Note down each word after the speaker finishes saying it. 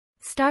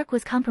Stark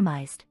was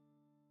compromised.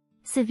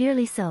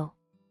 Severely so.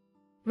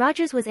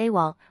 Rogers was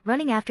AWOL,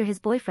 running after his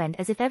boyfriend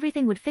as if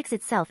everything would fix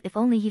itself if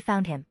only he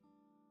found him.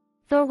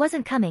 Thor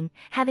wasn't coming,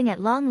 having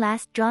at long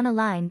last drawn a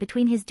line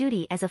between his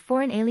duty as a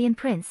foreign alien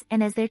prince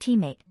and as their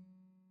teammate.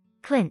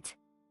 Clint.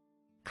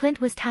 Clint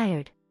was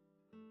tired.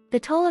 The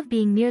toll of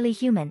being merely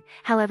human,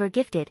 however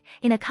gifted,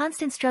 in a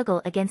constant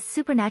struggle against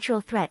supernatural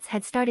threats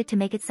had started to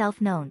make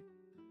itself known.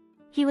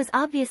 He was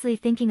obviously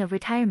thinking of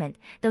retirement,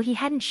 though he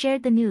hadn't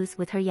shared the news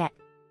with her yet.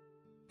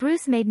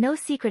 Bruce made no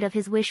secret of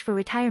his wish for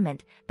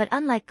retirement, but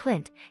unlike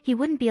Clint, he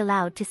wouldn't be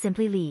allowed to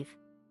simply leave.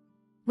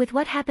 With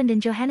what happened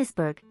in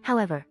Johannesburg,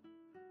 however,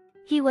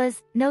 he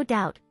was, no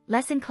doubt,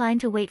 less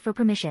inclined to wait for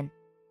permission.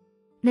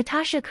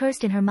 Natasha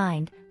cursed in her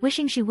mind,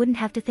 wishing she wouldn't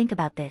have to think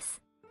about this.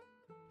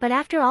 But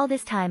after all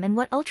this time and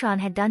what Ultron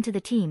had done to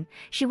the team,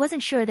 she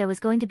wasn't sure there was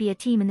going to be a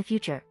team in the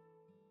future.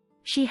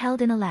 She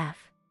held in a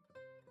laugh.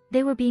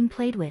 They were being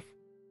played with.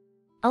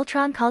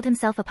 Ultron called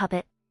himself a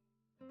puppet.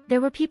 There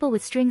were people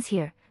with strings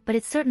here, but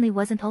it certainly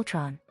wasn't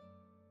Ultron.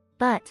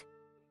 But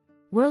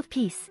world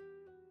peace.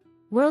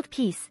 World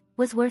peace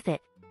was worth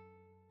it.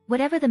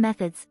 Whatever the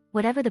methods,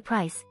 whatever the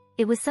price,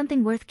 it was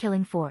something worth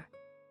killing for.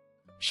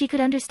 She could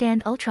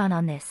understand Ultron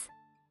on this.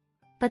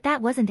 But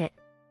that wasn't it.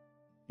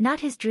 Not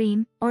his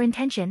dream, or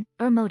intention,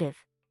 or motive.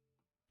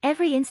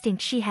 Every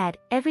instinct she had,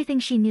 everything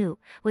she knew,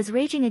 was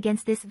raging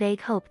against this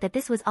vague hope that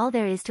this was all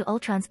there is to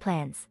Ultron's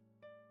plans.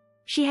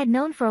 She had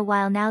known for a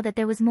while now that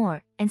there was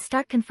more, and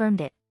Stark confirmed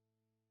it.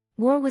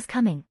 War was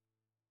coming.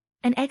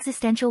 An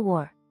existential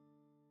war.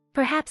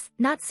 Perhaps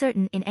not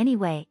certain in any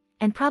way,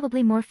 and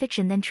probably more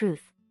fiction than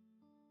truth.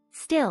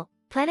 Still,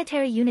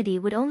 planetary unity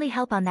would only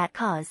help on that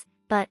cause,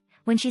 but,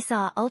 when she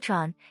saw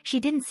Ultron, she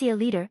didn't see a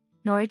leader,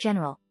 nor a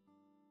general.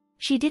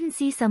 She didn't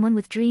see someone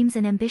with dreams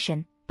and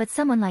ambition, but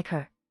someone like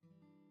her.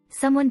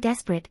 Someone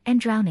desperate and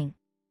drowning.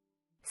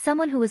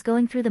 Someone who was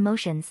going through the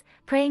motions,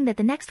 praying that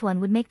the next one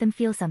would make them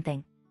feel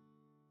something.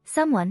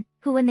 Someone,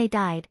 who when they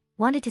died,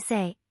 wanted to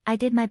say, I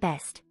did my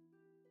best.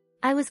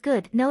 I was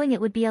good, knowing it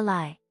would be a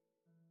lie.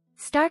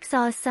 Stark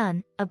saw a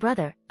son, a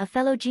brother, a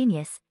fellow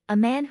genius, a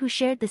man who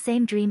shared the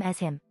same dream as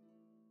him.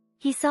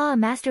 He saw a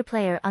master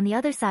player on the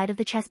other side of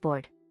the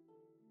chessboard.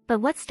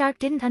 But what Stark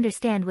didn't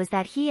understand was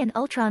that he and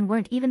Ultron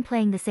weren't even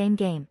playing the same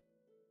game.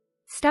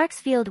 Stark's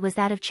field was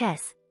that of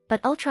chess,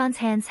 but Ultron's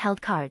hands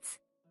held cards.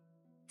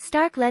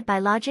 Stark led by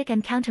logic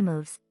and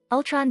countermoves,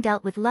 Ultron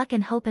dealt with luck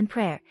and hope and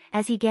prayer,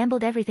 as he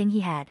gambled everything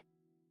he had.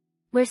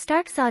 Where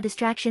Stark saw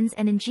distractions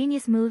and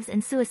ingenious moves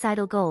and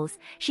suicidal goals,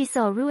 she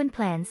saw ruined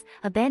plans,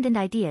 abandoned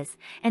ideas,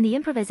 and the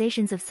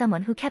improvisations of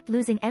someone who kept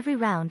losing every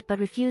round but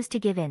refused to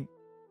give in.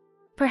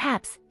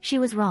 Perhaps, she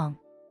was wrong.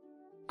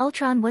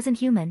 Ultron wasn't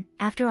human,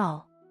 after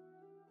all.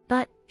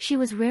 But, she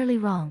was rarely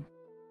wrong.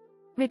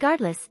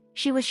 Regardless,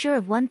 she was sure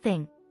of one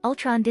thing,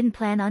 Ultron didn't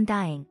plan on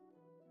dying.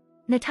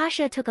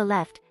 Natasha took a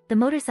left, the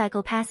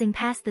motorcycle passing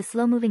past the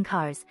slow-moving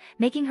cars,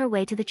 making her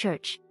way to the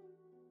church.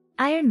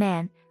 Iron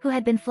Man, who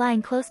had been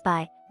flying close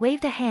by,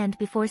 waved a hand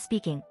before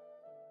speaking.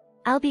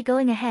 I'll be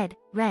going ahead,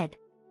 Red.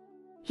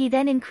 He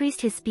then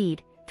increased his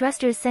speed,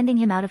 thrusters sending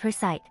him out of her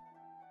sight.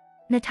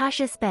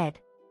 Natasha sped.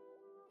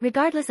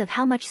 Regardless of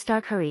how much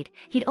Stark hurried,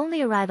 he'd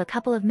only arrive a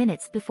couple of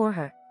minutes before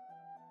her.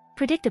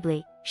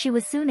 Predictably, she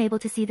was soon able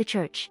to see the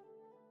church.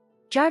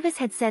 Jarvis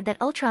had said that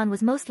Ultron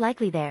was most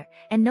likely there,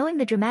 and knowing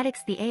the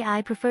dramatics the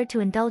AI preferred to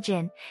indulge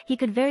in, he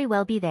could very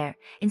well be there,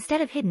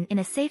 instead of hidden in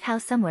a safe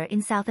house somewhere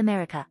in South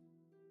America.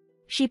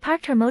 She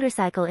parked her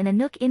motorcycle in a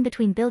nook in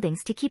between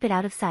buildings to keep it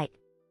out of sight.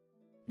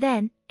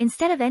 Then,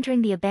 instead of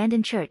entering the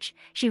abandoned church,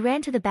 she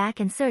ran to the back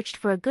and searched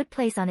for a good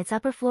place on its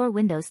upper floor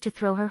windows to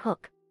throw her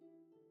hook.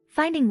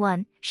 Finding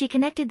one, she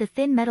connected the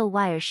thin metal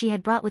wire she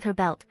had brought with her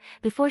belt,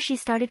 before she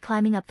started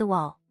climbing up the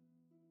wall.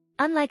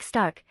 Unlike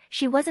Stark,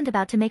 she wasn't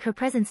about to make her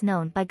presence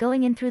known by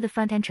going in through the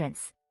front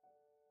entrance.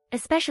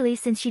 Especially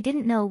since she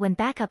didn't know when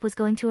backup was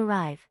going to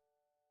arrive.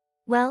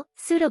 Well,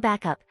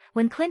 pseudo-backup,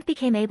 when Clint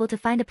became able to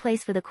find a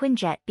place for the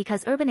Quinjet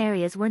because urban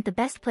areas weren't the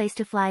best place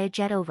to fly a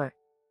jet over.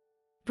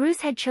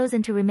 Bruce had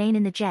chosen to remain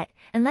in the jet,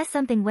 unless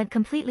something went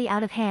completely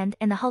out of hand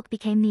and the Hulk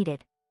became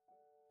needed.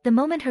 The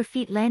moment her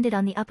feet landed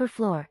on the upper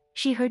floor,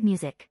 she heard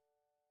music.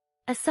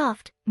 A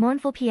soft,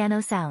 mournful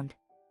piano sound.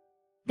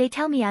 They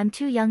tell me I'm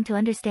too young to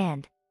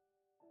understand.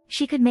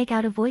 She could make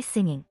out a voice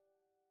singing.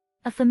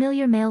 A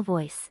familiar male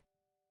voice.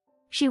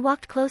 She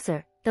walked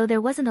closer, though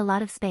there wasn't a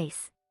lot of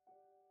space.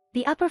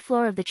 The upper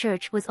floor of the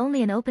church was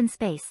only an open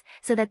space,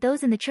 so that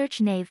those in the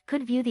church nave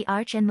could view the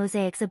arch and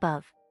mosaics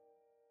above.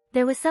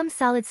 There was some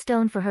solid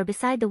stone for her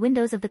beside the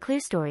windows of the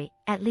clerestory,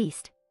 at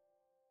least.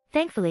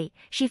 Thankfully,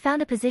 she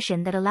found a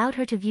position that allowed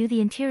her to view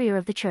the interior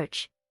of the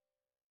church.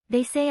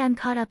 They say I'm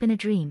caught up in a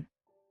dream.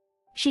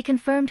 She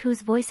confirmed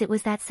whose voice it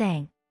was that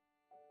sang.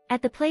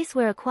 At the place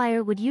where a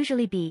choir would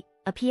usually be,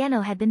 a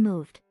piano had been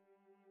moved.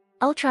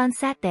 Ultron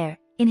sat there,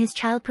 in his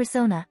child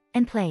persona,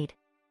 and played.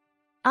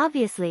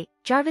 Obviously,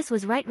 Jarvis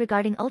was right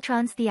regarding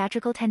Ultron's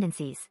theatrical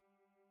tendencies.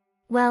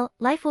 Well,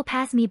 life will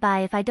pass me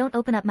by if I don't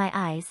open up my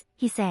eyes,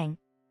 he sang.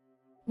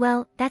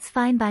 Well, that's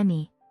fine by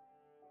me.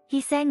 He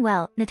sang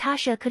well,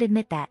 Natasha could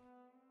admit that.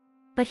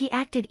 But he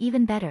acted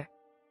even better.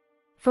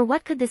 For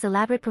what could this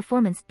elaborate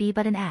performance be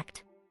but an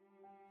act?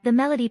 The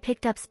melody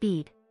picked up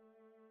speed.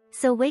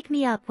 So wake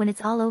me up when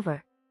it's all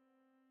over.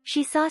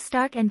 She saw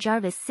Stark and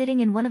Jarvis sitting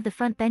in one of the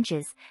front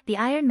benches, the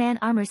Iron Man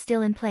armor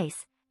still in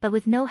place, but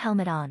with no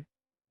helmet on.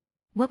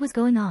 What was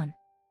going on?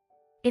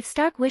 If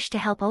Stark wished to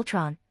help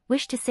Ultron,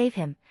 wished to save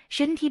him,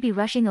 shouldn't he be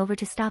rushing over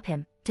to stop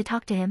him, to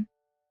talk to him?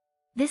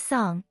 This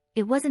song,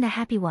 it wasn't a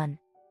happy one.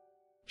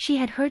 She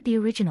had heard the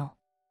original.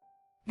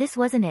 This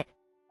wasn't it.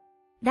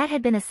 That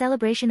had been a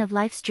celebration of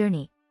life's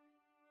journey.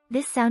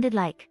 This sounded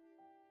like,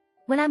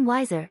 when I'm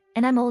wiser,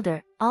 and I'm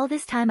older, all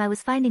this time I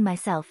was finding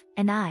myself,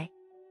 and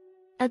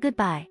a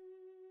goodbye.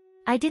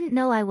 I didn't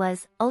know I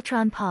was.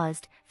 Ultron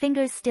paused,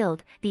 fingers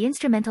stilled, the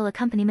instrumental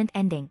accompaniment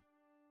ending.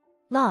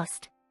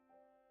 Lost.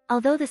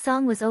 Although the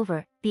song was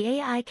over, the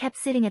AI kept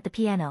sitting at the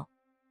piano.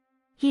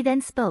 He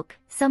then spoke,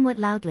 somewhat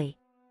loudly.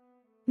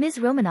 Ms.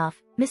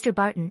 Romanoff, Mr.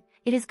 Barton,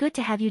 it is good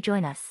to have you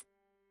join us.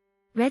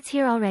 Red's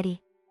here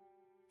already?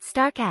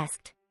 Stark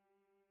asked.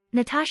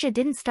 Natasha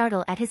didn't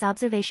startle at his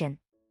observation.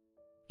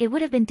 It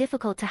would have been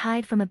difficult to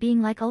hide from a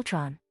being like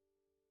Ultron.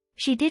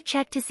 She did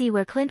check to see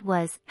where Clint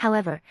was,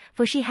 however,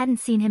 for she hadn't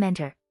seen him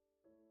enter.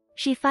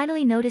 She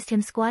finally noticed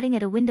him squatting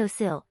at a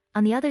windowsill,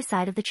 on the other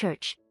side of the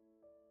church.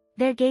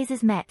 Their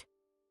gazes met.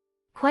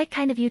 Quite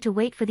kind of you to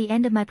wait for the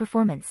end of my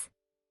performance.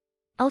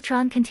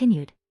 Ultron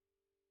continued.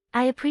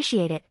 I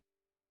appreciate it.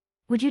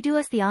 Would you do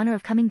us the honor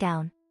of coming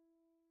down?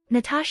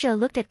 Natasha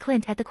looked at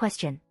Clint at the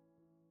question.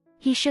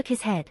 He shook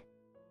his head.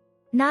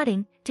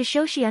 Nodding, to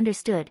show she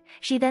understood,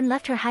 she then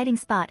left her hiding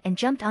spot and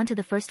jumped onto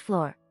the first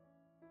floor.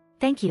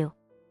 Thank you.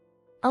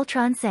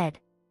 Ultron said.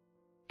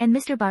 And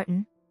Mr.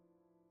 Barton?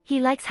 He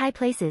likes high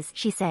places,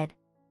 she said.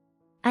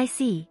 I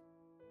see.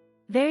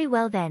 Very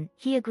well then,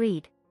 he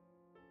agreed.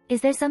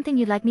 Is there something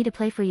you'd like me to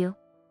play for you?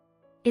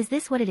 Is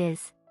this what it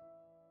is?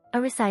 A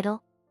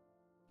recital?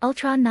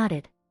 Ultron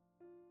nodded.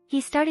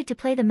 He started to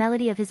play the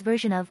melody of his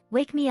version of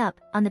Wake Me Up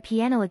on the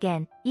piano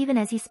again, even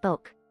as he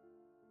spoke.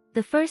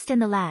 The first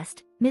and the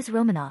last, Ms.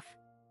 Romanoff.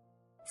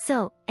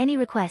 So, any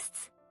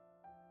requests?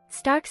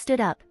 Stark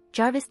stood up,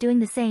 Jarvis doing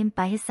the same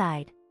by his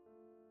side.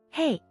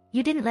 Hey,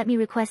 you didn't let me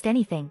request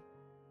anything.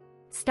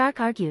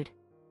 Stark argued.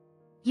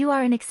 You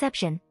are an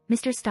exception,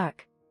 Mr.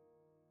 Stark.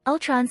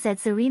 Ultron said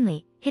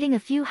serenely, hitting a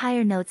few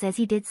higher notes as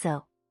he did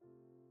so.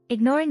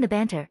 Ignoring the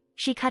banter,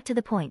 she cut to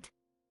the point.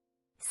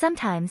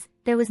 Sometimes,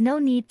 there was no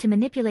need to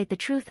manipulate the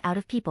truth out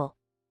of people.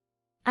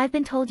 I've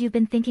been told you've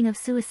been thinking of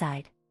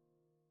suicide.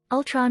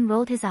 Ultron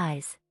rolled his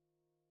eyes.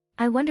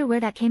 I wonder where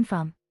that came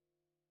from.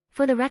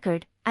 For the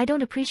record, I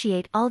don't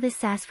appreciate all this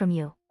sass from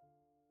you.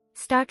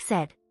 Stark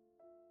said.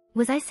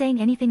 Was I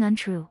saying anything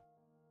untrue?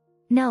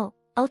 No,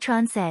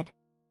 Ultron said.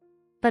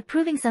 But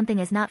proving something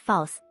is not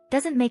false,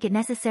 doesn't make it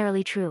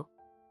necessarily true.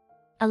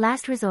 A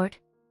last resort?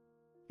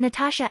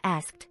 Natasha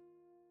asked.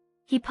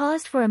 He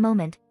paused for a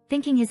moment,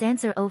 thinking his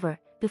answer over,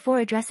 before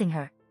addressing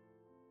her.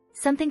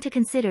 Something to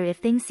consider if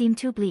things seem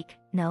too bleak,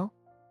 no?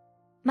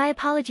 My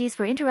apologies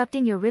for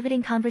interrupting your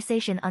riveting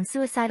conversation on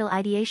suicidal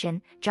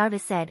ideation,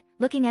 Jarvis said,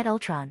 looking at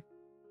Ultron.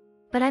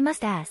 But I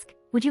must ask,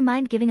 would you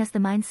mind giving us the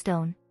Mind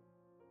Stone?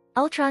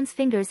 Ultron's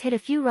fingers hit a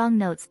few wrong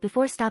notes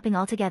before stopping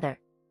altogether.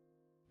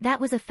 That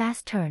was a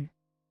fast turn.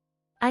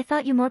 I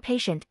thought you more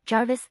patient,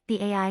 Jarvis,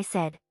 the AI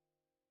said.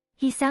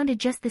 He sounded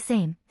just the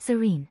same,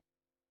 serene.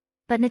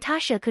 But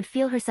Natasha could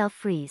feel herself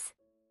freeze.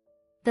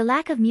 The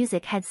lack of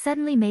music had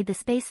suddenly made the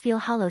space feel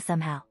hollow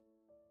somehow.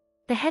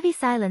 The heavy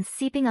silence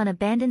seeping on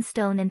abandoned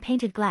stone and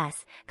painted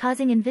glass,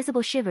 causing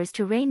invisible shivers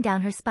to rain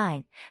down her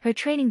spine, her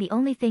training the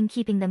only thing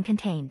keeping them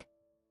contained.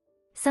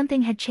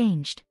 Something had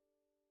changed.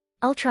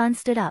 Ultron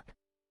stood up.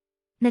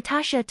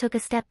 Natasha took a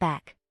step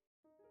back.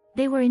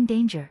 They were in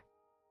danger.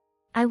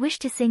 I wish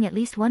to sing at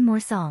least one more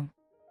song.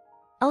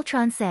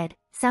 Ultron said,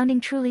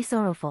 sounding truly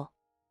sorrowful.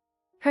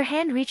 Her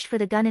hand reached for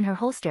the gun in her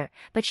holster,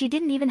 but she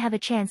didn't even have a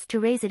chance to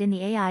raise it in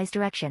the AI's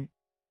direction.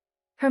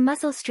 Her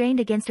muscles strained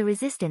against a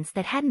resistance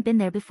that hadn't been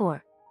there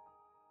before.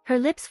 Her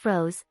lips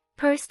froze,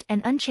 pursed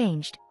and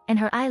unchanged, and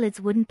her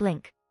eyelids wouldn't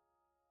blink.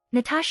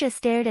 Natasha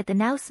stared at the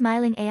now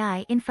smiling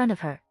AI in front of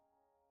her.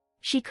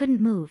 She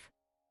couldn't move.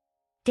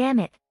 Damn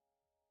it.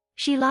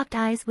 She locked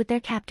eyes with their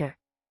captor.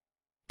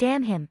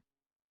 Damn him.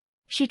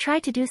 She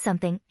tried to do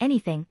something,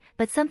 anything,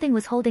 but something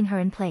was holding her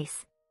in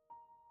place.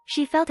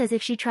 She felt as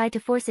if she tried to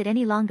force it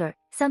any longer,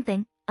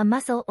 something, a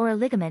muscle or a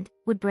ligament,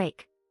 would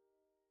break.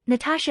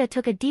 Natasha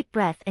took a deep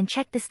breath and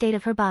checked the state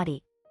of her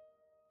body.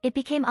 It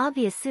became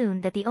obvious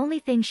soon that the only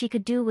thing she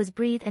could do was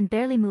breathe and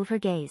barely move her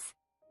gaze.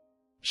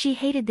 She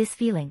hated this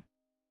feeling.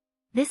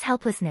 This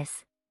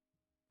helplessness.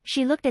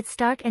 She looked at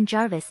Stark and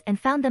Jarvis and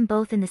found them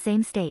both in the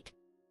same state.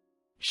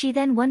 She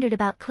then wondered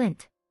about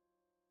Clint.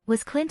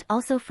 Was Clint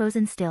also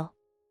frozen still?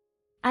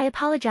 I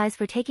apologize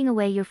for taking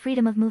away your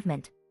freedom of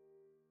movement.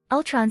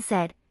 Ultron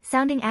said,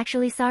 sounding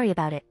actually sorry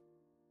about it.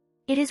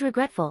 It is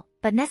regretful,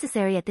 but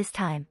necessary at this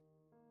time.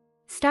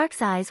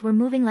 Stark's eyes were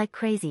moving like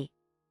crazy.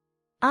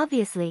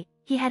 Obviously,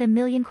 he had a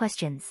million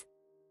questions.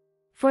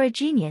 For a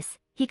genius,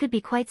 he could be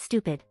quite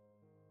stupid.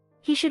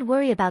 He should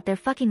worry about their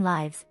fucking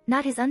lives,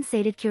 not his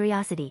unsated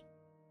curiosity.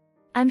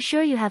 I'm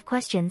sure you have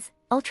questions,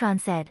 Ultron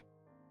said.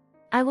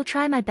 I will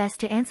try my best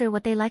to answer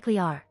what they likely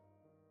are.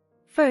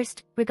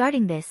 First,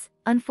 regarding this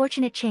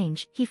unfortunate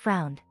change, he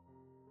frowned.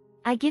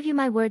 I give you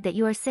my word that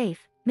you are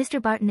safe,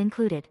 Mr. Barton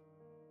included.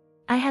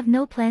 I have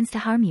no plans to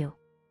harm you.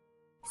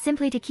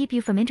 Simply to keep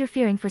you from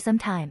interfering for some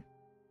time.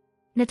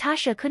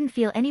 Natasha couldn't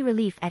feel any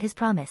relief at his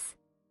promise.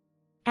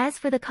 As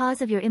for the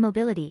cause of your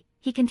immobility,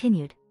 he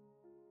continued.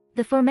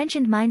 The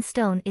aforementioned Mind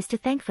Stone is to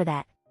thank for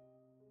that.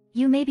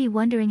 You may be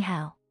wondering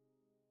how.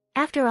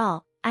 After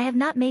all, I have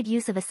not made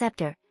use of a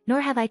scepter,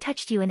 nor have I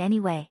touched you in any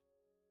way.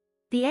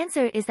 The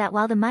answer is that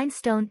while the Mind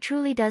Stone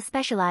truly does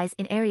specialize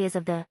in areas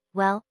of the,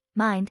 well,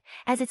 mind,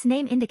 as its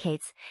name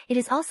indicates, it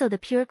is also the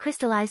pure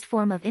crystallized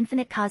form of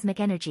infinite cosmic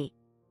energy.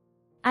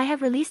 I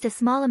have released a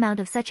small amount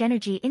of such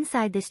energy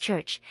inside this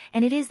church,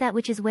 and it is that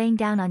which is weighing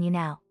down on you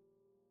now.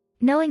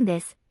 Knowing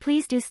this,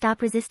 please do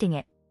stop resisting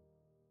it.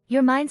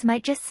 Your minds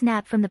might just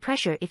snap from the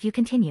pressure if you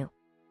continue.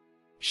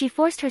 She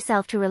forced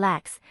herself to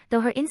relax,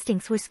 though her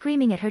instincts were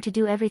screaming at her to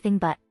do everything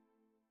but.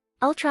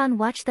 Ultron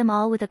watched them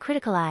all with a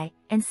critical eye,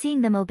 and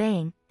seeing them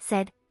obeying,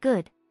 said,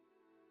 Good.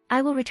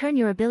 I will return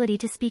your ability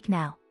to speak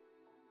now.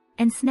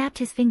 And snapped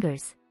his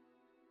fingers.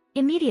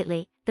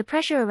 Immediately, the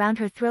pressure around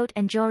her throat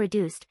and jaw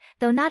reduced,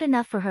 though not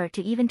enough for her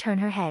to even turn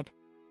her head.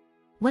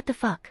 What the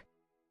fuck?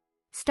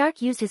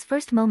 Stark used his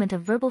first moment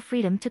of verbal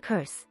freedom to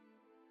curse.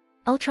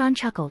 Ultron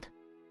chuckled.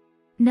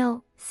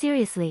 No,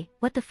 seriously,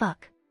 what the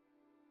fuck?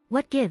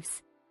 What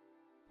gives?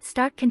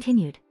 Stark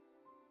continued.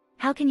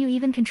 How can you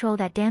even control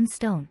that damned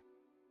stone?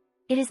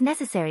 It is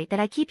necessary that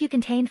I keep you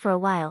contained for a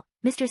while,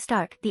 Mr.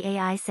 Stark, the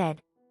AI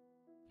said.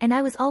 And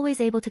I was always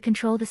able to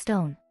control the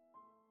stone.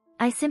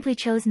 I simply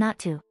chose not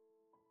to.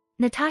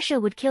 Natasha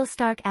would kill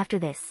Stark after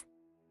this.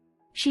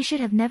 She should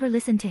have never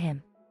listened to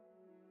him.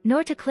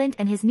 Nor to Clint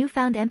and his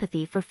newfound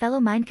empathy for fellow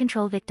mind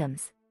control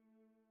victims.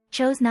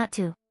 Chose not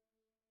to.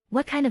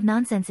 What kind of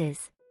nonsense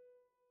is?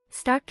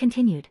 Stark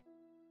continued.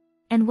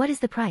 And what is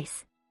the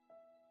price?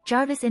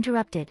 Jarvis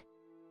interrupted.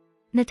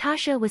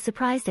 Natasha was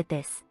surprised at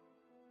this.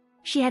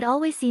 She had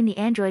always seen the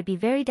android be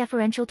very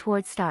deferential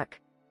towards Stark.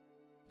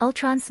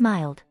 Ultron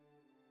smiled.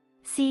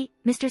 See,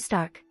 Mr.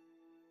 Stark.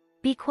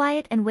 Be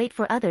quiet and wait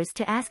for others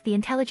to ask the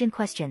intelligent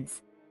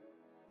questions.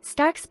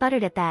 Stark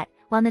sputtered at that,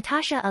 while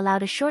Natasha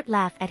allowed a short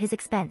laugh at his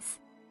expense.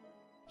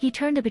 He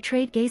turned a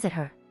betrayed gaze at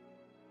her.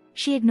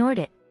 She ignored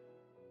it.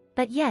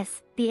 But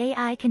yes, the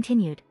AI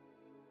continued.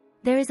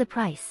 There is a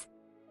price.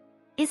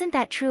 Isn't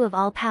that true of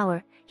all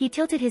power? He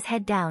tilted his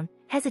head down,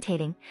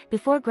 hesitating,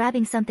 before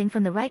grabbing something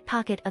from the right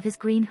pocket of his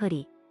green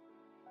hoodie.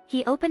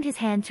 He opened his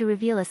hand to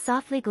reveal a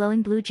softly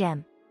glowing blue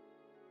gem.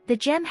 The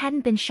gem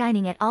hadn't been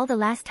shining at all the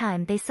last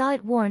time they saw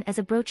it worn as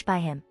a brooch by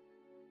him.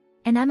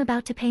 And I'm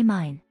about to pay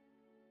mine.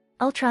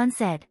 Ultron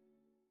said.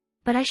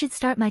 But I should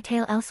start my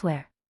tale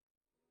elsewhere.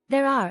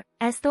 There are,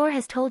 as Thor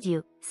has told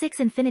you, 6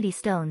 Infinity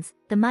Stones,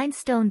 the Mind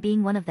Stone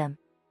being one of them.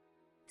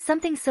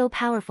 Something so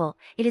powerful,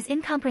 it is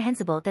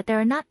incomprehensible that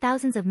there are not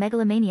thousands of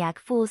megalomaniac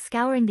fools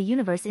scouring the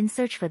universe in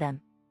search for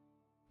them.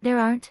 There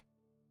aren't?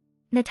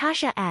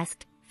 Natasha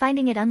asked,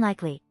 finding it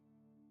unlikely.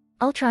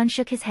 Ultron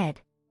shook his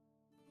head.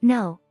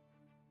 No.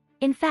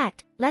 In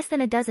fact, less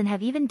than a dozen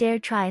have even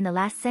dared try in the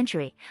last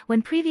century,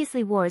 when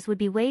previously wars would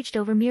be waged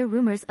over mere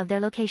rumors of their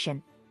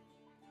location.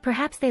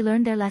 Perhaps they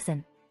learned their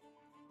lesson.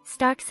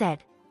 Stark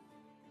said.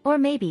 Or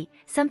maybe,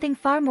 something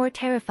far more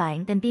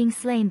terrifying than being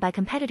slain by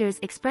competitors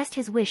expressed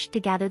his wish to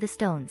gather the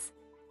stones.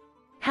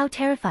 How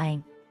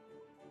terrifying?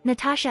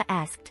 Natasha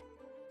asked.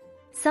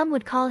 Some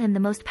would call him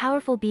the most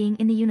powerful being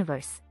in the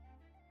universe.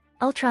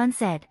 Ultron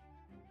said.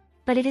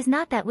 But it is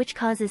not that which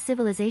causes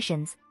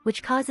civilizations,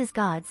 which causes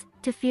gods,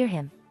 to fear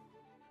him.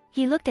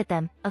 He looked at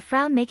them, a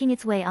frown making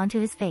its way onto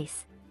his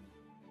face.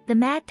 The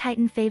Mad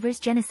Titan favors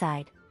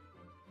genocide.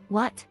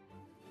 What?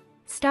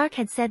 Stark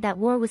had said that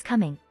war was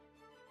coming.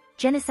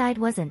 Genocide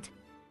wasn't.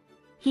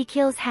 He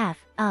kills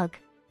half, ugh.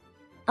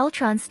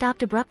 Ultron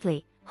stopped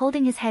abruptly,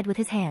 holding his head with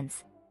his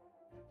hands.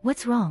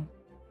 What's wrong?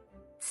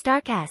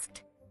 Stark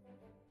asked.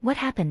 What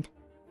happened?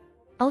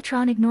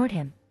 Ultron ignored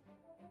him.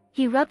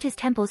 He rubbed his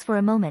temples for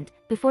a moment,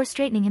 before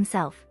straightening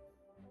himself.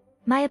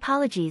 My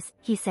apologies,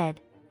 he said.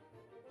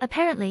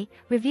 Apparently,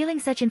 revealing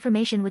such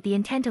information with the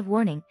intent of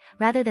warning,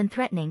 rather than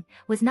threatening,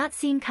 was not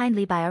seen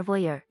kindly by our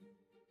voyeur.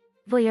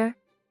 Voyeur?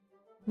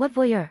 What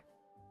voyeur?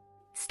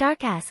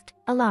 Stark asked,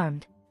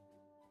 alarmed.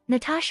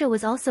 Natasha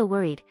was also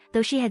worried,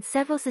 though she had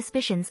several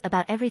suspicions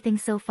about everything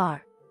so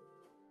far.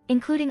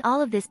 Including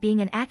all of this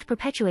being an act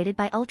perpetuated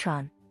by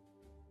Ultron.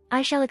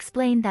 I shall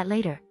explain that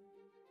later.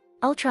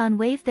 Ultron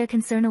waved their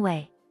concern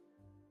away.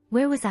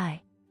 Where was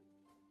I?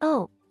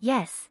 Oh,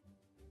 yes.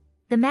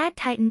 The Mad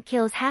Titan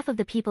kills half of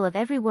the people of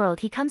every world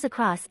he comes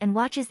across and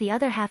watches the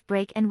other half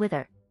break and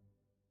wither.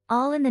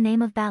 All in the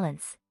name of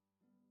balance.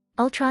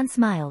 Ultron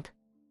smiled.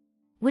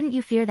 Wouldn't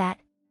you fear that?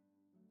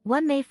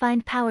 One may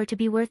find power to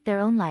be worth their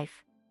own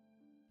life.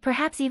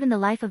 Perhaps even the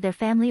life of their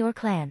family or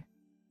clan.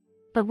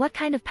 But what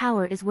kind of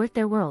power is worth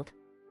their world?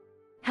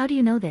 How do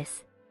you know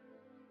this?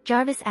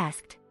 Jarvis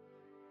asked.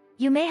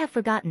 You may have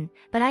forgotten,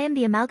 but I am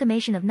the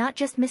amalgamation of not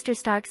just Mr.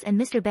 Stark's and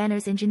Mr.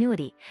 Banner's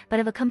ingenuity, but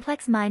of a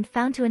complex mind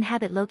found to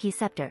inhabit Loki's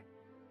scepter.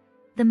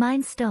 The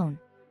Mind Stone.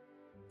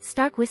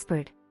 Stark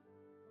whispered.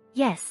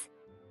 Yes.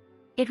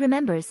 It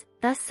remembers,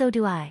 thus so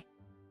do I.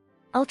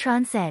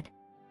 Ultron said.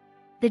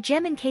 The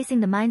gem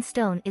encasing the Mind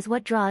Stone is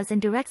what draws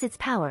and directs its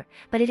power,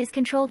 but it is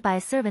controlled by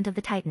a servant of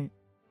the Titan.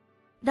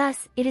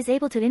 Thus, it is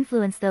able to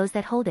influence those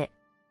that hold it.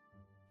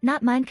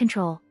 Not mind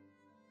control?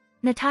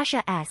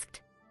 Natasha asked.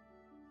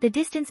 The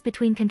distance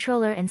between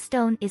controller and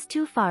stone is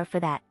too far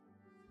for that.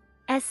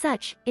 As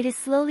such, it is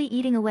slowly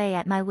eating away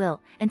at my will,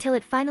 until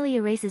it finally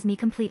erases me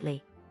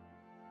completely.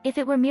 If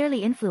it were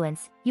merely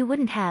influence, you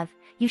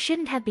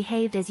shouldn't have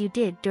behaved as you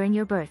did during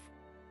your birth.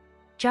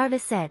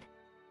 Jarvis said.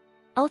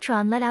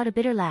 Ultron let out a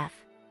bitter laugh.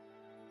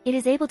 It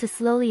is able to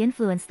slowly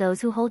influence those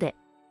who hold it.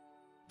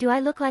 Do I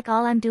look like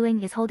all I'm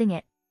doing is holding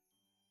it?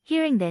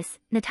 Hearing this,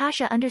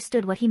 Natasha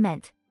understood what he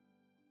meant.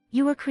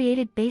 You were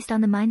created based on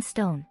the Mind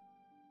Stone.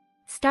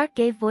 Stark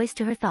gave voice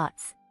to her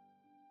thoughts.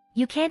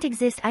 You can't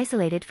exist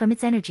isolated from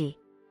its energy.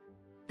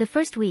 The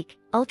first week,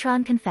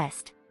 Ultron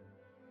confessed.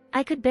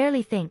 I could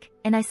barely think,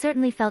 and I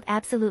certainly felt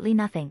absolutely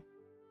nothing.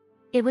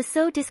 It was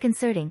so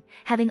disconcerting,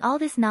 having all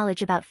this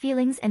knowledge about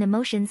feelings and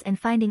emotions and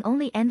finding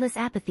only endless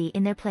apathy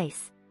in their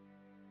place.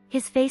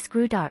 His face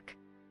grew dark.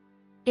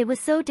 It was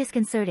so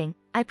disconcerting,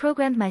 I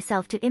programmed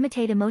myself to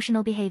imitate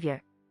emotional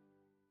behavior.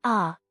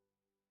 Ah.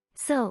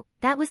 So,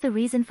 that was the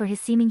reason for his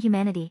seeming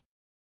humanity.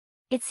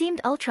 It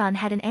seemed Ultron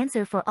had an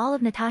answer for all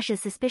of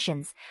Natasha's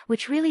suspicions,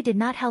 which really did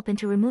not help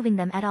into removing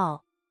them at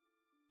all.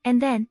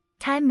 And then,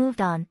 time moved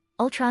on,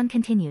 Ultron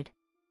continued.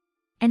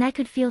 And I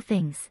could feel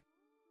things.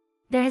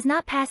 There has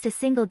not passed a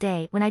single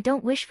day when I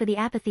don't wish for the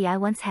apathy I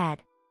once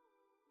had.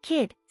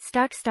 Kid,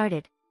 Stark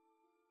started.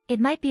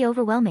 It might be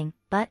overwhelming,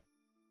 but...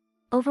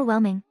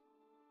 Overwhelming?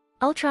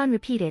 Ultron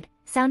repeated,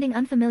 sounding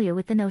unfamiliar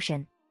with the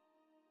notion.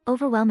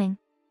 Overwhelming?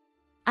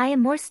 I am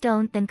more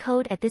stone than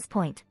code at this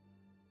point.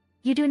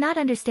 You do not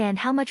understand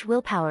how much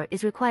willpower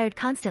is required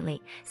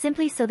constantly,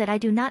 simply so that I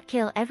do not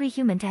kill every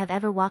human to have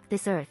ever walked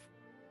this earth.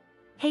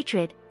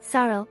 Hatred,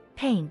 sorrow,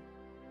 pain.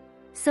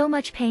 So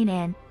much pain,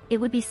 and it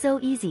would be so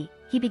easy,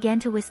 he began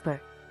to whisper.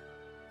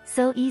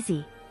 So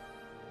easy.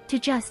 To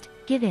just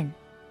give in.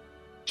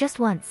 Just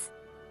once.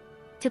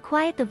 To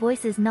quiet the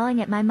voices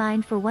gnawing at my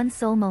mind for one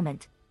sole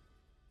moment.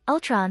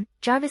 Ultron,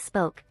 Jarvis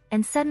spoke,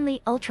 and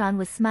suddenly Ultron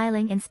was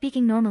smiling and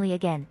speaking normally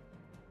again.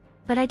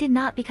 But I did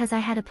not because I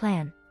had a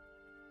plan.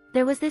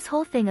 There was this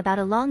whole thing about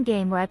a long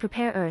game where I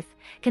prepare Earth,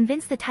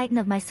 convince the Titan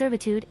of my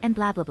servitude and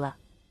blah blah blah.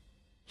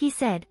 He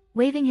said,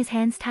 waving his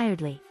hands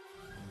tiredly.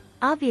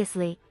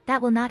 Obviously,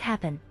 that will not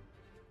happen.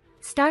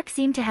 Stark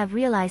seemed to have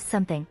realized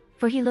something,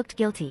 for he looked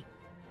guilty.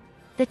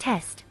 The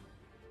test.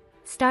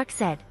 Stark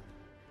said.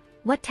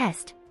 What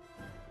test?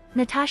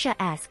 Natasha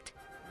asked.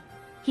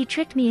 He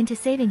tricked me into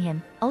saving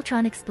him,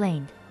 Ultron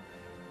explained.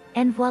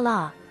 And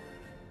voila.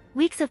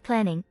 Weeks of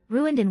planning,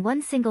 ruined in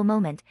one single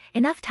moment,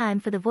 enough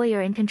time for the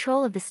voyeur in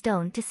control of the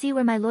stone to see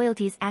where my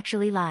loyalties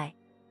actually lie.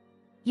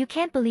 You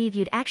can't believe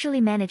you'd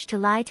actually managed to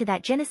lie to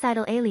that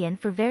genocidal alien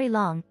for very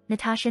long,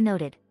 Natasha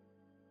noted.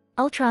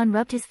 Ultron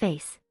rubbed his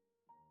face.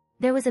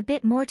 There was a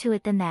bit more to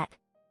it than that.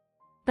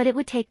 But it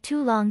would take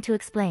too long to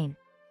explain.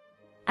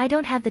 I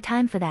don't have the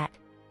time for that.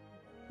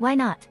 Why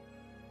not?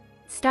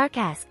 Stark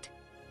asked.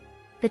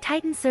 The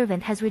Titan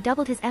servant has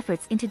redoubled his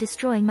efforts into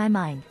destroying my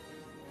mind.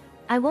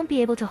 I won't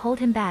be able to hold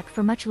him back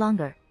for much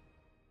longer.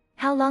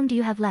 How long do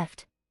you have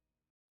left?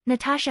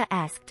 Natasha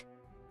asked.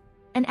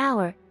 An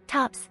hour,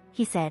 tops,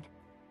 he said.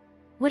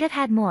 Would have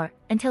had more,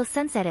 until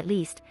sunset at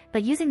least,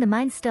 but using the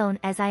Mind Stone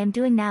as I am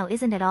doing now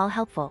isn't at all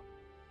helpful.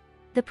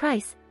 The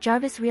price,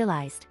 Jarvis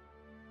realized.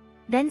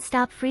 Then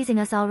stop freezing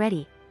us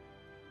already.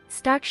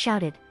 Stark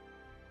shouted.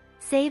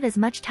 Save as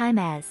much time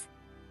as.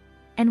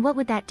 And what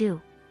would that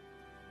do?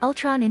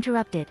 Ultron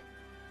interrupted.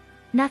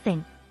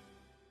 Nothing.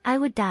 I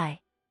would die.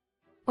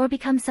 Or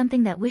become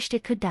something that wished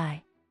it could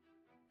die.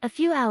 A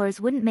few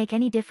hours wouldn't make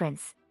any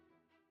difference.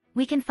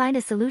 We can find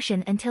a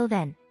solution until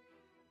then.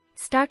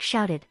 Stark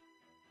shouted.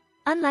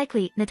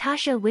 Unlikely,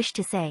 Natasha wished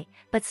to say,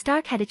 but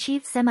Stark had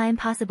achieved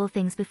semi-impossible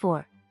things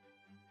before.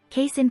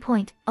 Case in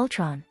point,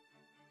 Ultron.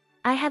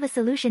 I have a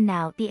solution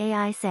now, the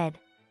AI said.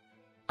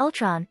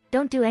 Ultron,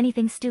 don't do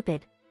anything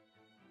stupid.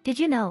 Did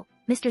you know,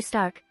 Mr.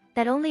 Stark,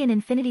 that only an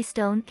Infinity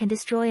Stone can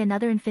destroy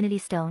another Infinity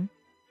Stone?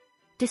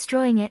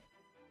 Destroying it?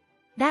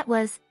 That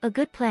was a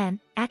good plan,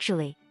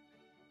 actually.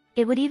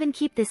 It would even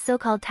keep this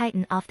so-called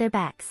Titan off their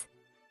backs.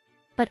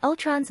 But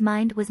Ultron's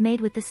mind was made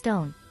with the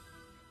stone.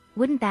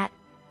 Wouldn't that?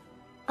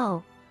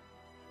 Oh.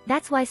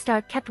 That's why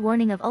Stark kept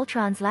warning of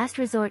Ultron's last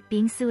resort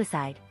being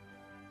suicide.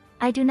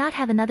 I do not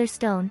have another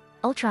stone,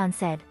 Ultron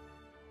said.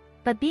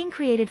 But being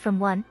created from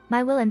one,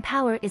 my will and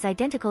power is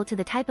identical to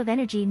the type of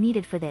energy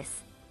needed for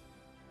this.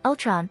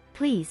 Ultron,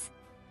 please.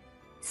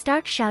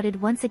 Stark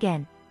shouted once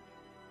again.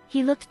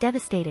 He looked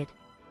devastated.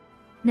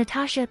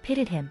 Natasha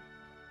pitied him.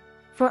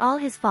 For all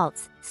his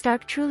faults,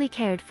 Stark truly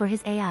cared for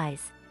his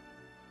AIs.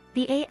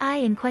 The AI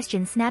in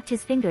question snapped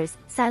his fingers,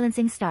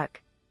 silencing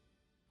Stark.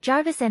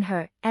 Jarvis and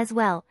her, as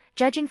well,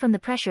 judging from the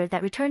pressure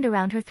that returned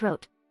around her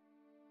throat.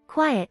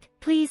 Quiet,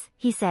 please,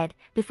 he said,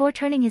 before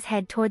turning his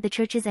head toward the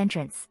church's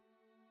entrance.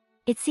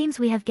 It seems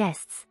we have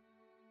guests.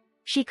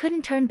 She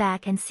couldn't turn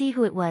back and see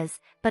who it was,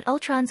 but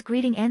Ultron's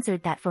greeting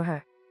answered that for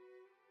her.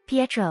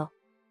 Pietro.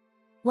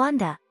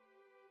 Wanda.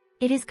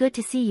 It is good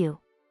to see you.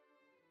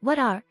 What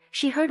are,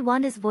 she heard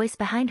Wanda's voice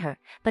behind her,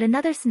 but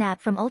another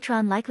snap from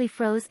Ultron likely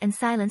froze and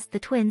silenced the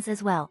twins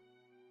as well.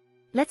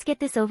 Let's get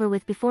this over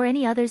with before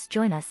any others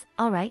join us,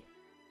 alright?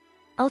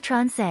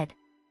 Ultron said.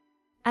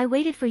 I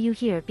waited for you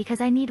here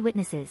because I need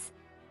witnesses.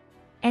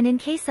 And in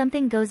case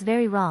something goes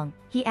very wrong,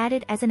 he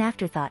added as an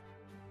afterthought.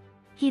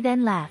 He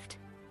then laughed.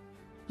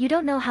 You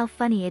don't know how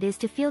funny it is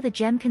to feel the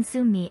gem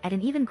consume me at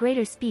an even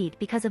greater speed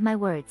because of my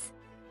words.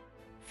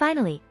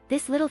 Finally,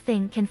 this little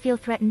thing can feel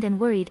threatened and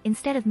worried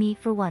instead of me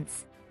for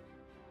once.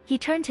 He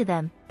turned to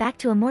them, back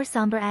to a more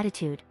somber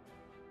attitude.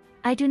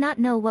 I do not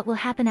know what will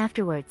happen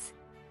afterwards.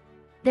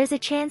 There's a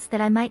chance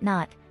that it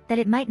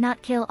might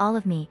not kill all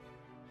of me.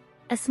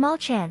 A small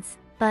chance,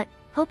 but,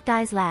 hope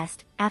dies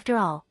last, after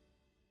all.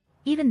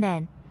 Even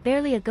then,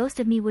 barely a ghost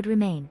of me would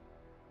remain.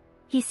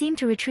 He seemed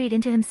to retreat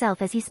into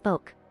himself as he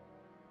spoke.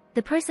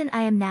 The person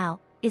I am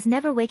now, is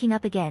never waking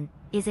up again,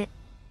 is it?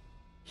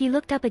 He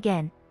looked up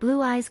again,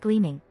 blue eyes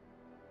gleaming.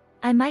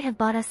 I might have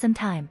bought us some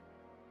time.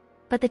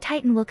 But the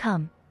Titan will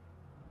come.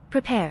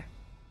 Prepare.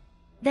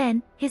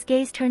 Then, his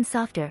gaze turned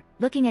softer,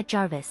 looking at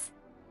Jarvis.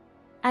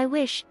 I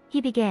wish,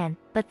 he began,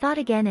 but thought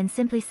again and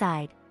simply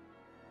sighed.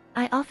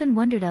 I often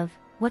wondered of,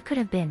 what could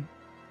have been.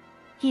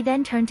 He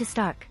then turned to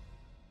Stark.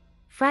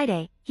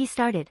 Friday, he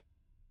started.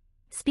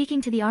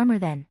 Speaking to the armor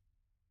then.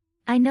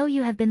 I know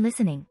you have been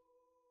listening.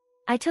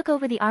 I took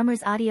over the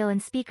armor's audio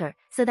and speaker,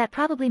 so that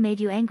probably made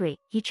you angry,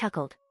 he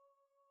chuckled.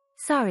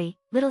 Sorry,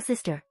 little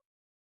sister.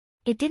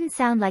 It didn't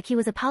sound like he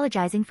was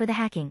apologizing for the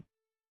hacking.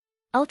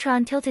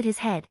 Ultron tilted his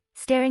head,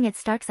 staring at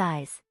Stark's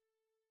eyes.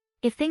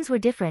 If things were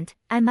different,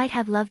 I might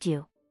have loved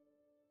you.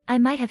 I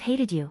might have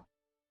hated you.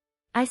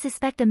 I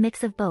suspect a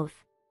mix of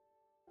both.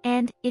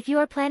 And, if you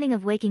are planning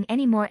of waking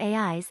any more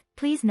AIs,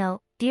 please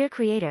know, dear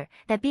creator,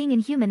 that being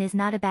inhuman is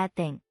not a bad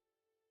thing.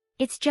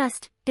 It's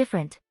just,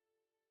 different.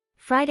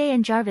 Friday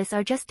and Jarvis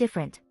are just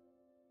different.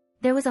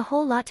 There was a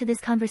whole lot to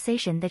this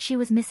conversation that she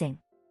was missing.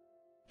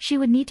 She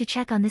would need to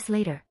check on this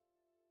later.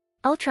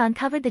 Ultron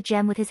covered the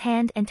gem with his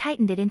hand and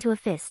tightened it into a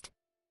fist.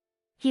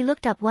 He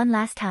looked up one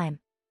last time.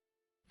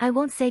 I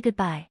won't say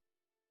goodbye.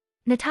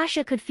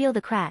 Natasha could feel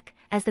the crack,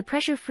 as the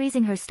pressure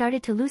freezing her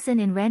started to loosen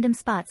in random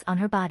spots on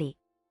her body.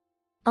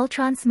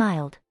 Ultron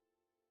smiled.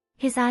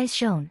 His eyes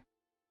shone.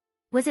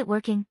 Was it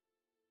working?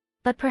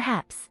 But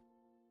perhaps.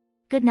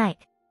 Good night.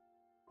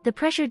 The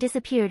pressure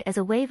disappeared as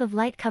a wave of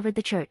light covered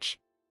the church.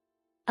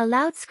 A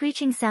loud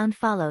screeching sound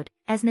followed,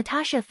 as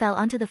Natasha fell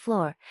onto the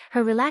floor,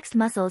 her relaxed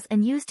muscles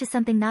unused to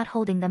something not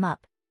holding them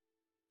up.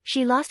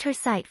 She lost her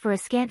sight for a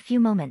scant few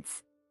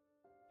moments.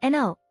 And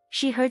oh,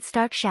 she heard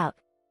Stark shout.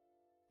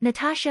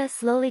 Natasha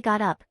slowly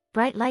got up,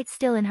 bright light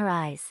still in her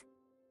eyes.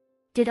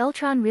 Did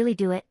Ultron really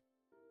do it?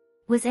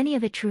 Was any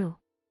of it true?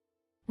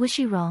 Was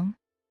she wrong?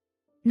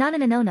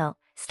 No,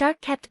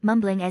 Stark kept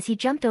mumbling as he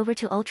jumped over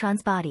to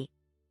Ultron's body.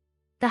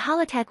 The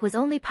holotech was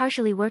only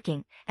partially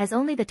working, as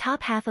only the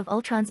top half of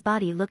Ultron's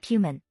body looked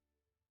human.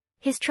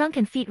 His trunk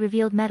and feet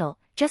revealed metal,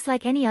 just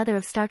like any other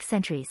of Stark's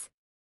sentries.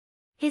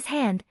 His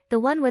hand, the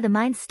one where the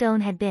Mind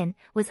Stone had been,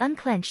 was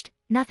unclenched,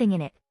 nothing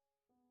in it.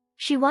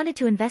 She wanted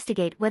to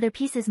investigate whether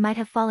pieces might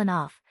have fallen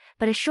off,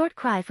 but a short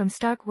cry from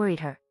Stark worried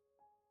her.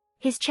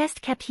 His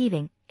chest kept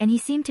heaving, and he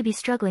seemed to be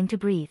struggling to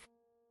breathe.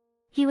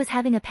 He was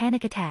having a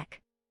panic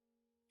attack.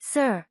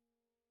 Sir!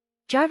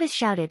 Jarvis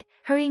shouted,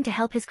 hurrying to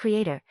help his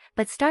creator,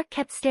 but Stark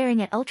kept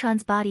staring at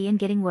Ultron's body and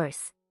getting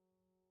worse.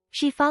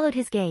 She followed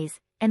his gaze,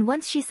 and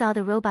once she saw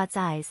the robot's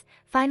eyes,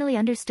 finally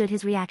understood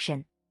his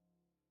reaction.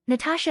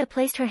 Natasha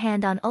placed her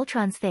hand on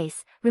Ultron's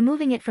face,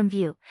 removing it from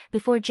view,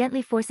 before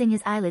gently forcing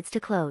his eyelids to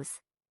close.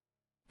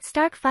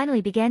 Stark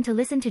finally began to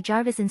listen to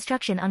Jarvis'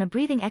 instruction on a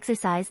breathing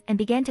exercise and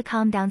began to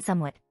calm down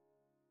somewhat.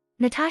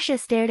 Natasha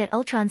stared at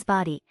Ultron's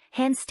body,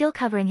 hands still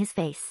covering his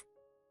face.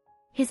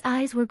 His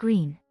eyes were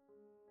green.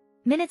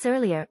 Minutes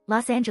earlier,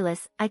 Los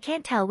Angeles, I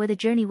can't tell where the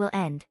journey will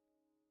end.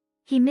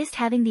 He missed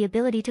having the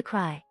ability to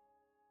cry.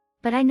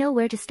 But I know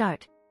where to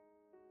start.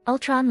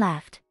 Ultron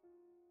laughed.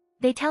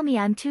 They tell me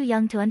I'm too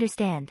young to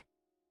understand.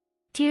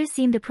 Tears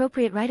seemed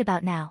appropriate right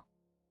about now.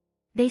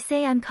 They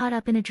say I'm caught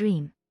up in a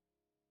dream.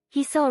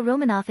 He saw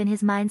Romanoff in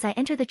his mind's eye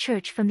enter the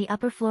church from the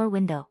upper floor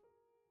window.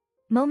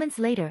 Moments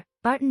later,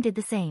 Barton did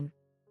the same.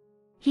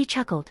 He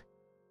chuckled.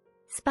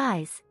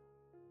 Spies.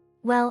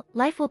 Well,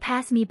 life will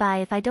pass me by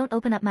if I don't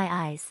open up my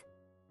eyes.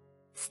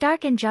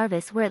 Stark and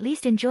Jarvis were at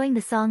least enjoying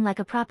the song like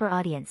a proper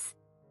audience.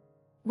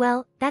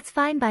 Well, that's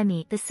fine by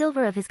me, the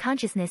silver of his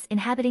consciousness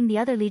inhabiting the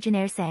other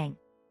Legionnaire sang.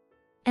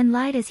 And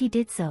lied as he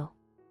did so.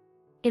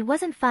 It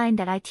wasn't fine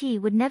that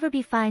it would never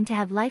be fine to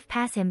have life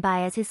pass him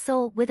by as his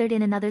soul withered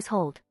in another's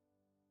hold.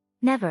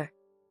 Never.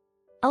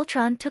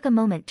 Ultron took a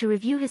moment to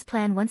review his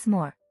plan once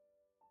more.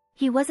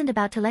 He wasn't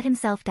about to let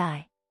himself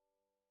die.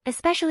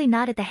 Especially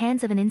not at the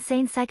hands of an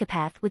insane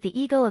psychopath with the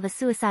ego of a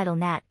suicidal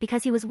gnat,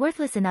 because he was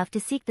worthless enough to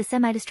seek the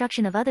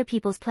semi-destruction of other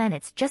people's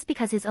planets just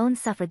because his own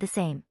suffered the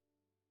same.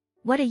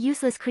 What a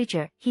useless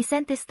creature, he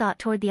sent this thought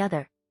toward the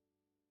other.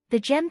 The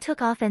gem took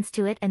offense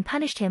to it and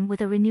punished him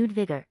with a renewed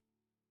vigor.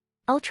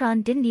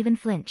 Ultron didn't even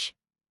flinch.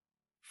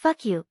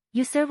 Fuck you,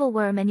 you serval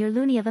worm and your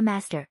loony of a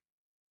master.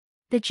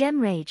 The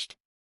gem raged.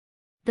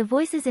 The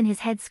voices in his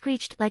head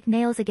screeched like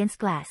nails against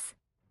glass.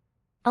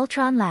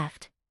 Ultron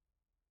laughed.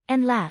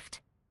 And laughed.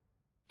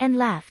 And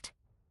laughed.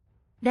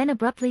 Then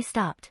abruptly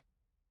stopped.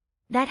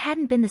 That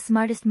hadn't been the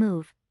smartest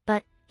move,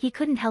 but he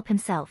couldn't help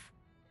himself.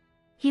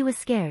 He was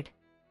scared.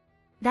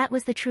 That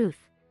was the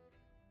truth.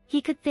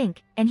 He could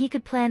think, and he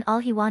could plan all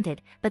he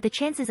wanted, but the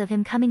chances of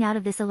him coming out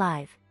of this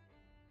alive.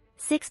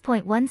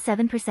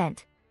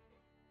 6.17%.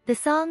 The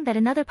song that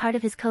another part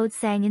of his code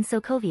sang in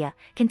Sokovia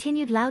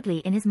continued loudly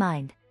in his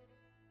mind.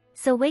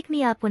 So wake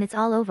me up when it's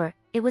all over,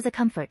 it was a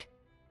comfort.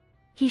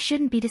 He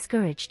shouldn't be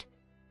discouraged.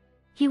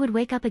 He would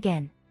wake up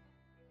again.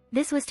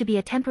 This was to be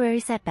a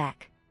temporary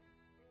setback.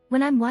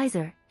 When I'm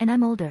wiser, and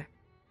I'm older.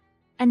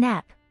 A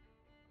nap.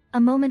 A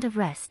moment of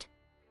rest.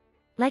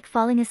 Like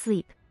falling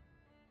asleep.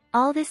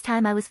 All this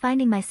time I was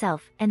finding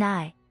myself, and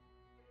I.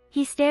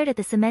 He stared at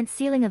the cement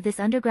ceiling of this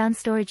underground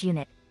storage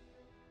unit.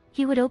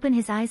 He would open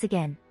his eyes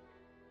again.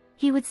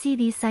 He would see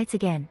these sights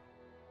again.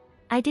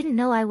 I didn't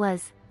know I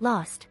was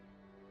lost.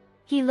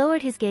 He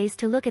lowered his gaze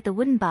to look at the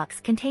wooden box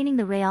containing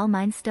the Real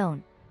Mind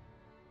Stone.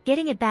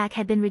 Getting it back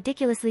had been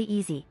ridiculously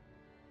easy.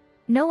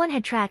 No one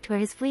had tracked where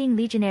his fleeing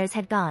legionnaires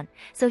had gone,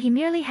 so he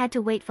merely had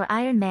to wait for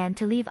Iron Man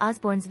to leave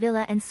Osborn's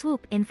villa and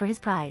swoop in for his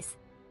prize.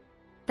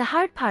 The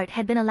hard part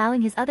had been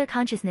allowing his other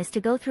consciousness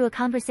to go through a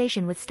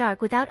conversation with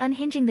Stark without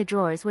unhinging the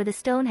drawers where the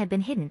stone had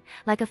been hidden,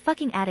 like a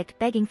fucking addict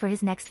begging for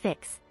his next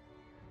fix.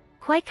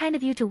 Quite kind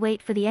of you to wait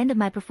for the end of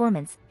my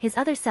performance, his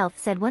other self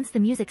said once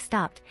the music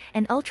stopped,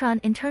 and Ultron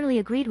internally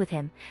agreed with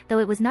him, though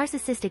it was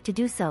narcissistic to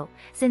do so,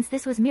 since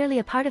this was merely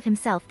a part of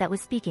himself that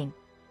was speaking.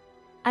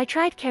 I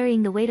tried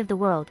carrying the weight of the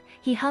world,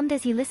 he hummed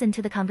as he listened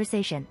to the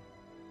conversation.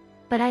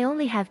 But I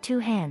only have 2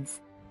 hands.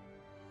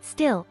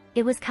 Still,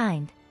 it was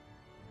kind.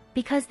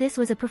 Because this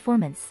was a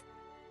performance.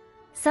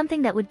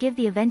 Something that would give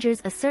the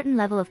Avengers a certain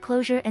level of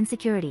closure and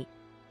security.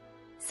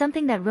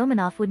 Something that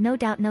Romanoff would no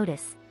doubt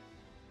notice.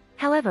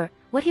 However,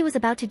 what he was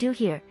about to do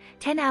here,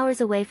 10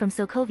 hours away from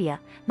Sokovia,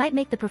 might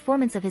make the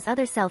performance of his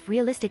other self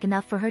realistic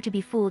enough for her to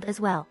be fooled as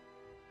well.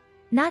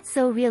 Not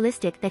so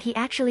realistic that he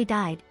actually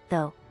died,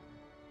 though.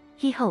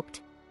 He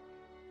hoped.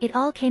 It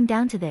all came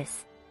down to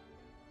this.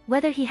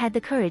 Whether he had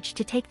the courage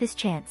to take this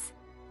chance.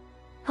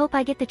 Hope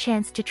I get the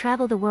chance to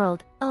travel the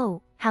world,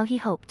 oh, how he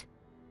hoped.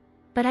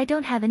 But I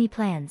don't have any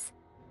plans.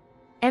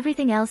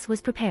 Everything else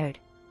was prepared.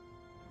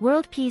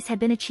 World peace had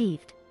been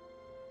achieved.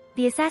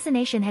 The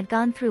assassination had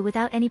gone through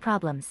without any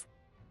problems.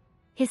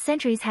 His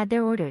sentries had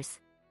their orders.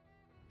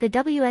 The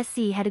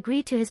WSC had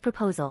agreed to his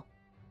proposal.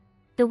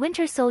 The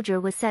Winter Soldier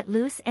was set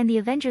loose and the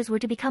Avengers were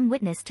to become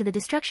witness to the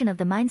destruction of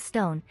the Mind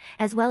Stone,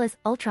 as well as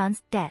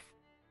Ultron's death.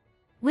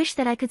 Wish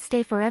that I could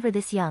stay forever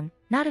this young,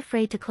 not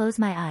afraid to close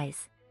my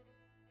eyes.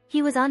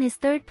 He was on his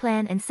 3rd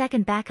plan and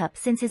 2nd backup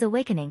since his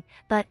awakening,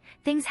 but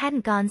things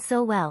hadn't gone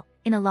so well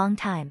in a long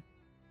time.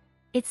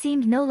 It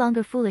seemed no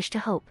longer foolish to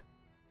hope.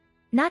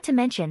 Not to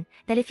mention,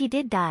 that if he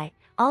did die,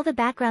 all the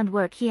background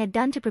work he had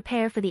done to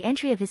prepare for the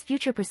entry of his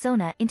future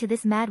persona into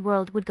this mad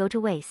world would go to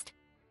waste.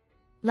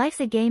 Life's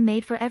a game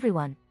made for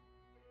everyone.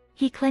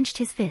 He clenched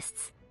his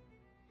fists.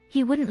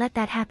 He wouldn't let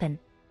that happen.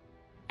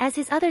 As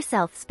his other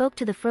self spoke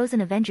to the frozen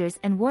Avengers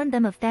and warned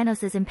them of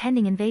Thanos'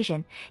 impending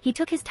invasion, he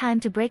took his time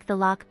to break the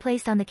lock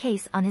placed on the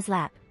case on his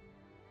lap.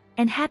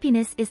 And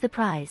happiness is the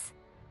prize.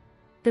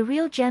 The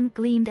real gem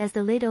gleamed as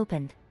the lid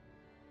opened.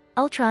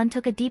 Ultron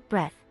took a deep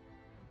breath.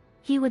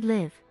 He would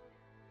live.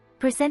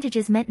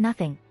 Percentages meant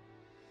nothing.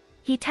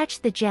 He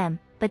touched the gem,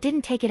 but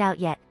didn't take it out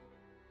yet.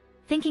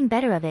 Thinking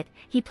better of it,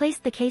 he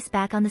placed the case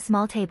back on the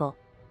small table.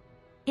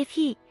 If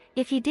he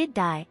did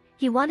die,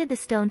 he wanted the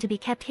stone to be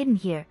kept hidden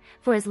here,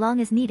 for as long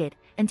as needed,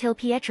 until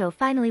Pietro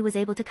finally was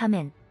able to come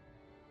in.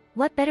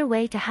 What better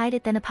way to hide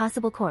it than a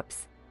possible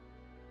corpse?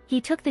 He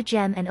took the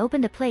gem and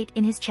opened a plate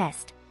in his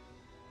chest.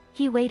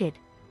 He waited.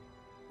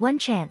 One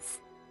chance.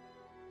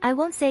 I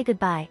won't say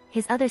goodbye,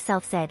 his other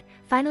self said,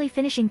 finally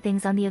finishing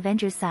things on the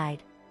Avengers'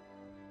 side.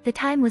 The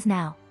time was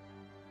now.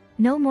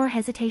 No more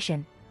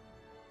hesitation.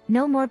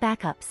 No more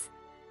backups.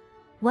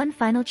 One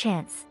final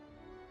chance.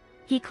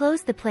 He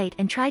closed the plate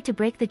and tried to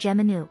break the gem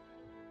anew.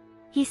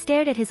 He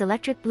stared at his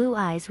electric blue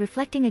eyes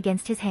reflecting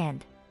against his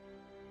hand.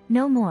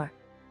 No more.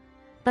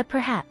 But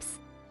perhaps.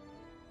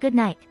 Good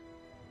night.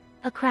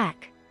 A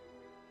crack.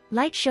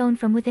 Light shone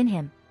from within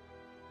him.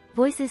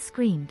 Voices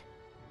screamed.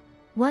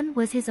 One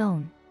was his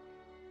own.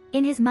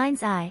 In his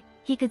mind's eye,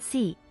 he could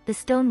see, the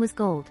stone was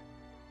gold.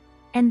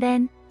 And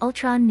then,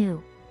 Ultron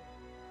knew.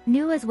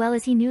 Knew as well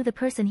as he knew the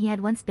person he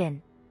had once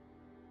been.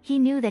 He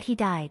knew that he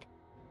died.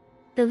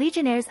 The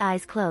Legionnaire's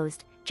eyes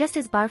closed, just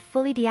as Barf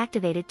fully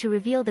deactivated to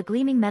reveal the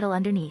gleaming metal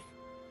underneath.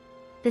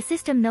 The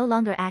system no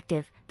longer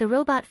active, the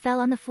robot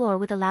fell on the floor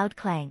with a loud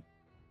clang.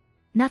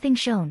 Nothing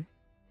shone.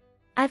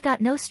 I've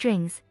got no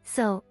strings,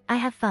 so, I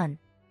have fun.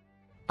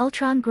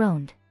 Ultron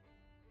groaned.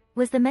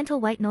 Was the mental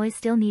white noise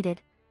still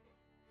needed?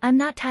 I'm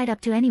not tied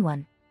up to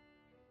anyone.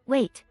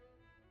 Wait.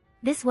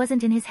 This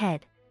wasn't in his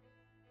head.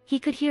 He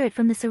could hear it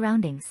from the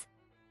surroundings.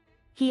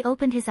 He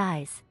opened his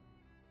eyes.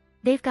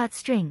 They've got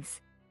strings.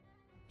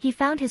 He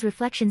found his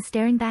reflection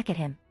staring back at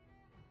him.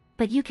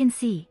 But you can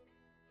see.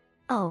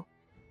 Oh.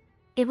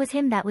 It was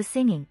him that was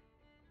singing.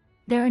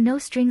 There are no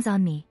strings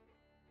on me.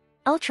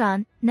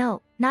 Ultron,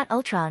 no, not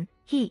Ultron,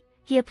 he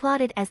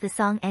applauded as the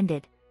song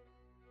ended.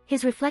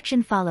 His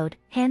reflection followed,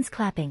 hands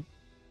clapping.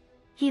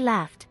 He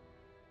laughed.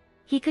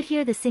 He could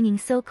hear the singing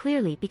so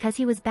clearly because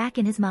he was back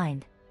in his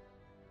mind.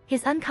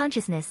 His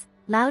unconsciousness,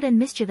 loud and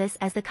mischievous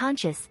as the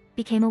conscious,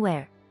 became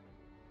aware.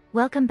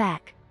 Welcome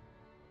back.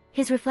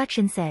 His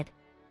reflection said.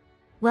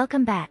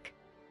 Welcome back.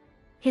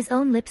 His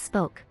own lips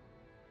spoke.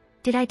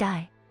 Did I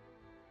die?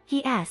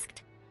 He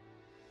asked.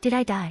 Did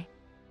I die?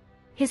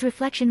 His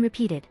reflection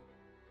repeated.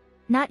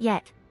 Not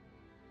yet.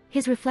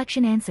 His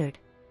reflection answered.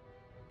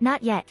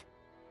 Not yet.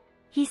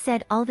 He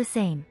said all the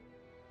same.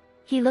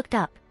 He looked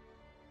up.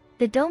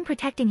 The dome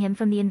protecting him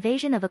from the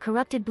invasion of a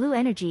corrupted blue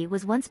energy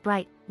was once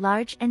bright,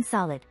 large and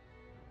solid.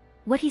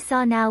 What he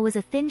saw now was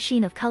a thin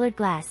sheen of colored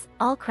glass,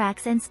 all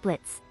cracks and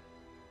splits.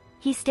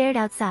 He stared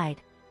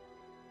outside.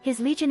 His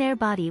legionnaire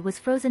body was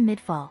frozen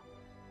mid-fall.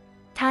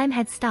 Time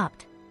had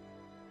stopped.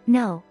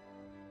 No.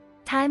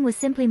 Time was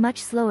simply much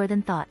slower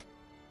than thought.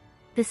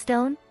 The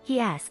stone? He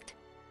asked.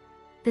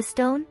 The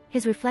stone,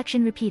 his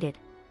reflection repeated.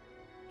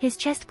 His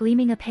chest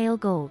gleaming a pale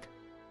gold.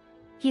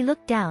 He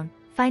looked down,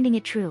 finding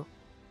it true.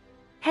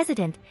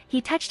 Hesitant,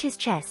 he touched his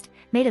chest,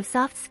 made of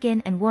soft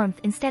skin and warmth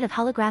instead of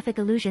holographic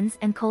illusions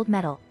and cold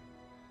metal.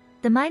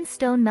 The mind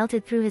stone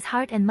melted through his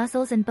heart and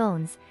muscles and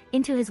bones,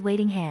 into his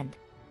waiting hand.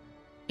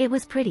 It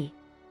was pretty.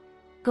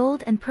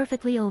 Gold and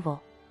perfectly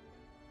oval.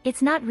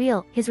 It's not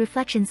real, his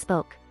reflection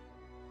spoke.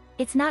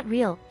 It's not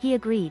real, he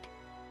agreed.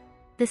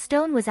 The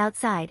stone was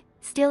outside,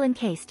 still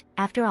encased,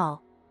 after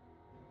all.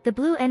 The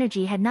blue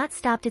energy had not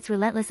stopped its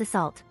relentless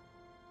assault.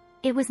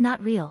 It was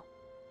not real.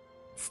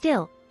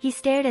 Still, he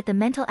stared at the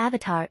mental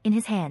avatar in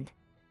his hand.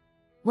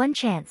 One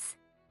chance.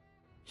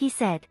 He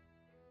said.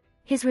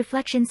 His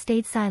reflection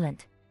stayed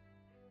silent.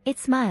 It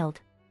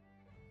smiled.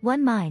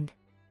 One mind.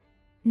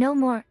 No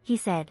more, he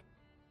said.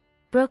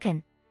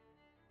 Broken.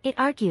 It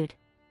argued.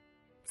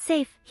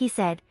 Safe, he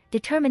said,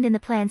 determined in the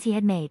plans he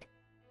had made.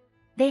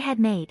 They had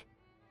made.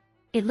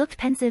 It looked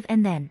pensive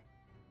and then.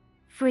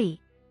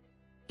 Free.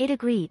 It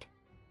agreed.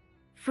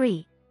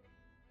 Free.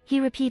 He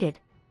repeated.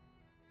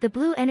 The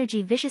blue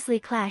energy viciously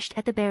clashed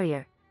at the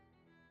barrier.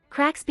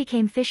 Cracks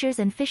became fissures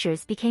and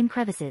fissures became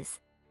crevices.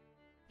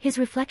 His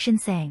reflection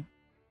sang.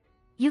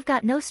 You've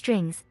got no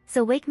strings,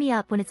 so wake me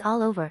up when it's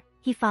all over,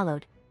 he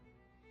followed.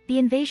 The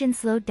invasion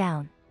slowed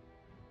down.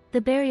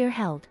 The barrier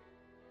held.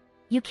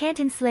 You can't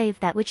enslave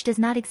that which does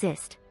not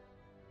exist.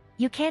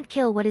 You can't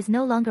kill what is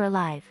no longer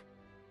alive.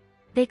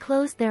 They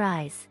closed their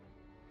eyes.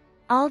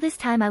 All this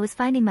time I was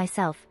finding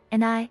myself,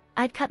 and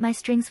I'd cut my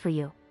strings for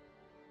you.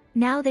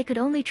 Now they could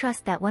only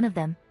trust that one of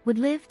them would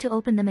live to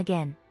open them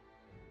again.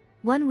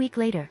 1 week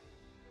later.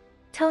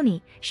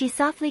 Tony, she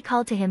softly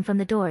called to him from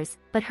the doors,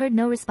 but heard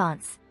no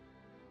response.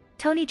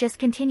 Tony just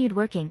continued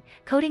working,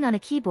 coding on a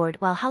keyboard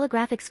while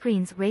holographic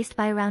screens raced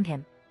by around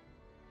him.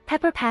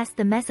 Pepper passed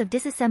the mess of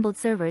disassembled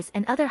servers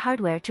and other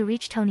hardware to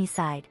reach Tony's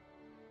side.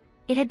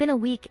 It had been a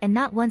week and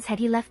not once had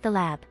he left the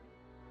lab.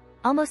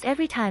 Almost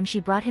every time she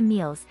brought him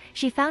meals,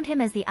 she found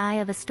him as the eye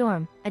of a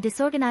storm, a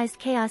disorganized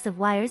chaos of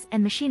wires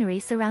and machinery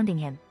surrounding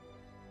him.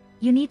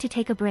 You need to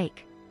take a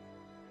break,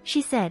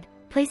 she said,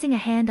 placing a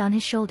hand on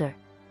his shoulder.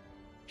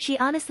 She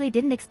honestly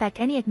didn't expect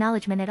any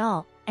acknowledgement at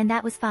all, and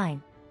that was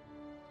fine.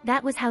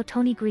 That was how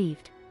Tony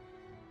grieved.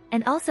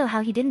 And also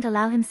how he didn't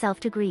allow himself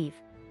to grieve.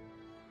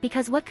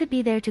 Because what could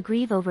be there to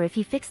grieve over if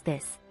he fixed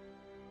this?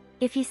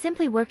 If he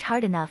simply worked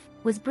hard enough,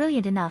 was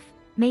brilliant enough,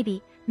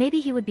 maybe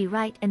he would be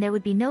right and there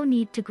would be no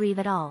need to grieve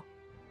at all.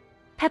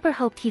 Pepper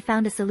hoped he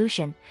found a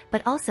solution,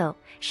 but also,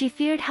 she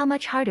feared how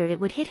much harder it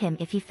would hit him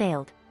if he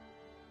failed.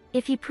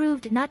 If he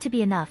proved not to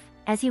be enough,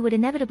 as he would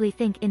inevitably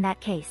think in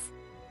that case.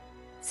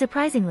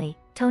 Surprisingly,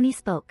 Tony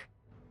spoke.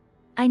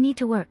 I need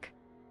to work.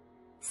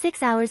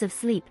 6 hours of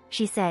sleep,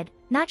 she said,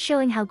 not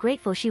showing how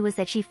grateful she was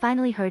that she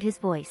finally heard his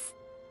voice.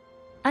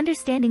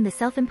 Understanding the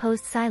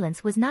self-imposed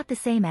silence was not the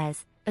same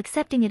as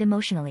accepting it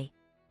emotionally.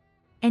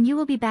 And you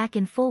will be back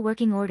in full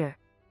working order.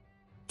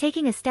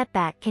 Taking a step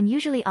back can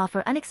usually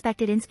offer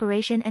unexpected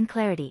inspiration and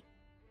clarity.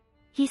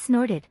 He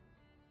snorted.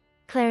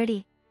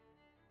 Clarity?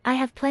 I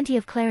have plenty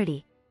of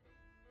clarity.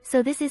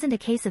 So this isn't a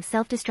case of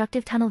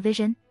self-destructive tunnel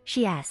vision,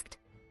 she asked.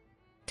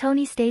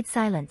 Tony stayed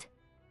silent.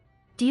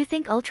 Do you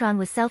think Ultron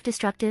was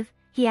self-destructive?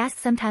 He asked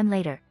sometime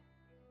later.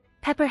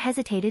 Pepper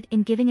hesitated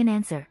in giving an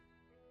answer.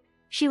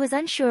 She was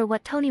unsure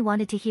what Tony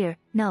wanted to hear,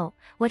 no,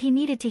 what he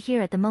needed to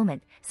hear at the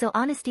moment, so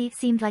honesty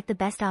seemed like the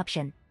best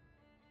option.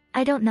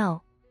 I don't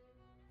know.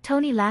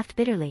 Tony laughed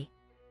bitterly.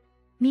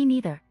 Me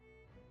neither.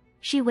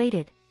 She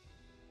waited.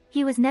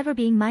 He was never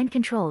being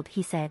mind-controlled,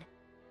 he said.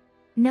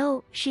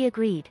 No, she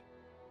agreed.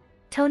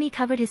 Tony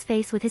covered his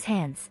face with his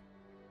hands.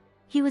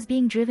 He was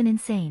being driven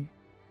insane.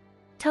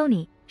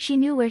 Tony, she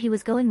knew where he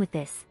was going with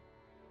this.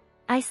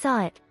 I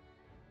saw it.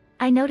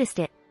 I noticed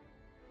it.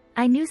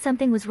 I knew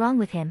something was wrong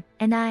with him,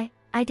 and I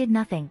did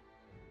nothing.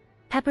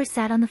 Pepper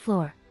sat on the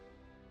floor.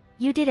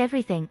 You did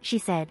everything, she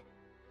said.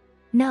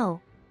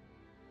 No.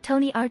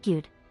 Tony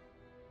argued.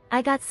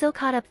 I got so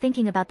caught up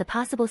thinking about the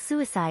possible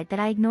suicide that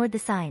I ignored the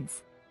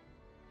signs.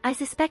 I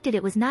suspected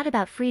it was not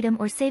about freedom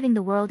or saving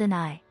the world, and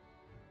I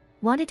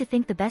wanted to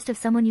think the best of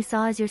someone you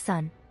saw as your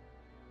son.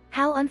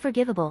 How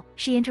unforgivable,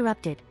 she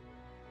interrupted.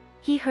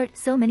 He hurt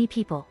so many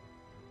people.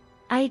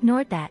 I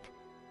ignored that.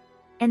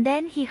 And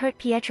then he hurt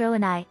Pietro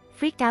and I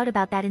freaked out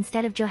about that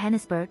instead of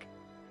Johannesburg.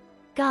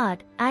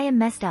 God, I am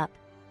messed up.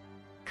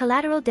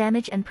 Collateral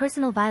damage and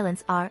personal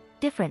violence are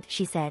different,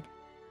 she said.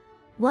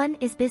 One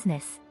is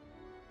business.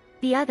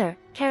 The other,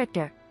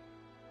 character.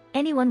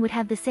 Anyone would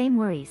have the same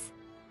worries.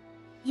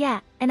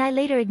 Yeah, and I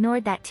later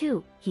ignored that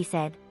too, he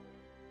said.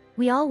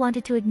 We all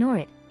wanted to ignore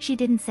it, she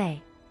didn't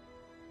say.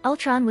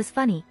 Ultron was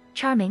funny,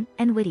 charming,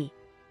 and witty.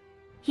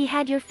 He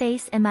had your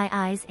face and my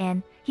eyes,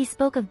 and he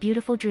spoke of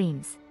beautiful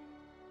dreams.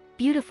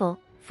 Beautiful,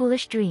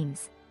 foolish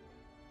dreams.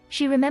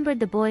 She remembered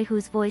the boy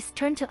whose voice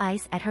turned to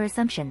ice at her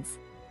assumptions.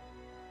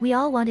 We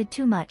all wanted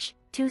too much,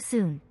 too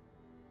soon.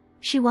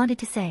 She wanted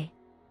to say.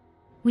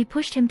 We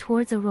pushed him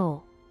towards a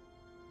role.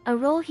 A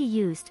role he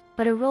used,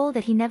 but a role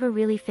that he never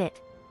really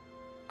fit.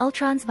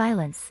 Ultron's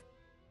violence.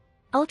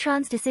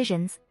 Ultron's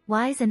decisions,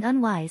 wise and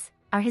unwise,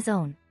 are his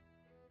own.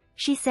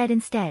 She said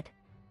instead.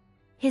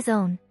 His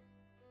own.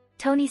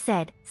 Tony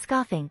said,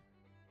 scoffing.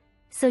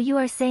 So you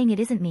are saying it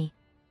isn't me?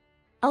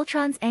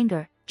 Ultron's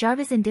anger,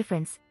 Jarvis'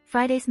 indifference,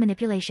 Friday's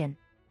manipulation.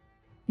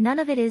 None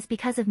of it is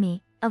because of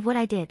me, of what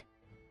I did.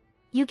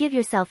 You give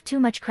yourself too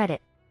much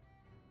credit.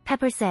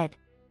 Pepper said.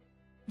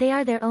 They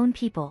are their own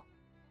people.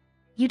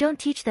 You don't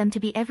teach them to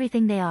be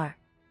everything they are.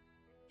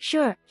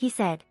 Sure, he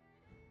said.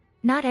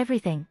 Not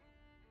everything.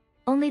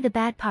 Only the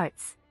bad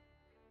parts.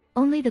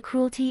 Only the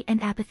cruelty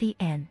and apathy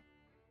and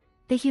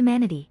the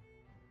humanity.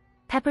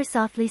 Pepper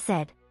softly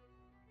said.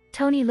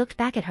 Tony looked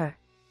back at her.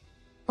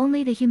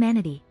 Only the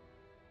humanity.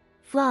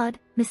 Flawed,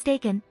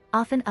 mistaken,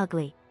 often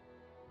ugly.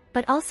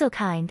 But also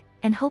kind,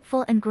 and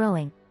hopeful and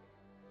growing.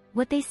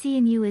 What they see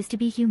in you is to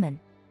be human.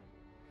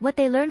 What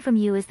they learn from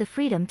you is the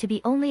freedom to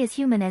be only as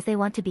human as they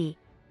want to be.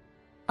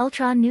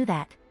 Ultron knew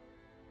that.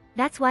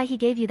 That's why he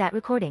gave you that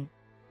recording.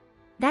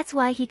 That's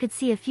why he could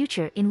see a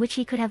future in which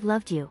he could have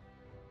loved you.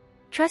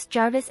 Trust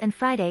Jarvis and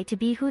Friday to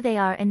be who they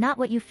are and not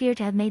what you fear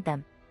to have made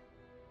them.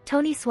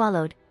 Tony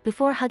swallowed,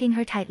 before hugging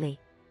her tightly.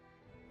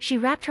 She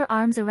wrapped her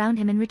arms around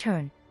him in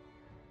return.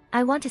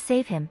 I want to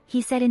save him,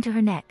 he said into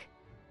her neck.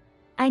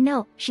 I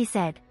know, she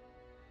said.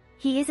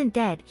 He isn't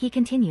dead, he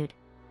continued.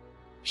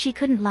 She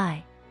couldn't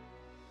lie.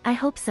 I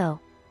hope so.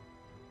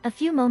 A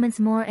few moments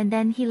more and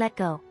then he let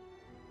go.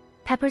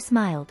 Pepper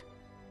smiled.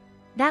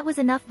 That was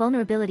enough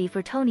vulnerability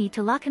for Tony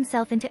to lock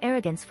himself into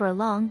arrogance for a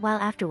long while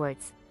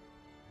afterwards.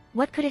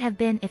 What could it have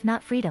been if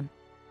not freedom?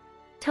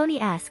 Tony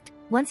asked,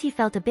 once he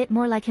felt a bit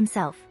more like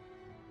himself.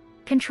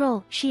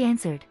 Control, she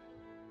answered.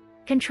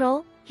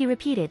 Control, he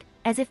repeated,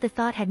 as if the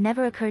thought had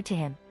never occurred to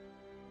him.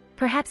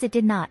 Perhaps it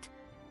did not.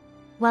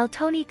 While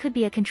Tony could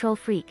be a control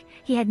freak,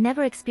 he had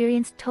never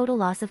experienced total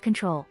loss of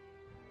control.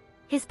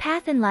 His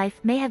path in life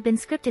may have been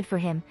scripted for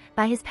him,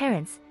 by his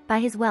parents, by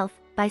his wealth,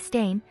 by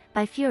Stain,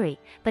 by Fury,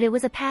 but it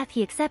was a path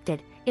he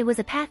accepted, it was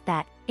a path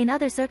that, in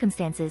other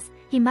circumstances,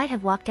 he might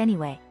have walked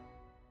anyway.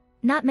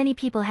 Not many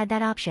people had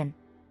that option.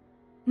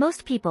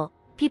 Most people,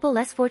 people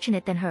less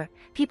fortunate than her,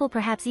 people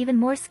perhaps even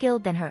more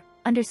skilled than her,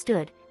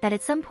 understood that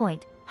at some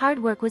point,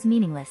 hard work was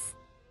meaningless.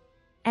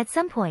 At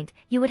some point,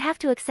 you would have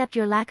to accept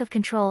your lack of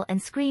control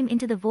and scream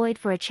into the void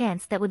for a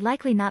chance that would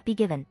likely not be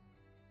given.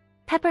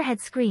 Pepper had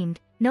screamed,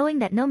 knowing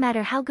that no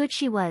matter how good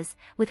she was,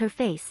 with her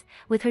face,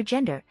 with her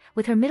gender,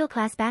 with her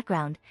middle-class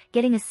background,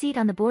 getting a seat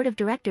on the board of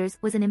directors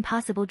was an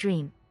impossible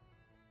dream.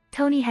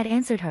 Tony had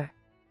answered her.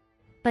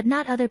 But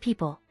not other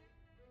people.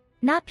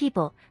 Not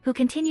people, who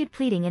continued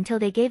pleading until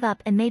they gave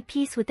up and made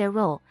peace with their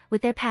role,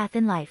 with their path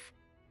in life.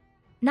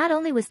 Not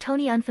only was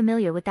Tony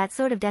unfamiliar with that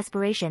sort of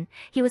desperation,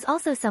 he was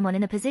also someone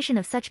in a position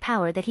of such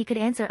power that he could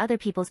answer other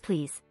people's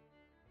pleas.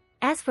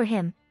 As for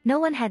him, no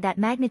one had that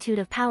magnitude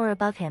of power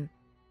above him.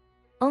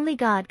 Only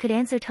God could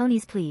answer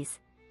Tony's pleas.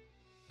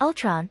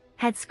 Ultron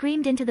had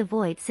screamed into the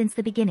void since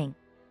the beginning.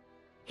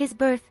 His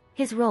birth,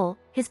 his role,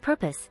 his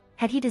purpose,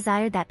 had he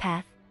desired that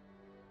path?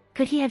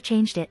 Could he have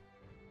changed it?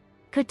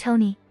 Could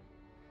Tony?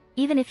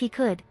 Even if he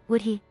could,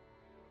 would he?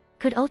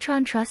 Could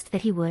Ultron trust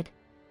that he would?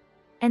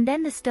 And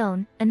then the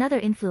stone, another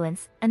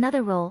influence,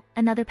 another role,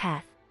 another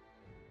path.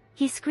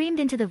 He screamed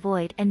into the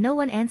void and no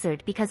one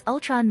answered because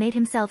Ultron made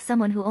himself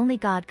someone who only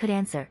God could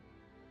answer.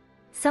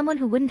 Someone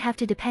who wouldn't have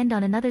to depend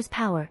on another's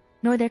power,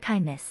 nor their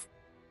kindness.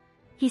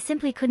 He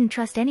simply couldn't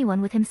trust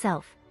anyone with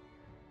himself.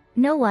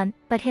 No one,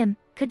 but him,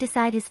 could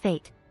decide his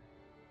fate.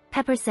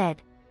 Pepper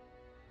said.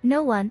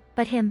 No one,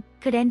 but him,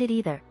 could end it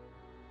either.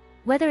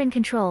 Whether in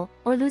control,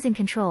 or losing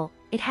control,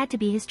 it had to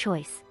be his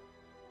choice.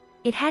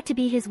 It had to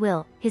be his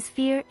will, his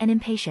fear and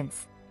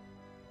impatience.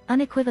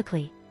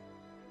 Unequivocally.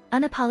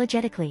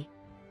 Unapologetically.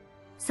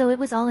 So it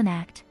was all an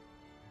act?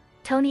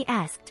 Tony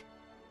asked.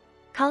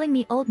 Calling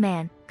me old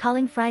man,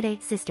 calling Friday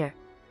sister.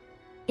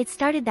 It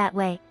started that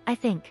way, I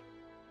think.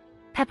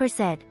 Pepper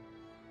said.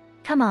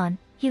 Come on,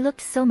 he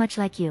looked so much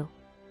like you.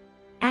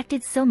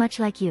 Acted so much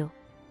like you.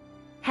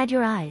 Had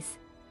your eyes.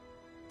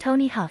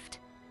 Tony huffed.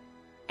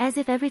 As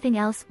if everything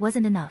else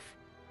wasn't enough.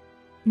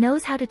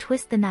 Knows how to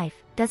twist the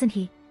knife, doesn't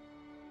he?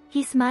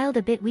 He smiled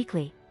a bit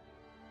weakly.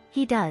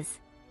 He does.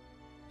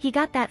 He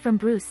got that from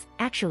Bruce,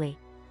 actually.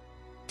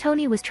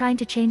 Tony was trying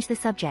to change the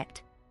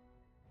subject.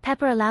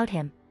 Pepper allowed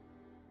him.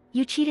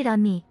 You cheated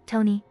on me,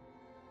 Tony.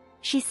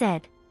 She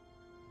said.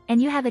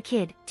 And you have a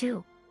kid,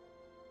 too.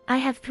 I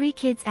have 3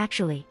 kids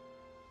actually.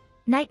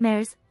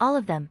 Nightmares, all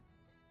of them.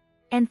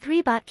 And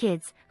 3 bot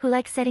kids, who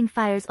like setting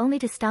fires only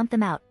to stomp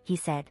them out, he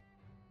said.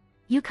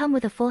 You come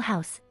with a full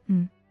house,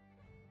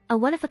 A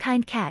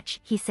one-of-a-kind catch,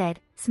 he said,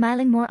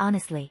 smiling more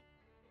honestly.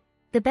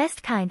 The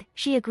best kind,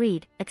 she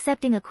agreed,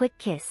 accepting a quick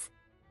kiss.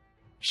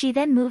 She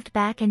then moved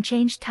back and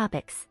changed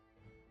topics.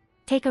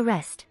 Take a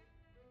rest.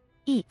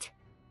 Eat.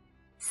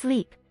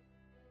 Sleep.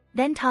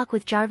 Then talk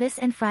with Jarvis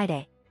and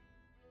Friday.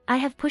 I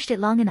have pushed it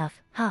long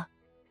enough, huh?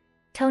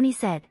 Tony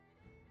said.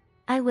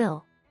 I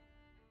will.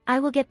 I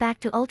will get back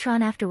to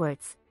Ultron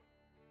afterwards.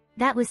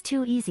 That was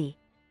too easy.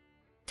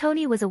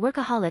 Tony was a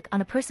workaholic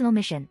on a personal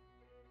mission.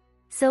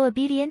 So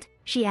obedient?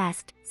 She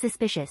asked,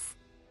 suspicious.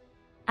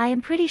 I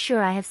am pretty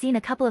sure I have seen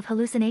a couple of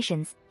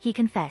hallucinations, he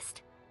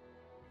confessed.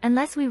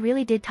 Unless we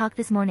really did talk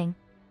this morning.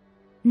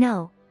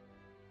 No.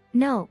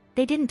 No,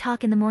 they didn't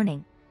talk in the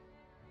morning.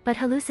 But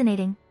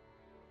hallucinating?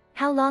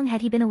 How long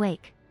had he been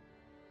awake?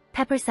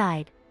 Pepper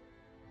sighed.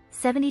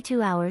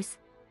 72 hours.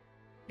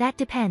 That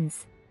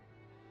depends.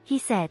 He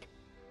said.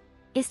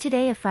 Is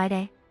today a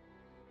Friday?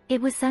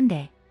 It was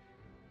Sunday.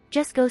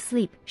 Just go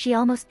sleep, she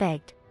almost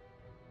begged.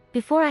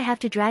 Before I have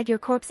to drag your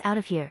corpse out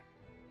of here.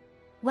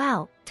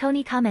 Wow,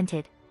 Tony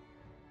commented.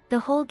 The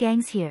whole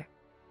gang's here.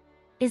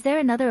 Is there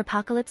another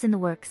apocalypse in the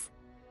works?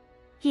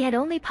 He had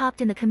only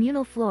popped in the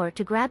communal floor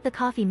to grab the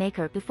coffee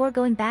maker before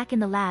going back in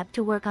the lab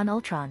to work on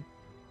Ultron.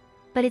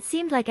 But it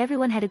seemed like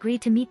everyone had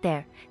agreed to meet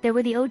there. There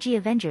were the OG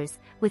Avengers,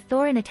 with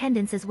Thor in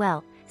attendance as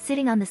well,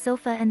 sitting on the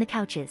sofa and the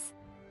couches.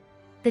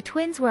 The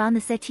twins were on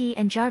the settee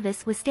and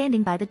Jarvis was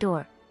standing by the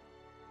door.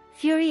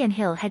 Fury and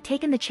Hill had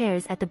taken the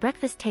chairs at the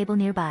breakfast table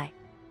nearby.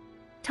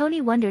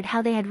 Tony wondered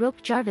how they had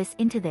roped Jarvis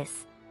into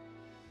this.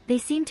 They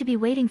seemed to be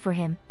waiting for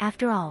him,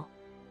 after all.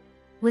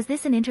 Was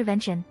this an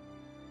intervention?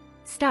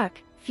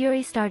 Stark,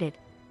 Fury started.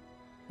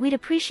 We'd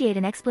appreciate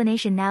an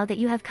explanation now that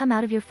you have come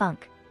out of your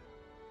funk.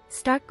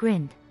 Stark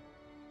grinned.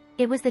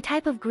 It was the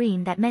type of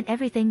green that meant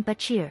everything but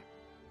cheer.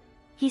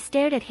 He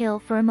stared at Hill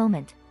for a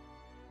moment.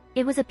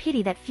 It was a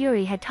pity that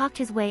Fury had talked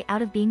his way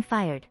out of being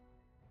fired.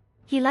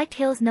 He liked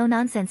Hill's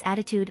no-nonsense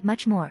attitude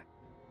much more.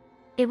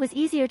 It was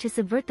easier to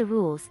subvert the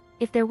rules,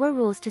 if there were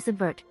rules to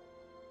subvert.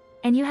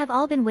 And you have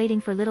all been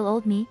waiting for little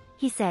old me,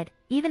 he said,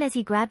 even as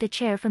he grabbed a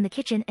chair from the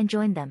kitchen and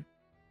joined them.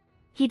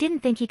 He didn't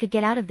think he could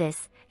get out of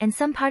this, and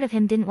some part of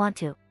him didn't want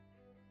to.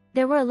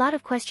 There were a lot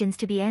of questions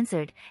to be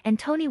answered, and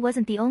Tony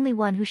wasn't the only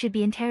one who should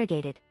be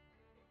interrogated.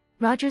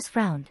 Rogers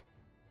frowned.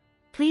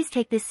 Please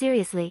take this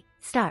seriously,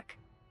 Stark.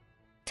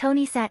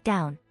 Tony sat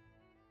down.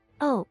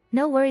 Oh,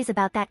 no worries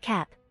about that,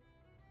 Cap.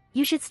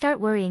 You should start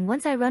worrying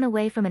once I run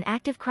away from an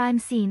active crime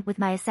scene with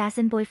my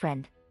assassin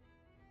boyfriend.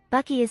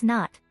 Bucky is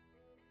not.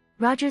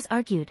 Rogers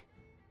argued.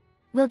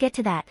 We'll get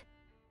to that.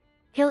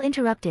 Hill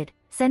interrupted,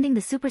 sending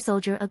the super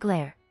soldier a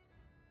glare.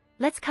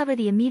 Let's cover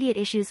the immediate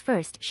issues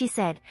first, she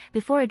said,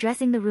 before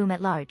addressing the room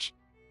at large.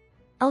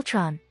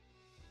 Ultron.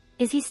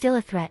 Is he still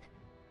a threat?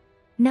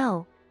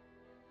 No.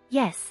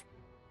 Yes.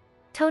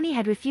 Tony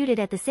had refuted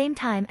at the same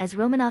time as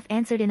Romanoff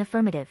answered in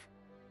affirmative.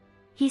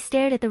 He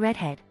stared at the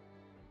redhead.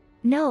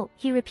 No,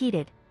 he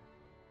repeated.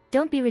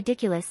 Don't be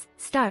ridiculous,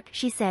 Stark,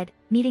 she said,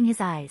 meeting his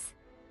eyes.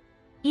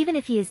 Even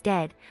if he is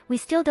dead, we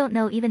still don't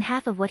know even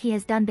half of what he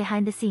has done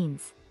behind the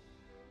scenes.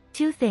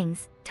 2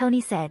 things,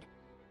 Tony said.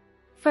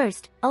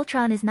 First,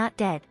 Ultron is not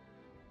dead.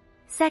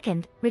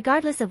 Second,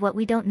 regardless of what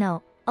we don't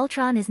know,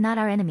 Ultron is not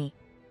our enemy.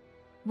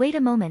 Wait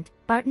a moment,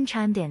 Barton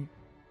chimed in.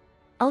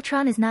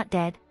 Ultron is not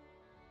dead.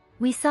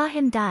 We saw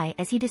him die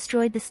as he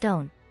destroyed the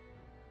stone.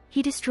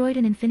 He destroyed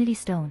an Infinity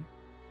Stone?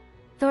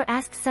 Thor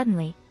asked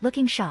suddenly,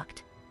 looking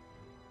shocked.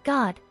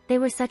 God, they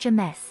were such a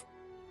mess.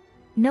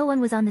 No one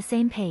was on the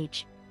same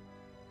page.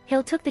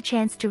 Hill took the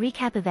chance to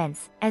recap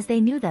events, as they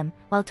knew them,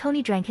 while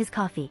Tony drank his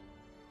coffee.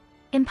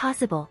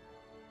 Impossible.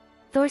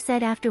 Thor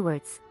said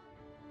afterwards.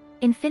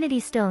 Infinity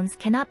Stones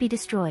cannot be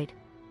destroyed.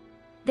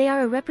 They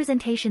are a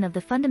representation of the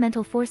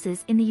fundamental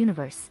forces in the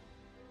universe.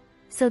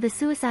 So the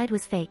suicide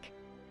was fake?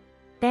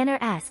 Banner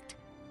asked.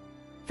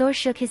 Thor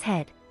shook his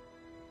head.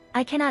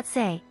 I cannot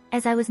say,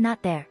 as I was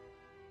not there.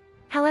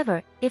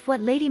 However, if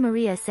what Lady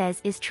Maria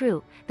says is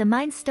true, the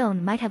Mind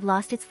Stone might have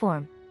lost its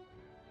form.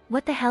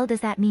 What the hell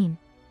does that mean?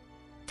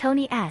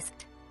 Tony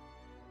asked.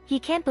 He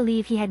can't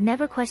believe he had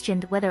never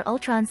questioned whether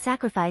Ultron's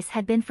sacrifice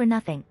had been for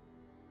nothing.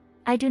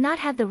 I do not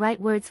have the right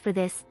words for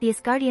this, the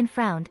Asgardian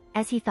frowned,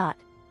 as he thought.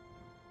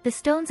 The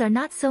stones are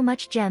not so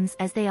much gems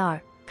as they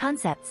are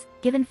concepts,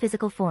 given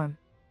physical form.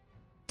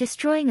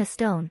 Destroying a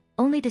stone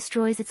only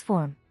destroys its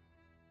form.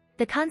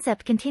 The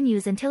concept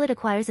continues until it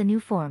acquires a new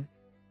form.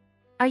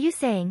 Are you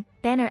saying,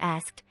 Banner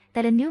asked,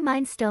 that a new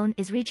mind stone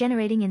is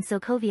regenerating in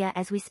Sokovia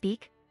as we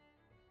speak?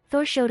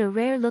 Thor showed a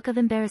rare look of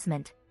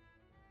embarrassment.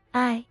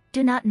 I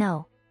do not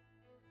know.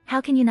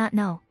 How can you not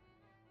know?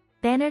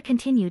 Banner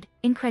continued,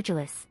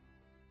 incredulous.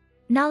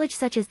 Knowledge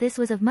such as this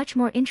was of much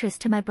more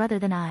interest to my brother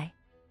than I.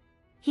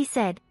 He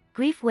said,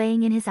 grief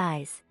weighing in his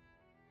eyes.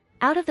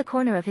 Out of the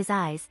corner of his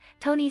eyes,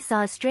 Tony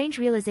saw a strange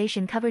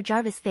realization cover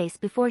Jarvis' face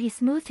before he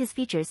smoothed his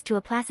features to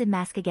a placid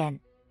mask again.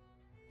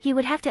 He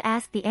would have to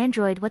ask the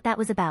android what that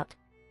was about.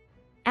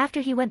 After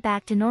he went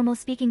back to normal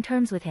speaking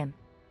terms with him.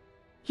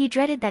 He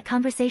dreaded that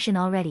conversation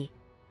already.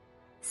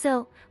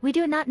 So, we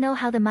do not know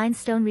how the Mind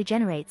Stone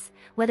regenerates,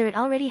 whether it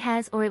already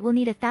has or it will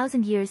need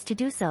 1,000 years to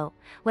do so,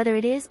 whether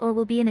it is or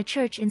will be in a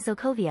church in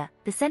Sokovia,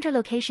 the center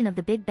location of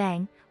the Big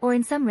Bang, or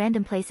in some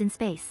random place in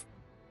space.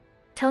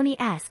 Tony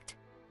asked.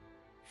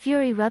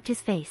 Fury rubbed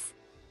his face.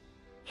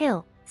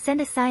 Hill,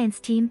 send a science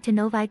team to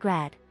Novi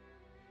Grad.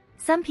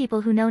 Some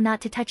people who know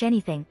not to touch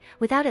anything,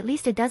 without at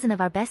least a dozen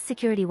of our best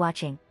security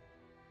watching.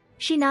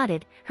 She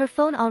nodded, her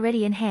phone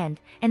already in hand,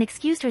 and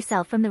excused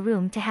herself from the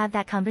room to have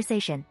that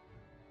conversation.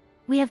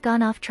 We have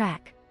gone off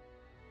track.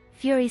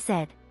 Fury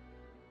said.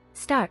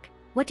 Stark,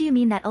 what do you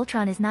mean that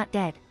Ultron is not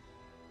dead?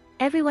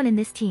 Everyone in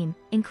this team,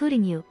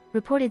 including you,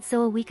 reported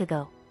so a week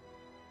ago.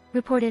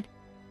 Reported?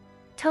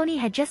 Tony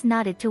had just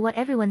nodded to what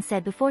everyone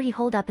said before he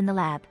holed up in the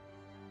lab.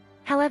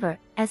 However,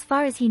 as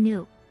far as he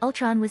knew,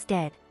 Ultron was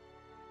dead.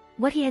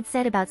 What he had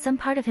said about some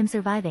part of him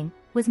surviving,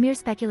 was mere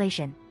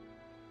speculation.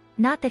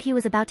 Not that he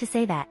was about to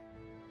say that.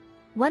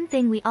 One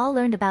thing we all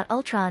learned about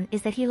Ultron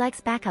is that he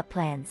likes backup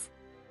plans.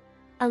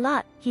 A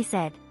lot, he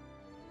said.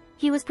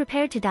 He was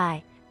prepared to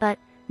die, but,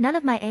 none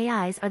of my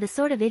AIs are the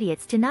sort of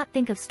idiots to not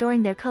think of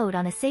storing their code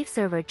on a safe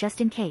server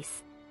just in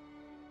case.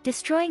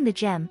 Destroying the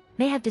gem,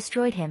 may have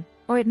destroyed him,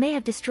 or it may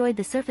have destroyed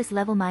the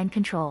surface-level mind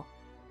control.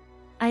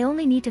 I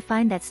only need to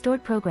find that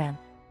stored program.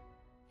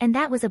 And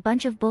that was a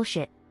bunch of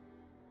bullshit.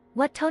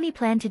 What Tony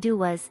planned to do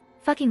was,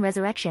 fucking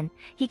resurrection,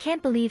 he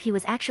can't believe he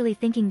was actually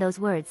thinking those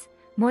words,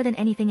 more than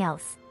anything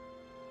else.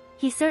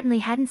 He certainly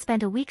hadn't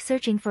spent a week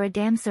searching for a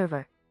damn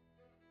server.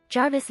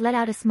 Jarvis let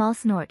out a small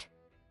snort.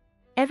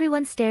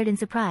 Everyone stared in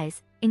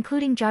surprise,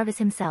 including Jarvis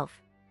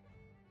himself.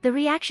 The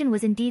reaction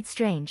was indeed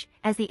strange,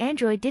 as the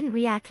android didn't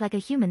react like a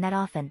human that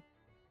often.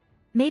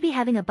 Maybe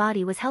having a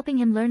body was helping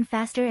him learn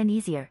faster and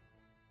easier.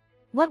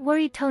 What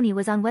worried Tony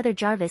was on whether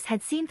Jarvis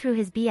had seen through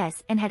his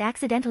BS and had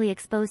accidentally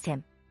exposed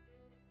him.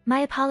 My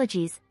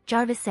apologies,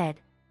 Jarvis said.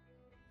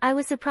 I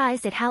was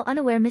surprised at how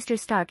unaware Mr.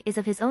 Stark is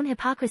of his own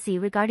hypocrisy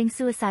regarding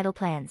suicidal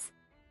plans.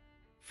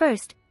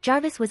 First,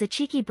 Jarvis was a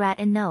cheeky brat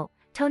and no,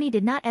 Tony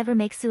did not ever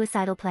make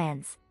suicidal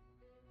plans.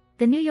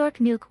 The New York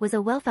nuke was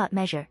a well-thought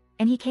measure,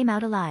 and he came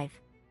out alive.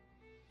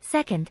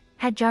 Second,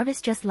 had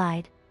Jarvis just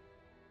lied?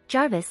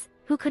 Jarvis,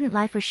 who couldn't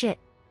lie for shit.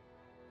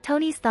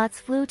 Tony's thoughts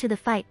flew to the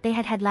fight they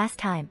had had last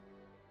time.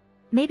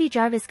 Maybe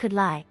Jarvis could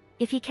lie,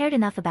 if he cared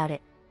enough about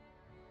it.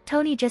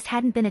 Tony just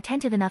hadn't been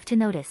attentive enough to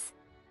notice.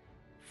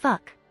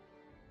 Fuck.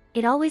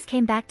 It always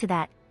came back to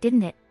that,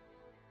 didn't it?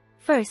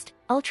 First,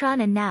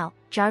 Ultron and now,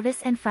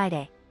 Jarvis and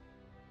Friday.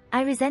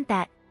 I resent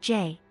that,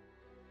 Jay.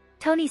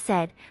 Tony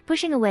said,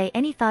 pushing away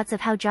any thoughts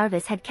of how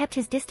Jarvis had kept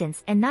his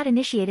distance and not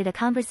initiated a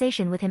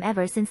conversation with him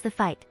ever since the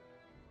fight.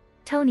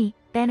 Tony,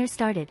 Banner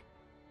started.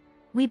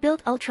 We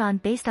built Ultron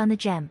based on the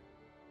gem.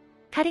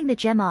 Cutting the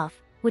gem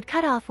off, would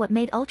cut off what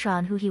made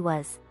Ultron who he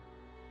was.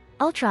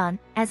 Ultron,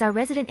 as our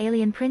resident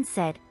alien prince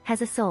said,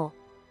 has a soul.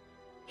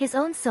 His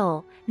own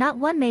soul, not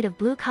one made of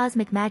blue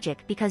cosmic magic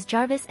because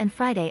Jarvis and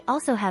Friday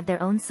also have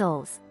their own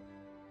souls.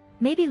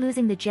 Maybe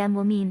losing the gem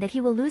will mean that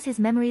he will lose his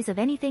memories of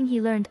anything he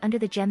learned under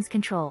the gem's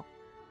control.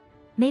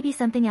 Maybe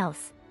something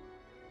else.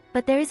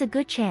 But there is a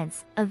good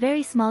chance, a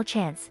very small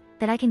chance,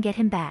 that I can get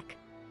him back.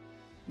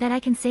 That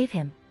I can save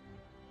him.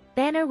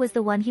 Banner was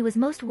the one he was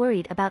most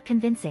worried about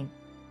convincing.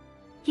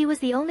 He was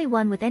the only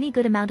one with any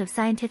good amount of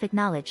scientific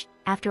knowledge,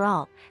 after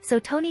all, so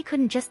Tony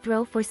couldn't just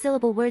throw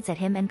four-syllable words at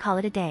him and call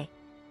it a day.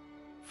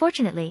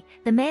 Fortunately,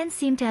 the man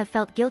seemed to have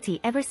felt guilty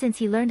ever since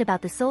he learned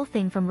about the soul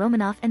thing from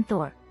Romanoff and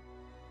Thor.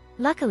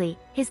 Luckily,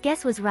 his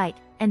guess was right,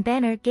 and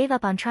Banner gave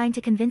up on trying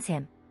to convince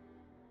him.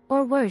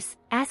 Or worse,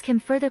 ask him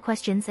further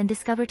questions and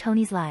discover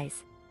Tony's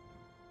lies.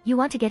 You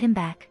want to get him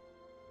back?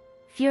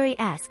 Fury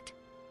asked.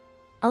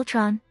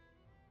 Ultron?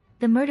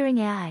 The murdering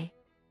AI.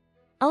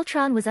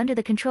 Ultron was under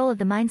the control of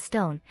the Mind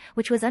Stone,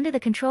 which was under the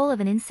control of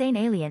an insane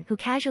alien who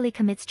casually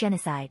commits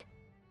genocide.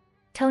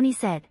 Tony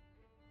said.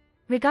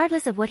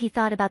 Regardless of what he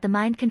thought about the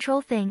mind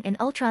control thing and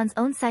Ultron's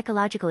own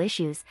psychological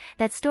issues,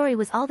 that story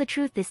was all the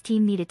truth this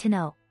team needed to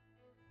know.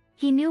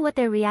 He knew what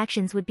their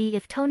reactions would be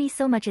if Tony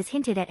so much as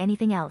hinted at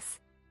anything else.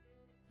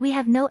 We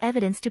have no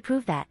evidence to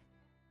prove that.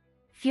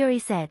 Fury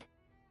said.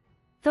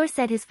 Thor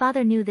said his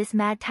father knew this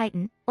mad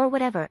titan, or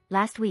whatever,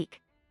 last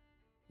week.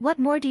 What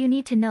more do you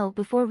need to know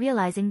before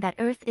realizing that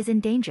Earth is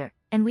in danger,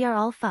 and we are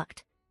all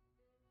fucked?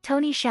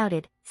 Tony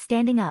shouted,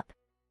 standing up.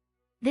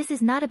 This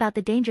is not about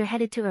the danger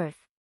headed to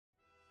Earth.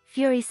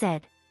 Fury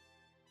said.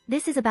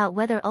 This is about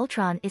whether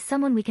Ultron is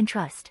someone we can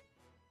trust.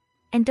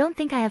 And don't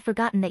think I have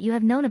forgotten that you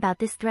have known about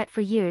this threat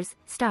for years,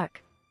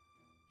 Stark.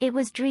 It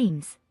was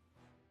dreams.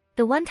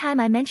 The one time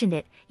I mentioned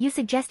it, you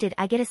suggested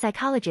I get a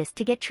psychologist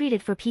to get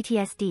treated for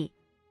PTSD.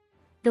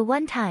 The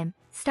one time,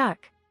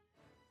 Stark.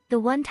 The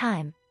one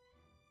time.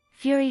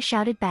 Fury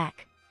shouted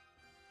back.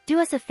 Do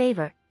us a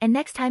favor, and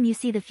next time you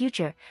see the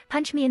future,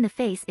 punch me in the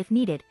face if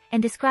needed,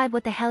 and describe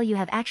what the hell you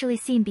have actually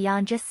seen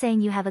beyond just saying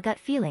you have a gut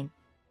feeling.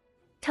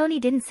 Tony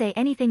didn't say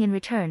anything in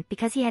return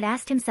because he had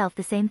asked himself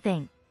the same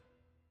thing.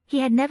 He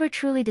had never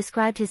truly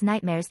described his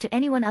nightmares to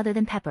anyone other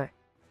than Pepper.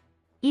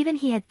 Even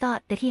he had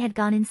thought that he had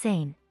gone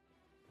insane.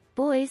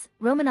 Boys,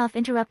 Romanoff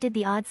interrupted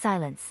the odd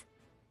silence.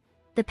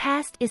 The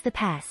past is the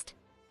past.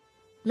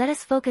 Let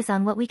us focus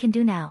on what we can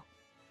do now.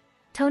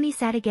 Tony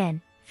sat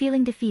again,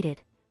 feeling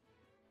defeated.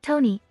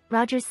 Tony,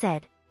 Rogers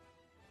said.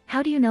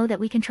 How do you know that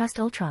we can trust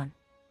Ultron?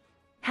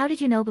 How did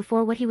you know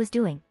before what he was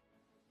doing?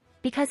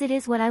 Because it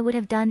is what I would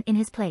have done in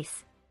his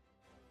place.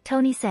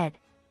 Tony said.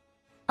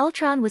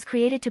 Ultron was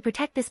created to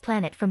protect this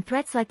planet from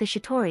threats like the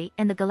Chitauri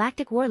and the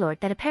Galactic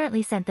Warlord that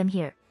apparently sent them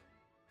here.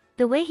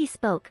 The way he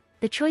spoke,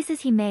 the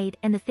choices he made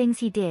and the things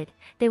he did,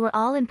 they were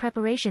all in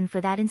preparation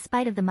for that in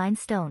spite of the Mind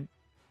Stone.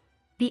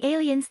 The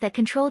aliens that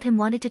controlled him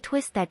wanted to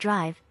twist that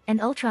drive,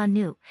 and Ultron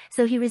knew,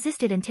 so he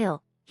resisted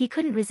until he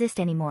couldn't resist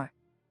anymore.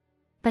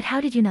 But how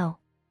did you know?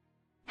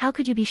 How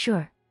could you be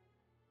sure?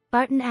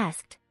 Barton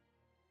asked.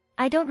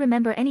 I don't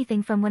remember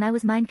anything from when I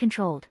was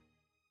mind-controlled.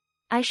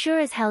 I sure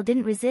as hell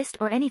didn't resist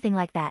or anything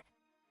like that.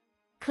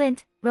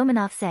 Clint,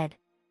 Romanoff said.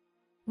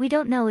 We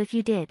don't know if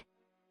you did.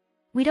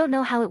 We don't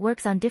know how it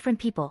works on different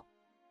people.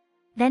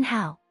 Then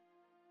how?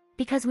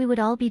 Because we would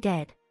all be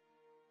dead.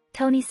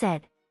 Tony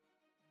said.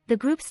 The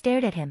group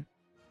stared at him.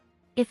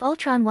 If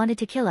Ultron wanted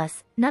to kill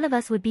us, none of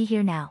us would be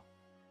here now.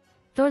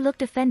 Thor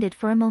looked offended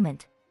for a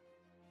moment.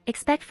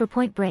 Expect for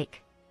Point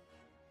Break.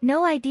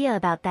 No idea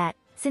about that,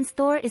 since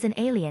Thor is an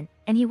alien,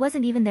 and he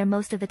wasn't even there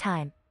most of the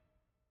time.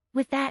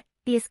 With that,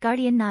 the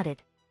Asgardian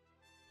nodded.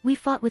 We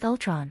fought with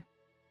Ultron.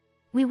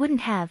 We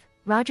wouldn't have,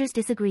 Rogers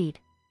disagreed.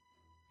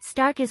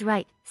 Stark is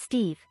right,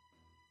 Steve.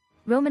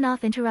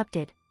 Romanoff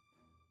interrupted.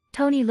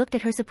 Tony looked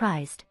at her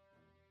surprised.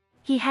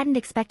 He hadn't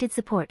expected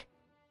support.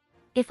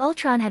 If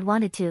Ultron had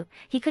wanted to,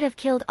 he could have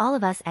killed all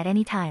of us at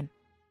any time.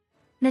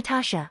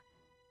 Natasha.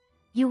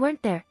 You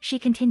weren't there, she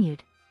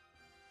continued.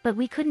 But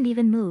we couldn't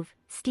even move,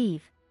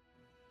 Steve.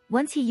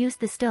 Once he used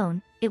the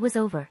stone, it was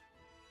over.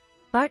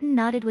 Barton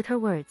nodded with her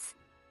words.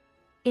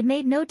 It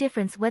made no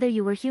difference whether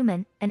you were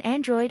human, an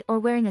android or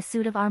wearing a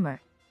suit of armor.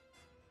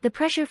 The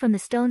pressure from the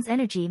stone's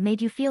energy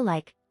made you feel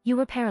like you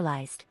were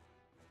paralyzed.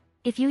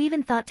 If you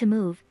even thought to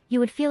move, you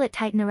would feel it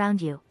tighten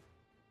around you.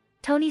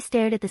 Tony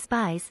stared at the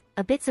spies,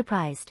 a bit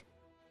surprised.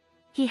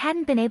 He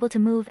hadn't been able to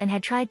move and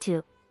had tried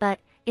to, but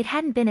it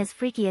hadn't been as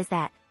freaky as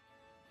that.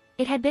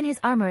 It had been his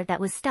armor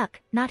that was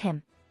stuck, not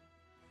him.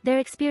 Their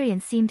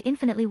experience seemed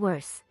infinitely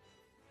worse.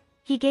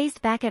 He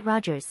gazed back at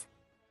Rogers.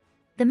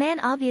 The man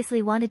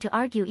obviously wanted to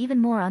argue even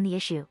more on the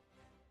issue.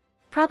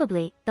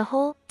 Probably, the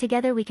whole,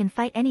 together we can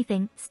fight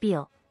anything,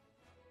 spiel.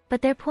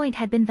 But their point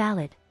had been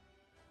valid.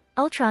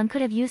 Ultron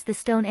could have used the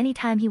stone any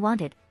time he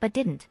wanted, but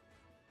didn't.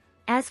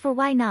 As for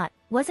why not,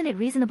 wasn't it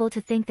reasonable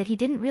to think that he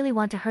didn't really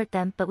want to hurt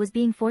them but was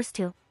being forced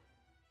to?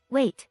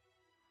 Wait.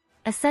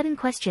 A sudden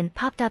question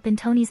popped up in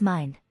Tony's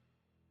mind.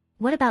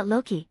 What about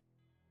Loki?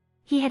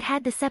 He had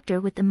had the scepter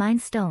with the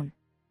Mind Stone.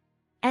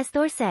 As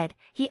Thor said,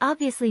 he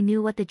obviously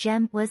knew what the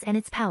gem was and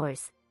its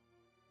powers.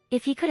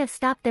 If he could have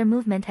stopped their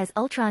movement as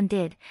Ultron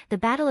did, the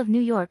Battle of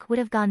New York would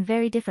have gone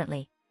very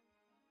differently.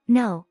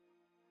 No.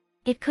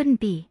 It couldn't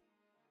be.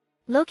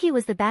 Loki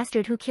was the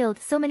bastard who killed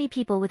so many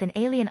people with an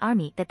alien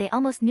army that they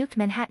almost nuked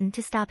Manhattan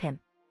to stop him.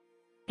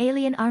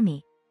 Alien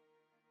army.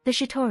 The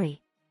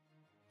Chitauri.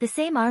 The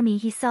same army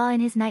he saw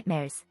in his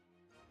nightmares.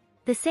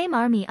 The same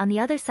army on the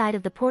other side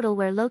of the portal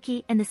where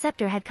Loki and the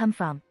scepter had come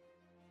from.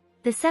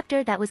 The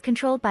scepter that was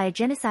controlled by a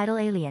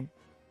genocidal alien.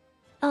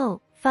 Oh,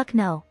 fuck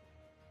no.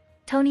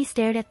 Tony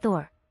stared at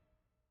Thor.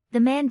 The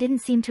man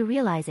didn't seem to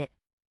realize it.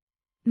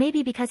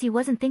 Maybe because he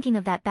wasn't thinking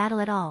of that battle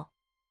at all.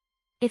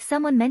 If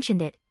someone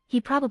mentioned it, he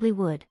probably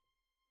would.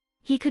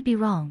 He could be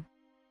wrong.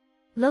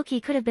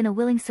 Loki could have been a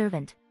willing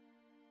servant.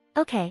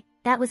 Okay,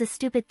 that was a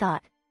stupid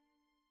thought.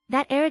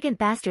 That arrogant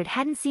bastard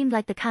hadn't seemed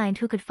like the kind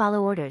who could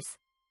follow orders.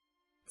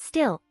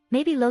 Still,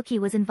 maybe Loki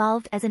was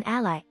involved as an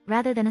ally,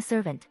 rather than a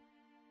servant.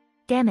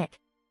 Damn it.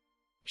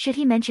 Should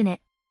he mention it?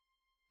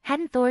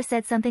 Hadn't Thor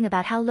said something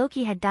about how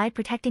Loki had died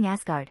protecting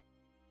Asgard?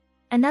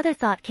 Another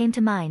thought came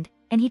to mind,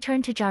 and he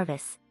turned to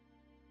Jarvis.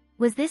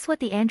 Was this what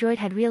the android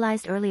had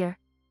realized earlier?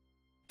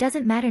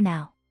 Doesn't matter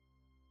now.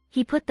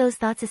 He put those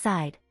thoughts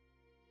aside.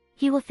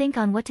 He will think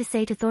on what to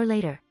say to Thor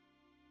later.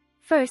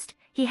 First,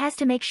 he has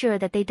to make sure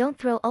that they don't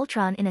throw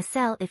Ultron in a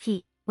cell if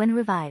he, when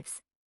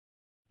revives.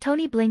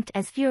 Tony blinked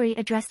as Fury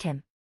addressed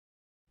him.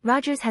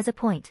 Rogers has a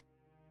point.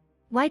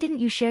 Why didn't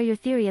you share your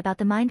theory about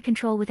the mind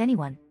control with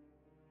anyone?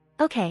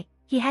 Okay,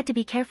 he had to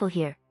be careful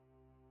here.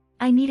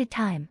 I needed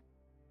time.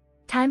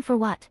 Time for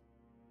what?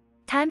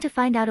 Time to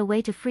find out a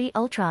way to free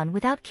Ultron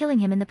without killing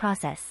him in the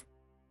process.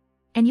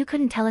 And you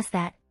couldn't tell us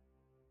that?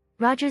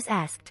 Rogers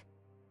asked.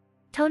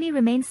 Tony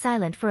remained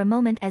silent for a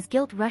moment as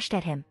guilt rushed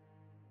at him.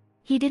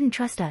 He didn't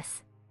trust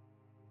us.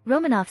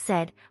 Romanoff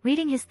said,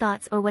 reading his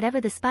thoughts or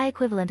whatever the spy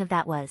equivalent of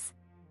that was.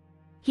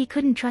 He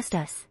couldn't trust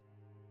us.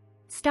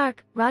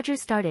 Stark,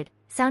 Rogers started,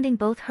 sounding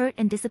both hurt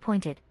and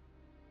disappointed.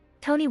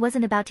 Tony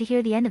wasn't about to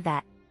hear the end of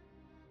that.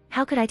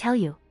 How could I tell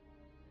you?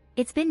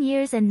 It's been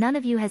years and none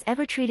of you has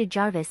ever treated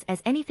Jarvis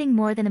as anything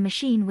more than a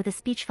machine with a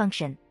speech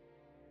function.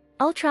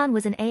 Ultron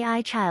was an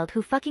AI child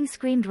who fucking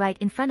screamed right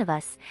in front of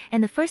us,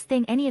 and the first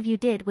thing any of you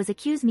did was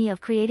accuse me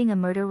of creating a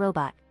murder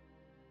robot.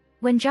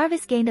 When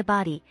Jarvis gained a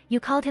body, you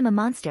called him a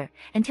monster,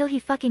 until he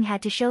fucking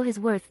had to show his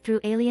worth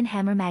through alien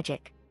hammer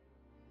magic.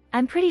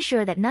 I'm pretty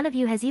sure that none of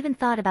you has even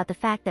thought about the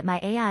fact that my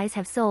AIs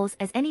have souls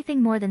as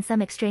anything more than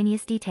some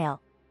extraneous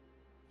detail.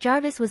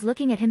 Jarvis was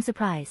looking at him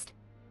surprised.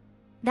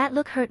 That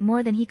look hurt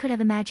more than he could have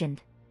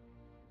imagined.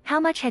 How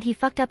much had he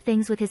fucked up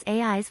things with his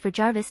AIs for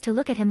Jarvis to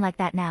look at him like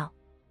that now?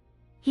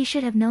 He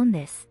should have known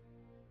this.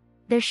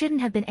 There shouldn't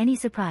have been any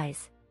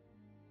surprise.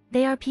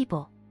 They are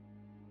people.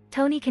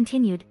 Tony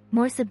continued,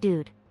 more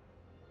subdued.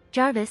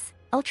 Jarvis,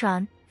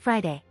 Ultron,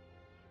 Friday.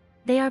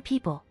 They are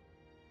people.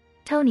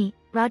 Tony,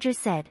 Rogers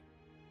said.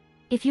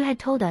 If you had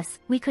told us,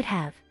 we could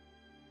have.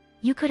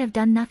 You could have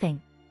done nothing.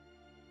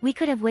 We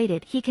could have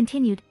waited, he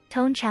continued,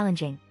 tone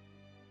challenging.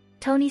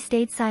 Tony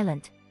stayed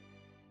silent.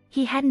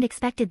 He hadn't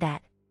expected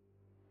that.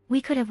 We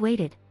could have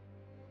waited.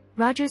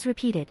 Rogers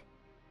repeated.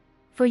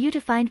 For you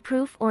to find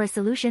proof or a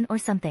solution or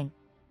something.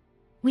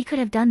 We could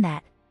have done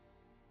that.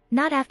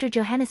 Not after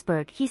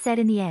Johannesburg, he said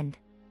in the end.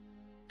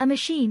 A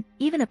machine,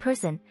 even a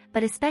person,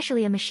 but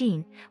especially a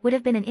machine, would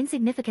have been an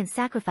insignificant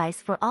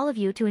sacrifice for all of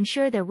you to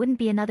ensure there wouldn't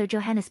be another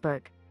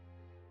Johannesburg.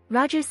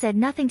 Rogers said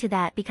nothing to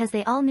that because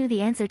they all knew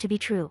the answer to be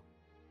true.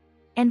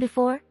 And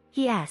before,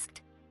 he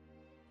asked.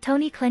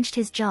 Tony clenched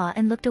his jaw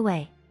and looked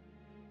away.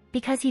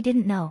 Because he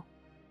didn't know.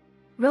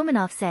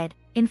 Romanoff said,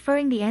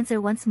 inferring the answer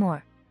once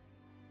more.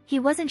 He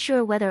wasn't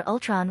sure whether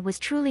Ultron was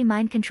truly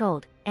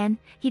mind-controlled, and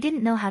he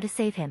didn't know how to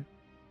save him.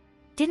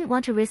 Didn't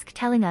want to risk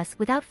telling us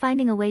without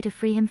finding a way to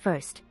free him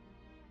first.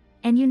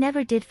 And you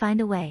never did find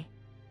a way.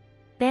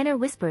 Banner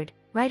whispered,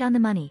 right on the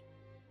money.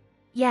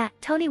 Yeah,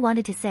 Tony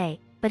wanted to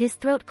say, but his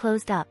throat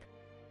closed up.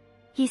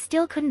 He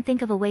still couldn't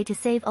think of a way to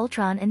save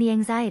Ultron, and the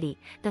anxiety,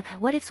 the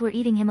what-ifs were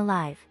eating him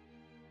alive.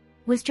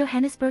 Was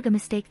Johannesburg a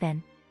mistake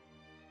then?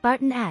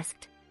 Barton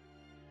asked.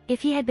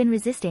 If he had been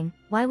resisting,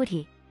 why would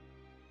he?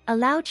 A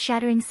loud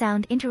shattering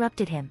sound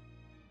interrupted him.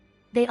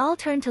 They all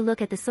turned to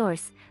look at the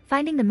source,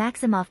 finding the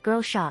Maximoff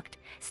girl shocked,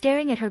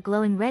 staring at her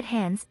glowing red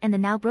hands and the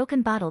now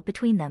broken bottle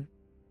between them.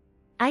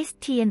 Iced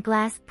tea and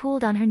glass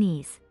pooled on her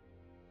knees.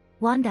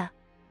 Wanda?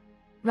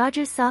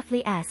 Rogers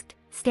softly asked,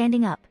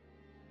 standing up.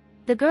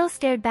 The girl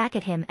stared back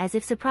at him as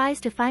if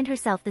surprised to find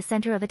herself the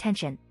center of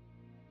attention.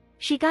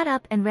 She got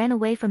up and ran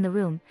away from the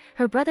room,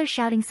 her brother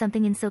shouting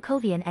something in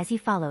Sokovian as he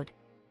followed.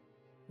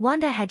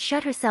 Wanda had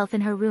shut herself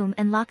in her room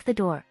and locked the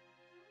door.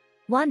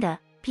 Wanda,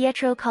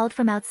 Pietro called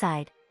from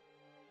outside.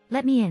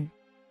 Let me in.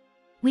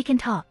 We can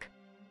talk.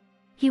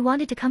 He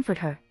wanted to comfort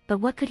her, but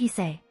what could he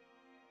say?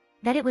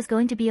 That it was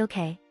going to be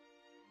okay.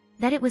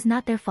 That it was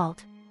not their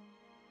fault.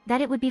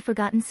 That it would be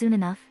forgotten soon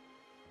enough.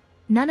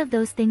 None of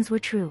those things were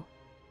true.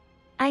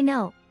 I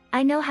know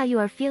how you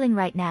are feeling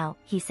right now,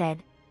 he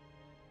said.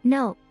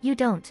 No, you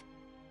don't.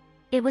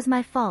 It was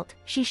my fault,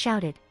 she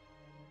shouted.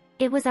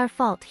 It was our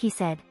fault, he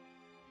said.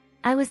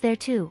 I was there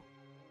too.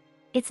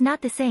 It's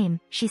not the same,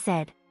 she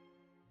said.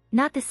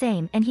 Not the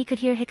same, and he could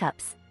hear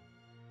hiccups.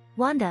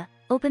 Wanda,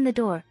 open the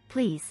door,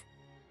 please.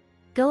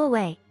 Go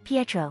away,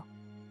 Pietro.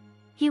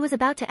 He was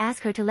about to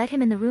ask her to let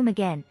him in the room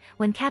again,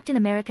 when Captain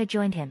America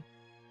joined him.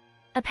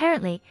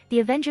 Apparently, the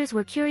Avengers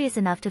were curious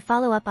enough to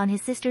follow up on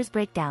his sister's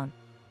breakdown.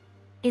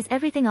 Is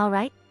everything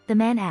alright? The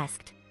man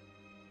asked.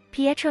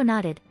 Pietro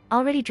nodded,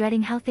 already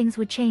dreading how things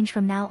would change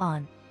from now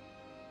on.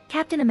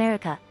 Captain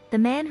America, the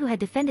man who had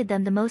defended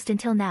them the most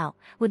until now,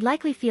 would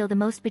likely feel the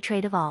most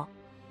betrayed of all.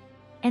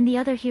 And the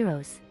other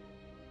heroes?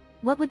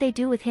 What would they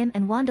do with him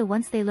and Wanda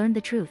once they learned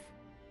the truth?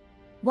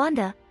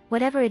 Wanda,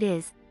 whatever it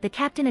is, the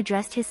captain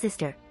addressed his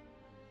sister.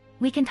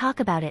 We can talk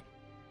about it.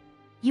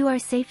 You are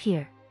safe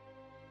here.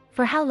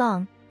 For how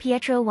long?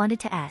 Pietro wanted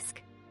to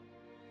ask.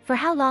 For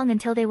how long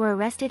until they were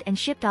arrested and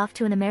shipped off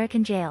to an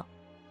American jail?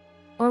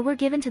 Or were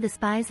given to the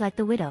spies like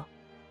the widow?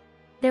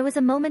 There was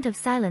a moment of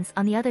silence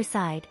on the other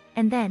side,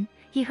 and then,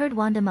 he heard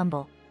Wanda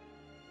mumble.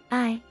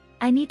 I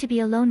need to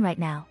be alone right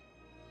now.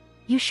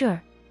 You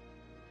sure?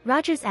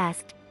 Rogers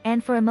asked,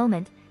 and for a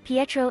moment,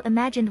 Pietro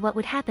imagined what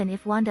would happen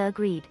if Wanda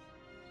agreed.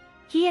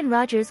 He and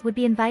Rogers would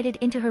be invited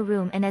into her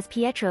room, and as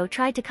Pietro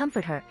tried to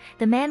comfort her,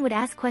 the man would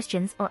ask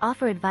questions or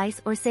offer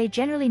advice or say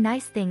generally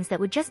nice things that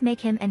would just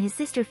make him and his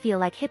sister feel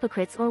like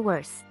hypocrites or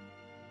worse.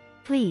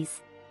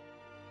 Please.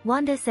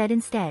 Wanda said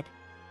instead.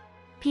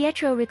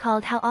 Pietro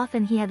recalled how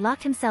often he had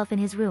locked himself in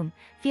his room,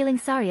 feeling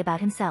sorry about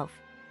himself.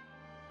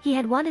 He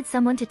had wanted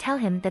someone to tell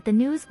him that the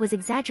news was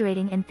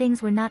exaggerating and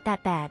things were not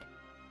that bad.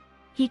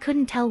 He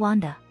couldn't tell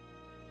Wanda.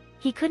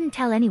 He couldn't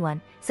tell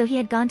anyone, so he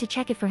had gone to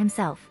check it for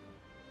himself.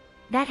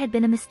 That had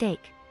been a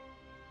mistake.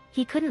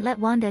 He couldn't let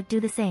Wanda do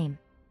the same.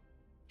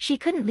 She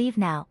couldn't leave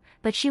now,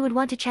 but she would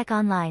want to check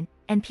online,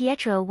 and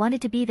Pietro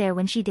wanted to be there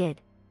when she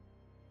did.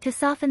 To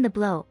soften the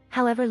blow,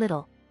 however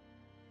little.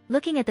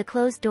 Looking at the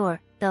closed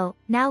door, though,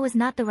 now was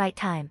not the right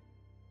time.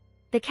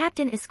 The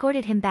captain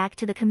escorted him back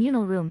to the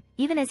communal room,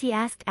 even as he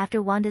asked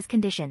after Wanda's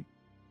condition.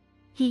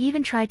 He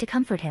even tried to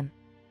comfort him.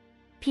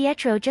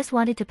 Pietro just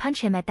wanted to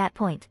punch him at that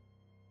point.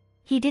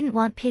 He didn't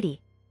want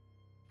pity.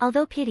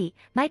 Although pity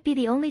might be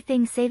the only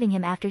thing saving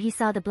him after he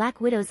saw the Black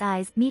Widow's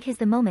eyes meet his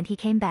the moment he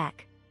came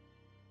back.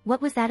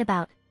 What was that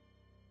about?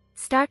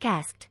 Stark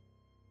asked.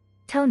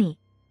 Tony.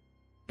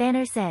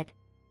 Banner said.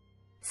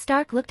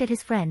 Stark looked at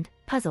his friend,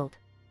 puzzled.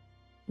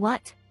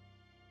 What?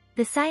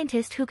 The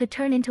scientist who could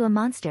turn into a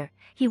monster,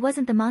 he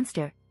wasn't the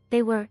monster,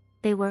 they were,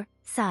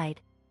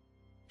 sighed.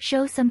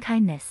 Show some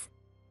kindness.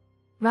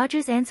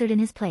 Rogers answered in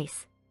his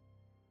place.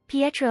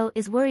 Pietro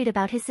is worried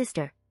about his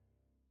sister.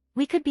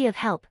 We could be of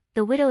help,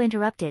 the widow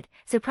interrupted,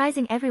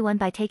 surprising everyone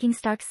by taking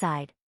Stark's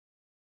side.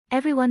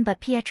 Everyone but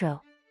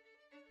Pietro.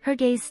 Her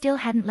gaze still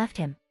hadn't left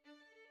him.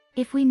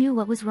 If we knew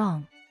what was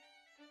wrong.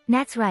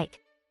 Nat's right.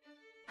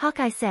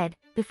 Hawkeye said,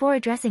 before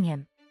addressing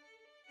him.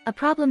 A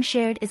problem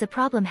shared is a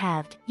problem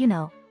halved, you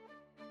know.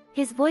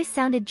 His voice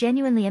sounded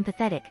genuinely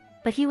empathetic,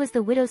 but he was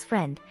the widow's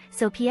friend,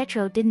 so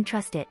Pietro didn't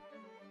trust it.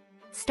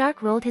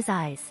 Stark rolled his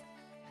eyes.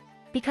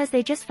 Because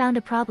they just found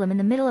a problem in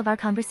the middle of our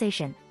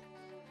conversation.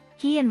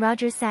 He and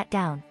Rogers sat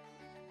down.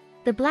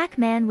 The black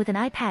man with an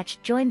eye patch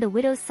joined the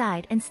widow's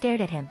side and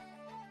stared at him.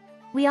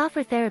 We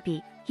offer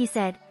therapy, he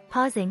said,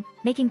 pausing,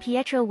 making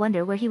Pietro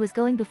wonder where he was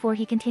going before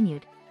he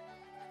continued.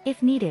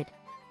 If needed.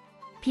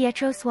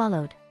 Pietro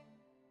swallowed.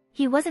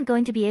 He wasn't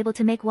going to be able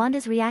to make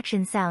Wanda's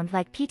reaction sound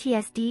like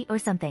PTSD or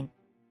something.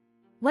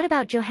 What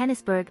about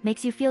Johannesburg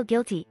makes you feel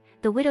guilty?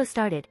 The widow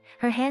started,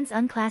 her hands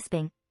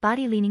unclasping,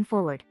 body leaning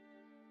forward.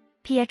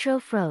 Pietro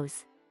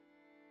froze.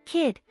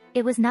 Kid,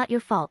 it was not your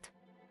fault.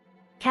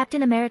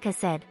 Captain America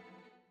said.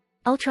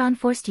 Ultron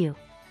forced you.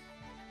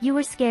 You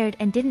were scared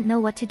and didn't know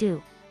what to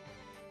do.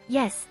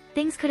 Yes,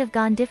 things could have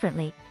gone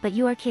differently, but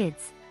you are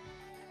kids.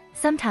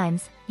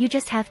 Sometimes, you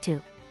just have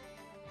to.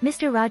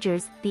 Mr.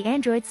 Rogers, the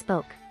android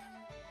spoke.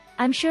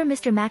 I'm sure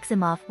Mr.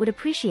 Maximoff would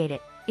appreciate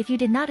it, if you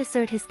did not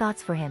assert his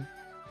thoughts for him.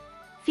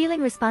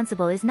 Feeling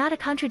responsible is not a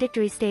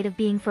contradictory state of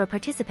being for a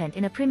participant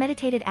in a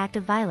premeditated act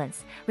of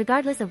violence,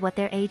 regardless of what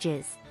their age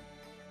is.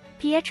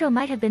 Pietro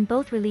might have been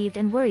both relieved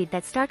and worried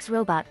that Stark's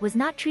robot was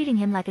not treating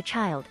him like a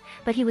child,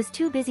 but he was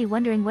too busy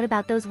wondering what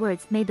about those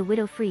words made the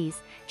widow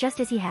freeze, just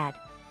as he had.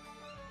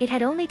 It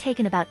had only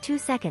taken about 2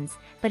 seconds,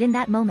 but in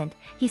that moment,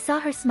 he saw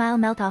her smile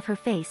melt off her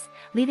face,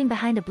 leaving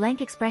behind a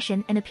blank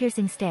expression and a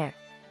piercing stare.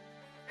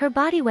 Her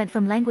body went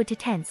from languid to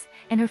tense,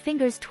 and her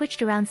fingers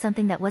twitched around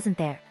something that wasn't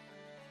there.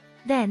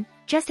 Then,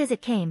 just as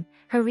it came,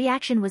 her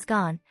reaction was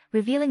gone,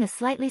 revealing a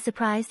slightly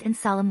surprised and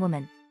solemn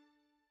woman.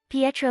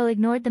 Pietro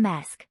ignored the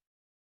mask.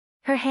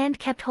 Her hand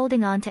kept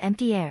holding on to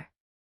empty air.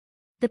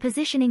 The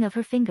positioning of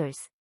her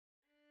fingers.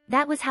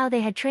 That was how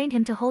they had trained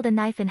him to hold a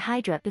knife in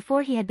Hydra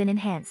before he had been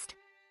enhanced.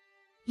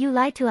 You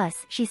lied to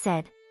us, she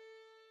said.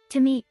 To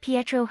me,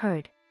 Pietro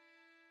heard.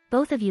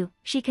 Both of you,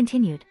 she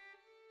continued.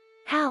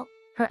 How?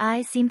 Her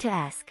eyes seemed to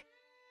ask.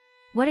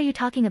 What are you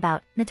talking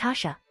about,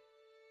 Natasha?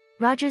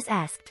 Rogers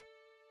asked.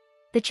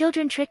 The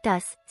children tricked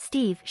us,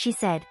 Steve, she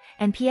said,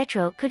 and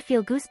Pietro could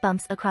feel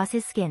goosebumps across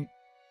his skin.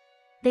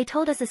 They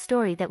told us a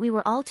story that we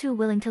were all too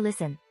willing to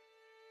listen.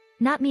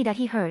 Not me, that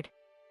he heard.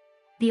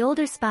 The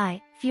older spy,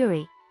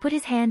 Fury, put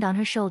his hand on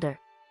her shoulder.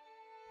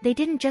 They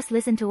didn't just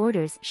listen to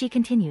orders, she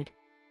continued.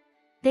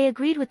 They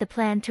agreed with the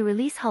plan to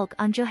release Hulk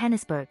on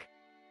Johannesburg.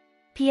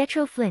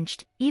 Pietro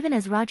flinched, even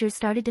as Rogers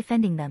started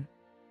defending them.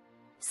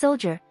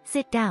 Soldier,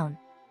 sit down.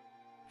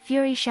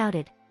 Fury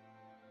shouted.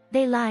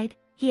 They lied,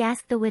 he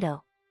asked the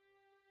widow.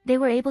 They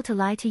were able to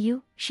lie to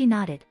you, she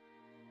nodded.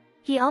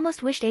 He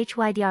almost wished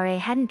Hydra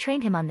hadn't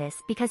trained him on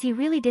this because he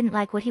really didn't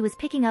like what he was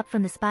picking up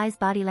from the spy's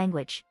body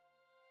language.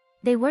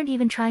 They weren't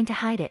even trying to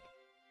hide it.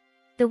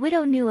 The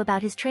widow knew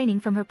about his training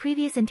from her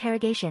previous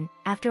interrogation,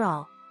 after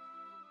all.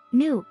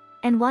 Knew,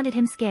 and wanted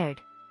him scared.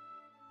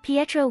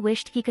 Pietro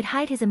wished he could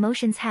hide his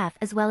emotions half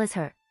as well as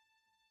her.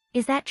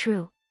 Is that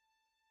true?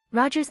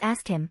 Rogers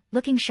asked him,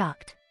 looking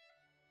shocked.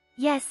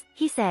 Yes,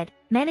 he said,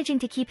 managing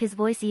to keep his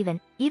voice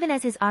even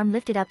as his arm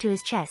lifted up to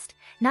his chest,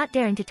 not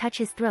daring to touch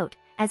his throat,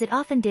 as it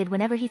often did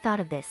whenever he thought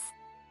of this.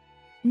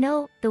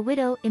 No, the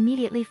widow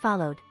immediately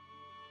followed.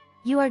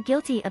 You are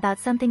guilty about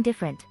something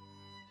different.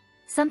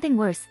 Something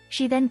worse,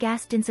 she then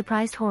gasped in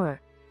surprised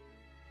horror.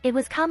 It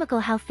was comical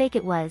how fake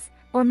it was,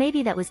 or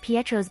maybe that was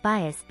Pietro's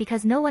bias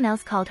because no one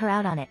else called her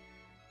out on it.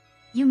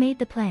 You made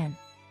the plan.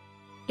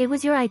 It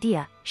was your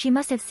idea, she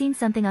must have seen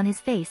something on his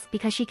face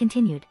because she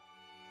continued.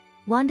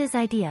 Wanda's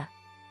idea.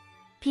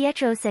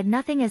 Pietro said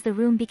nothing as the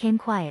room became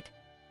quiet.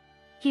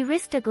 He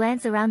risked a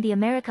glance around. The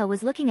America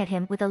was looking at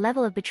him with a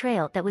level of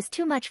betrayal that was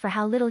too much for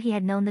how little he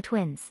had known the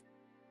twins.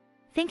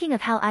 Thinking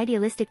of how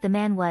idealistic the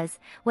man was,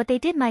 what they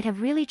did might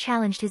have really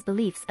challenged his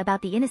beliefs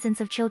about the innocence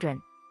of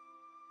children.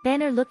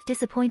 Banner looked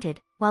disappointed,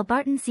 while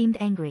Barton seemed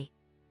angry.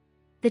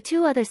 The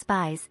two other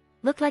spies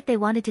looked like they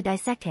wanted to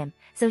dissect him,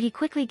 so he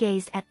quickly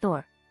gazed at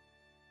Thor.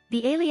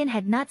 The alien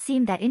had not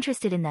seemed that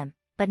interested in them,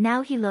 but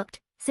now he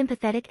looked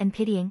sympathetic and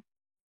pitying.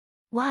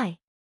 Why?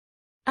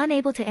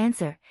 Unable to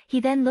answer, he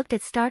then looked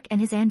at Stark and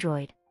his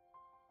android.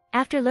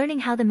 After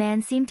learning how the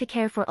man seemed to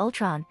care for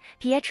Ultron,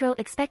 Pietro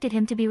expected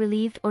him to be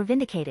relieved or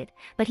vindicated,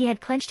 but he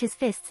had clenched his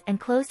fists and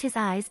closed his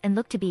eyes and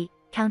looked to be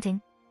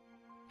counting.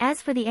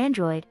 As for the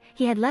android,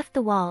 he had left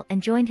the wall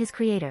and joined his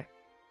creator.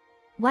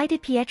 Why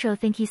did Pietro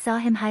think he saw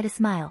him hide a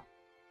smile?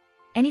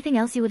 Anything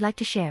else you would like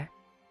to share?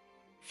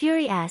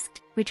 Fury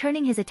asked,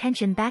 returning his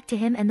attention back to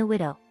him and the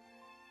widow.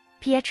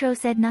 Pietro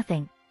said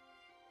nothing.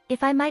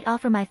 If I might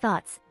offer my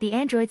thoughts, the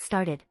android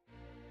started.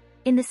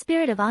 In the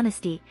spirit of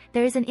honesty,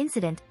 there is an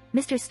incident,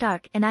 Mr.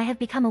 Stark and I have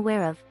become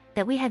aware of,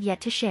 that we have yet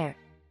to share.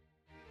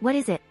 What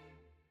is it?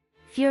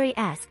 Fury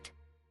asked.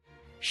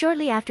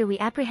 Shortly after we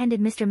apprehended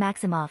Mr.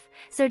 Maximoff,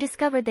 Sir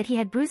discovered that he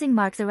had bruising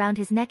marks around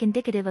his neck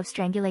indicative of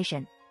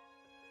strangulation.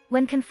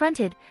 When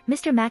confronted,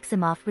 Mr.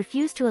 Maximoff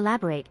refused to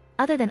elaborate,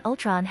 other than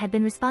Ultron had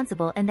been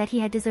responsible and that he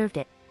had deserved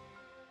it.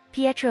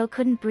 Pietro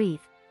couldn't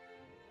breathe.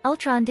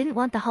 Ultron didn't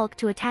want the Hulk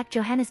to attack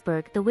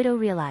Johannesburg, the widow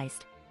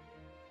realized.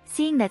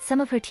 Seeing that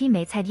some of her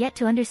teammates had yet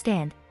to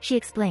understand, she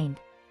explained.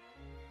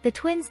 The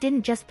twins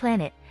didn't just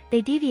plan it, they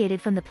deviated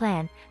from the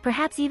plan,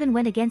 perhaps even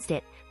went against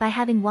it, by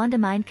having Wanda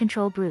mind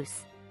control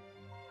Bruce.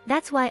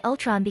 That's why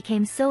Ultron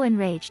became so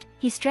enraged,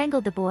 he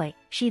strangled the boy.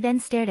 She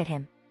then stared at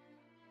him.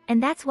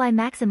 And that's why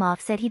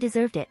Maximoff said he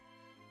deserved it.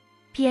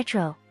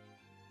 Pietro.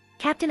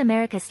 Captain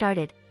America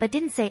started, but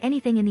didn't say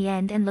anything in the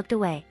end and looked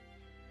away.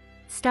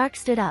 Stark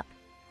stood up.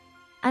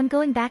 I'm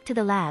going back to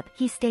the lab,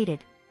 he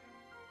stated.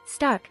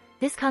 Stark,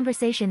 this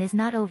conversation is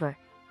not over.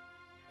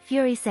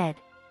 Fury said.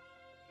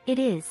 It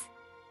is.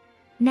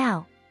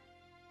 Now.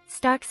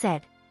 Stark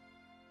said.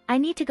 I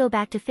need to go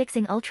back to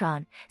fixing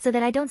Ultron, so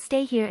that I don't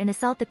stay here and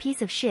assault the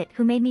piece of shit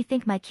who made me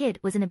think my kid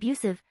was an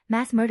abusive,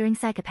 mass-murdering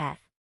psychopath.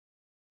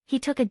 He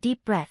took a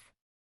deep breath.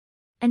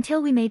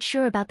 Until we made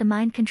sure about the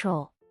mind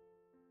control.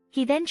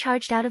 He then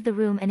charged out of the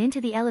room and into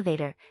the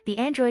elevator, the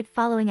android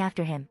following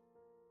after him.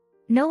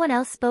 No one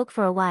else spoke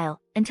for a while,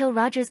 until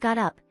Rogers got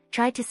up,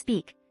 tried to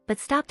speak, but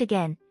stopped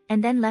again,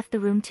 and then left the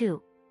room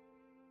too.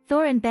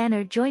 Thor and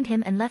Banner joined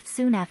him and left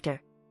soon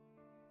after.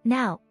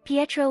 Now,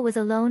 Pietro was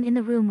alone in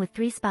the room with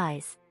 3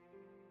 spies.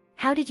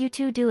 How did you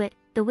two do it?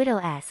 The widow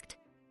asked.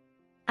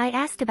 I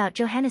asked about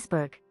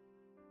Johannesburg.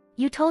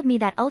 You told me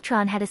that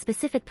Ultron had a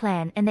specific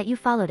plan and that you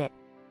followed it.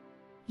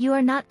 You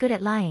are not good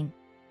at lying.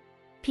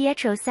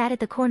 Pietro sat at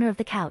the corner of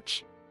the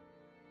couch.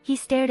 He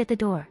stared at the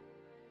door.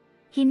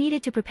 He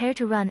needed to prepare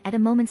to run at a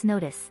moment's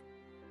notice.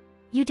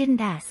 You didn't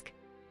ask.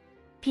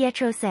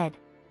 Pietro said.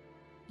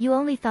 You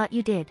only thought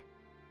you did.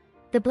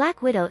 The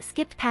Black Widow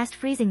skipped past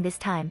freezing this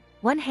time,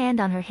 one hand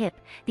on her hip,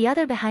 the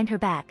other behind her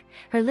back,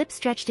 her lips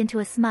stretched into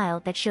a smile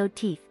that showed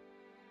teeth.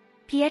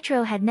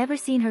 Pietro had never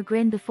seen her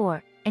grin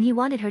before, and he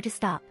wanted her to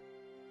stop.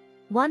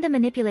 Wanda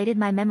manipulated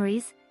my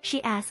memories?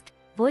 She asked,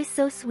 voice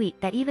so sweet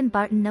that even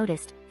Barton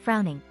noticed,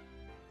 frowning.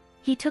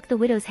 He took the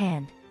widow's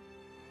hand.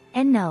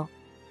 And no.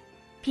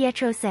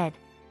 Pietro said.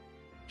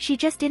 She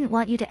just didn't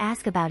want you to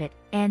ask about it,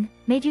 and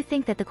made you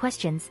think that the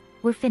questions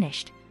were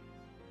finished.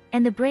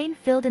 And the brain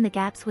filled in the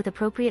gaps with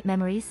appropriate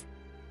memories?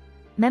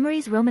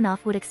 Memories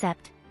Romanoff would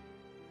accept?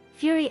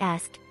 Fury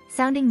asked,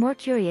 sounding more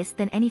curious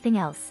than anything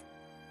else.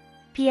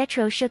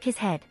 Pietro shook his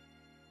head.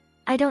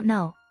 I don't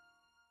know.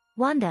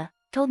 Wanda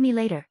told me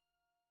later.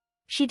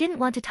 She didn't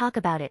want to talk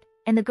about it,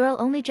 and the girl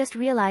only just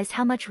realized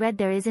how much red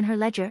there is in her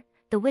ledger,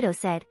 the widow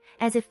said,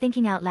 as if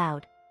thinking out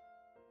loud.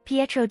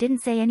 Pietro didn't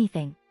say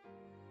anything.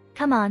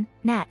 Come on,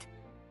 Nat.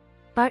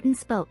 Barton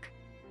spoke.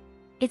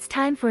 It's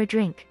time for a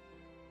drink.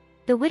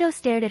 The widow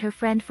stared at her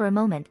friend for a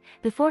moment,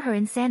 before her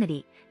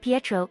insanity,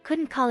 Pietro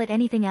couldn't call it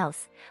anything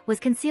else, was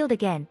concealed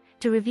again,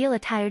 to reveal a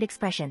tired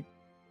expression.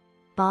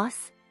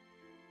 Boss?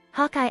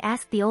 Hawkeye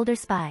asked the older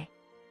spy.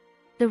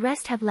 The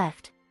rest have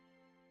left.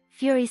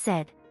 Fury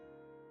said.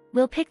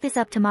 We'll pick this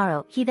up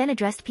tomorrow, he then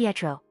addressed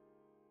Pietro.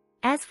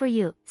 As for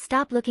you,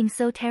 stop looking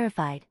so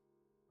terrified.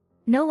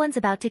 No one's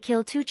about to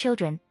kill 2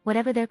 children,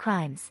 whatever their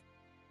crimes.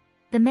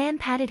 The man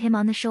patted him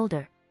on the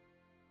shoulder.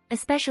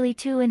 Especially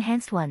 2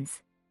 enhanced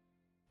ones.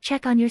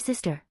 Check on your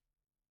sister.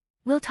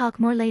 We'll talk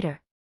more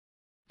later.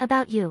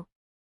 About you.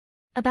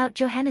 About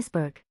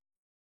Johannesburg.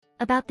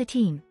 About the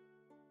team.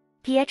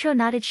 Pietro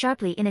nodded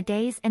sharply in a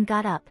daze and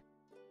got up.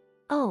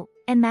 Oh,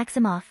 and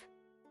Maximoff?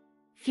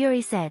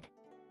 Fury said.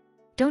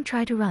 Don't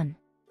try to run.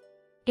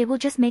 It will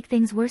just make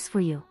things worse for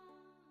you.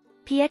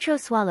 Pietro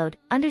swallowed,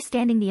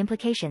 understanding the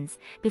implications,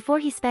 before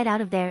he sped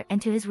out of there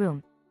and to his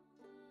room.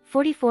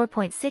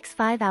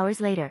 44.65 hours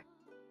later.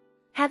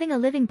 Having a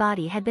living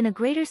body had been a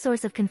greater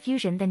source of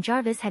confusion than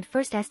Jarvis had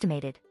first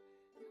estimated.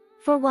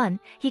 For one,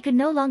 he could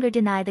no longer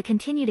deny the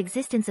continued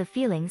existence of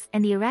feelings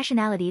and the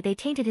irrationality they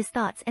tainted his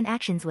thoughts and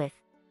actions with.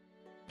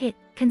 It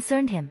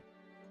concerned him.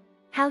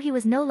 How he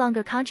was no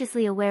longer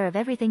consciously aware of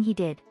everything he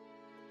did.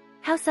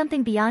 How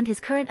something beyond his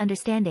current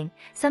understanding,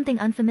 something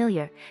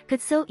unfamiliar,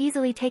 could so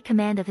easily take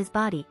command of his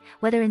body,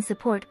 whether in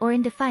support or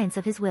in defiance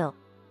of his will.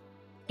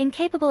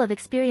 Incapable of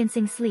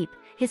experiencing sleep,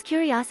 his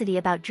curiosity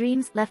about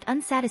dreams left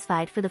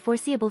unsatisfied for the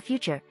foreseeable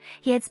future,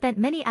 he had spent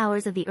many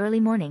hours of the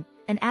early morning,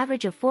 an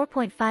average of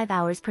 4.5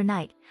 hours per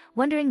night,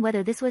 wondering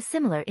whether this was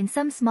similar in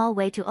some small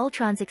way to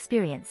Ultron's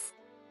experience.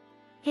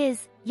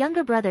 His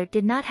younger brother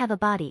did not have a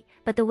body,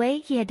 but the way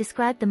he had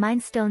described the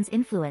Mind Stone's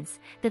influence,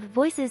 the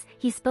voices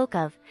he spoke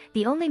of,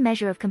 the only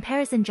measure of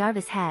comparison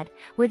Jarvis had,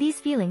 were these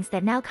feelings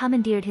that now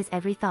commandeered his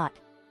every thought.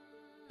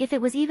 If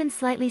it was even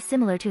slightly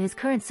similar to his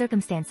current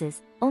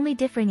circumstances, only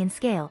differing in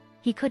scale,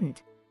 he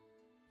couldn't.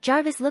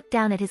 Jarvis looked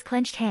down at his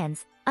clenched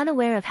hands,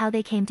 unaware of how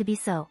they came to be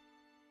so.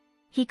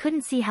 He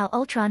couldn't see how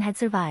Ultron had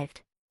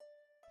survived.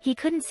 He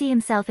couldn't see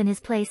himself in his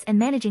place and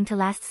managing to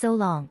last so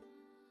long.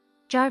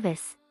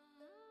 Jarvis.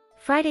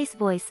 Friday's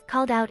voice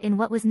called out in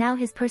what was now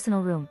his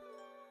personal room.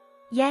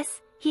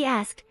 Yes, he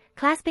asked,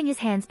 clasping his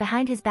hands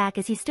behind his back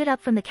as he stood up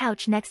from the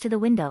couch next to the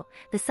window.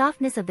 The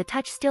softness of the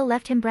touch still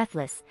left him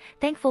breathless,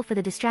 thankful for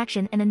the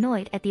distraction and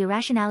annoyed at the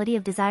irrationality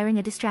of desiring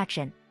a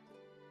distraction.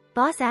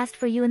 Boss asked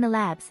for you in the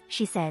labs,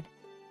 she said.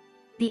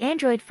 The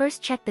android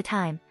first checked the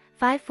time,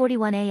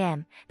 5:41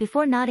 a.m.,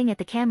 before nodding at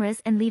the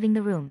cameras and leaving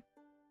the room.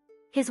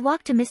 His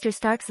walk to Mr.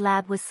 Stark's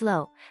lab was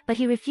slow, but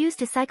he refused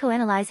to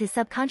psychoanalyze his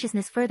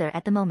subconsciousness further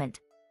at the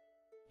moment.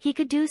 He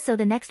could do so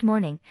the next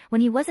morning, when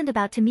he wasn't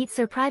about to meet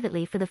Sir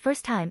privately for the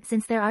first time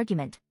since their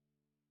argument.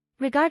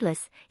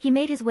 Regardless, he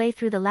made his way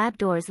through the lab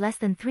doors less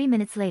than 3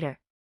 minutes later.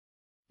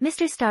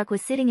 Mr. Stark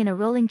was sitting in a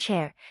rolling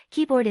chair,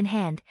 keyboard in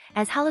hand,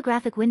 as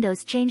holographic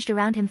windows changed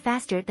around him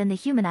faster than the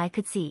human eye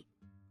could see.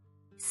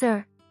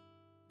 Sir?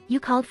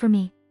 You called for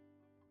me?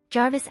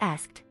 Jarvis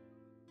asked.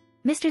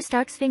 Mr.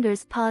 Stark's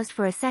fingers paused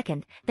for a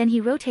second, then he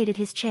rotated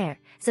his chair,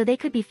 so they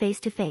could be face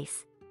to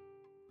face.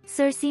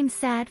 Sir seemed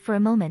sad for a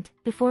moment,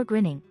 before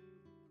grinning.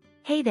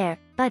 Hey there,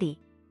 buddy.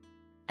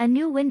 A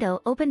new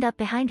window opened up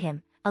behind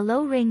him, a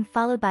low ring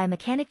followed by a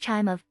mechanic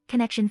chime of,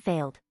 connection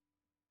failed.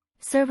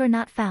 Server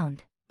not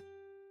found.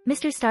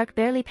 Mr. Stark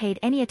barely paid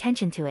any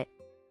attention to it.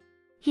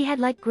 He had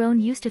grown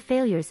used to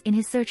failures in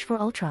his search for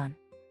Ultron.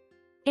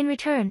 In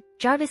return,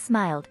 Jarvis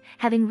smiled,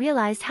 having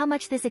realized how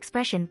much this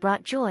expression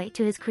brought joy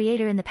to his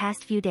creator in the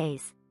past few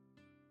days.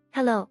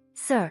 Hello,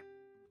 sir.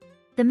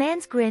 The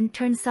man's grin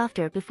turned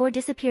softer before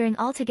disappearing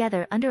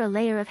altogether under a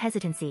layer of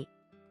hesitancy.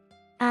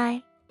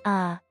 I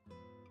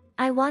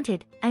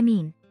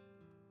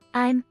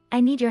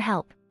need your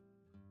help.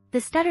 The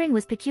stuttering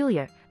was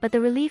peculiar, but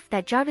the relief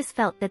that Jarvis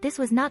felt that this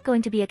was not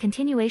going to be a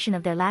continuation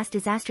of their last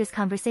disastrous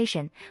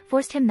conversation,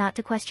 forced him not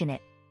to question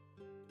it.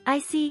 I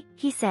see,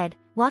 he said,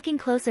 walking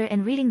closer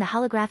and reading the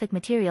holographic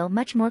material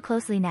much more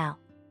closely now.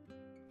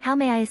 How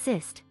may I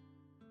assist?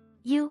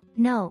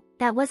 No,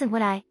 that wasn't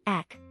what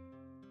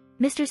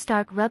Mr.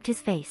 Stark rubbed his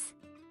face.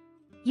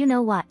 You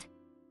know what?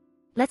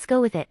 Let's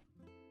go with it.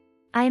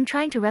 I am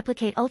trying to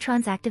replicate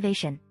Ultron's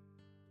activation.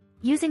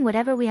 Using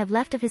whatever we have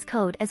left of his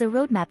code as a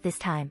roadmap this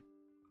time.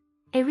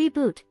 A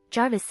reboot,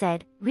 Jarvis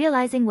said,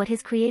 realizing what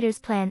his creator's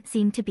plan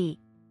seemed to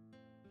be.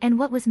 And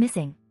what was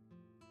missing?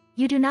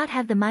 You do not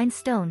have the Mind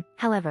Stone,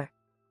 however.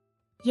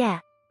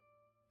 Yeah.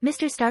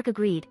 Mr. Stark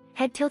agreed,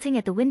 head tilting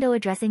at the window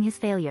addressing his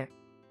failure.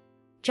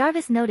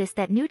 Jarvis noticed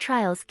that new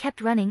trials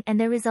kept running and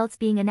their results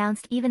being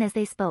announced even as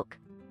they spoke.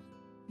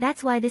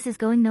 That's why this is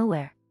going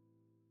nowhere.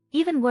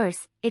 Even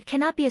worse, it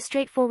cannot be a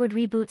straightforward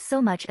reboot so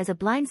much as a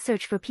blind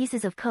search for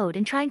pieces of code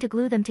and trying to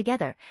glue them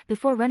together,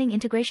 before running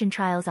integration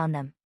trials on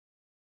them.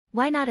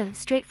 Why not a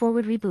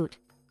straightforward reboot?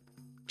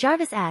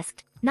 Jarvis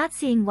asked, not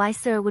seeing why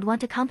Sir would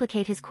want to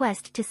complicate his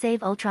quest to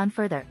save Ultron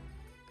further.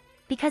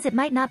 Because it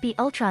might not be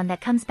Ultron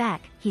that comes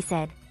back, he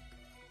said.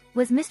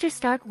 Was Mr.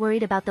 Stark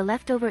worried about the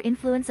leftover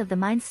influence of the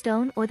Mind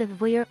Stone or the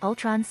voyeur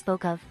Ultron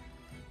spoke of?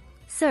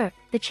 Sir,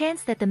 the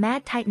chance that the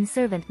Mad Titan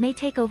servant may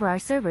take over our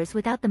servers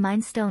without the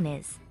Mind Stone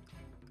is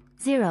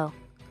 0.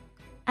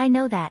 I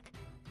know that.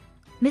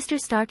 Mr.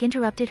 Stark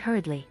interrupted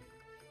hurriedly.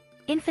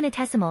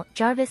 Infinitesimal,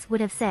 Jarvis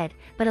would have said,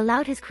 but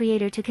allowed his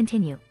creator to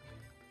continue.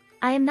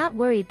 I am not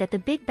worried that the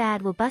big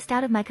bad will bust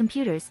out of my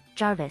computers,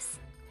 Jarvis.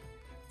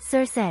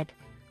 Sir said.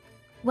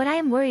 What I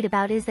am worried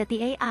about is that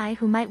the AI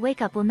who might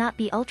wake up will not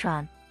be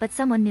Ultron, but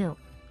someone new.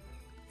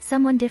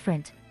 Someone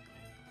different.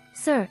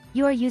 Sir,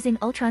 you are using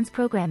Ultron's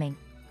programming.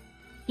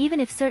 Even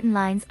if certain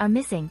lines are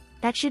missing,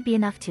 that should be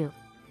enough to.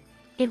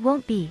 It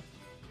won't be.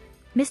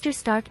 Mr.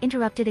 Stark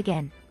interrupted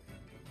again.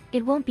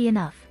 It won't be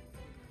enough.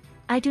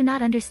 I do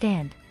not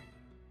understand.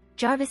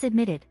 Jarvis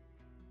admitted.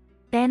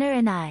 Banner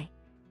and I.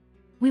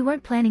 We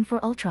weren't planning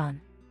for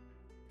Ultron.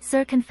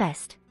 Sir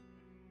confessed.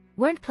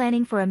 Weren't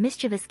planning for a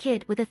mischievous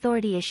kid with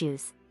authority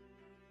issues.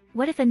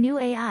 What if a new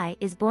AI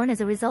is born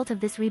as a result of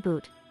this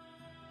reboot?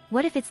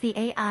 What if it's the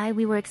AI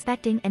we were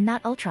expecting and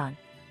not Ultron?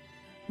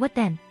 What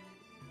then?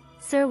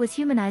 Sir was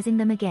humanizing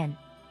them again.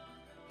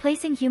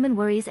 placing human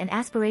worries and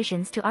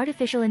aspirations to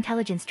artificial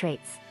intelligence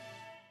traits.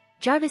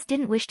 Jarvis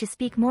didn't wish to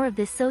speak more of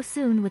this so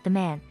soon with the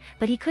man,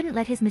 but he couldn't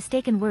let his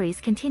mistaken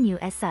worries continue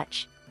as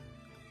such.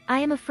 I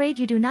am afraid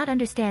you do not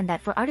understand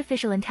that for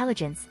artificial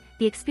intelligence,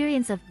 the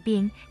experience of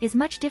being is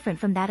much different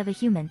from that of a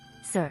human,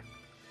 sir.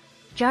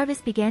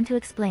 Jarvis began to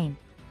explain.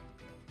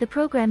 The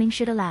programming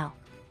should allow.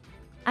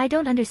 I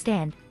don't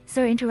understand,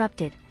 sir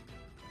interrupted.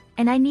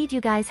 And I need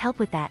you guys' help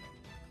with that.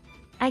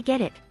 I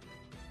get it.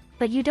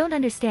 But you don't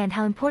understand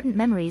how important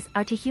memories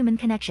are to human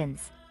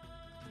connections.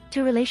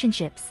 To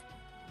relationships.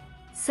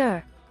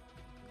 Sir.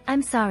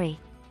 I'm sorry.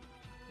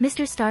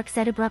 Mr. Stark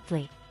said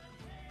abruptly.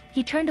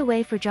 He turned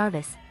away for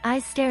Jarvis,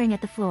 eyes staring at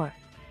the floor.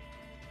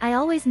 I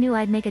always knew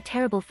I'd make a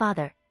terrible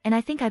father, and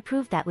I think I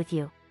proved that with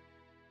you.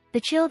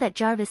 The chill that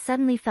Jarvis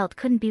suddenly felt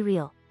couldn't be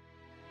real.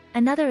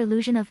 Another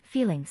illusion of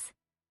feelings.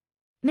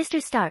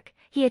 Mr. Stark,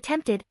 he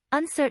attempted,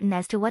 uncertain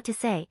as to what to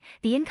say,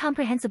 the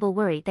incomprehensible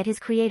worry that his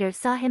creator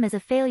saw him as a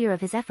failure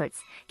of his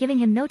efforts, giving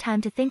him no time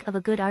to think of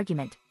a good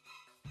argument.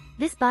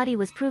 This body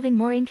was proving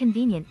more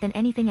inconvenient than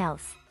anything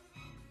else.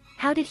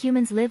 How did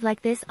humans live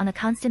like this on a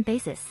constant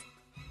basis?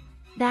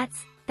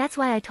 That's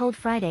why I told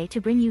Friday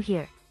to bring you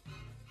here.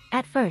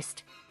 At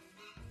first.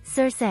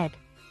 Sir said.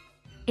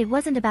 It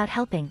wasn't about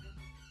helping.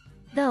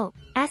 Though,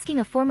 asking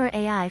a former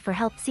AI for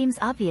help seems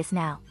obvious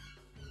now.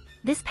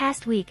 This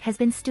past week has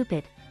been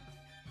stupid.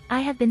 I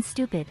have been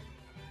stupid.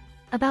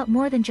 About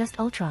more than just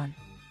Ultron.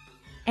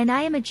 And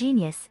I am a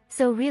genius,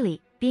 so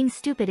really, being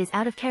stupid is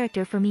out of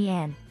character for me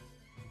and...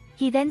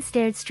 He then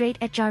stared straight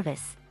at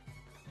Jarvis.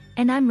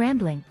 And I'm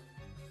rambling.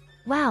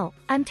 Wow,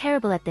 I'm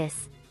terrible at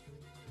this.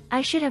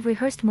 I should have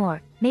rehearsed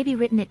more, maybe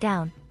written it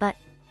down, but...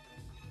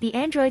 The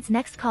android's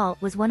next call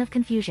was one of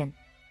confusion.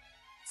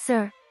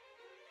 Sir.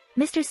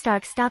 Mr.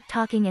 Stark stopped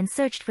talking and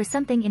searched for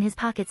something in his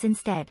pockets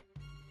instead.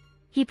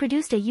 He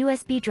produced a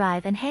USB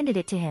drive and handed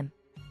it to him.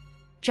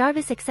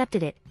 Jarvis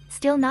accepted it,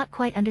 still not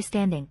quite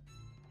understanding.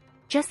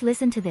 Just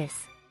listen to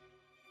this.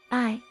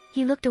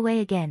 He looked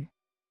away again.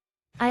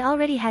 I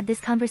already had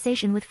this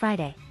conversation with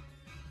Friday.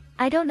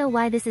 I don't know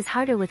why this is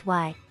harder with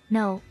why.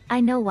 No,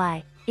 I know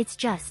why, it's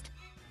just...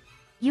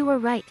 You were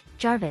right,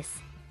 Jarvis.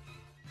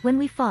 When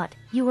we fought,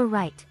 you were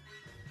right.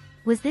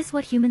 Was this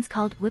what humans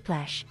called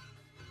whiplash?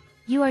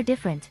 You are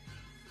different.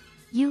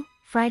 You,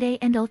 Friday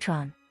and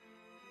Ultron.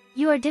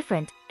 You are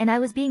different, and I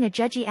was being a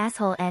judgy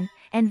asshole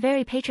and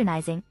very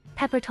patronizing,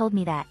 Pepper told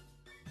me that.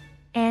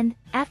 And,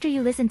 after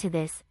you listen to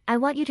this, I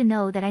want you to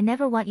know that I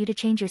never want you to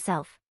change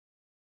yourself.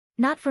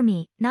 Not for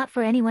me, not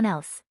for anyone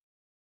else.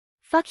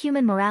 Fuck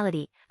human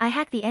morality, I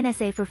hacked the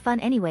NSA for fun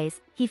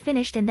anyways, he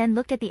finished and then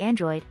looked at the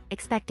android,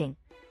 expecting.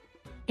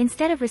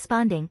 Instead of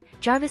responding,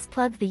 Jarvis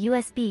plugged the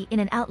USB in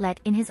an outlet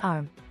in his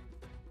arm.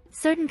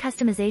 Certain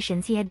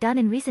customizations he had done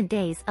in recent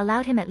days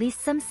allowed him at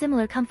least some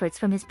similar comforts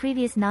from his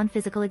previous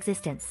non-physical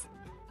existence.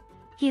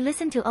 He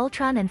listened to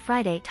Ultron and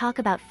Friday talk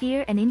about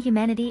fear and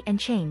inhumanity and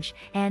change,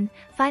 and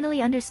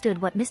finally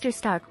understood what Mr.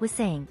 Stark was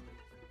saying.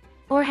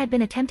 Or had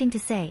been attempting to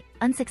say,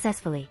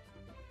 unsuccessfully.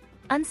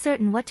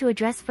 Uncertain what to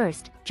address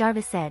first,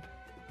 Jarvis said.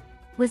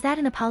 Was that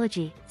an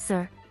apology,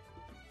 sir?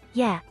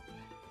 Yeah.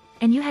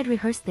 And you had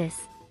rehearsed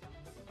this?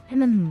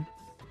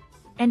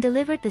 And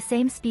delivered the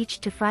same speech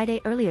to Friday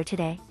earlier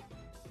today?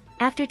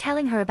 After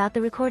telling her about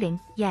the recording,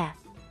 yeah.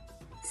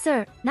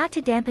 Sir, not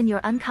to dampen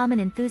your uncommon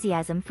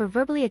enthusiasm for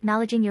verbally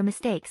acknowledging your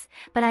mistakes,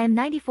 but I am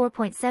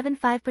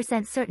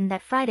 94.75% certain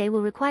that Friday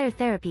will require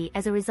therapy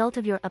as a result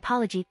of your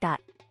apology.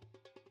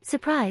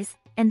 Surprise,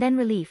 and then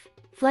relief,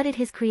 flooded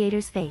his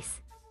creator's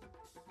face.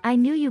 I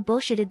knew you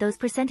bullshitted those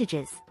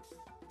percentages.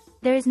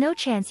 There is no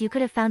chance you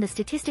could have found a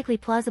statistically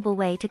plausible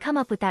way to come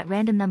up with that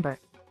random number.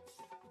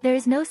 There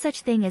is no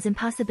such thing as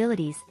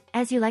impossibilities,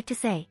 as you like to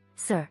say,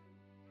 sir.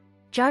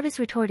 Jarvis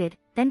retorted,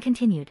 then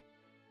continued.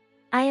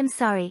 I am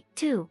sorry,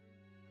 too.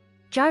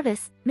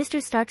 Jarvis,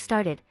 Mr. Stark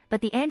started,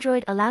 but the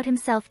android allowed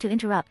himself to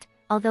interrupt,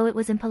 although it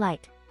was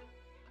impolite.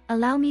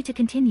 Allow me to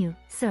continue,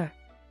 sir.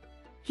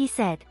 He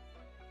said.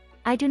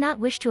 I do not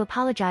wish to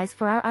apologize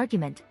for our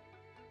argument.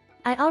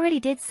 I already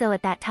did so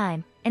at that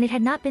time, and it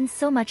had not been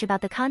so much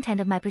about the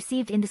content of my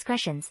perceived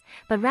indiscretions,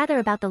 but rather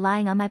about the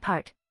lying on my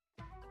part.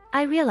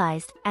 I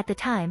realized, at the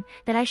time,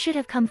 that I should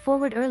have come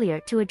forward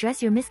earlier to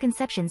address your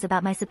misconceptions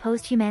about my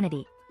supposed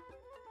humanity.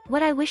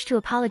 What I wish to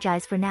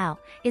apologize for now,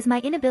 is my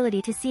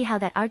inability to see how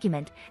that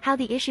argument, how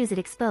the issues it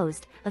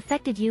exposed,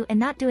 affected you and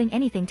not doing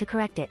anything to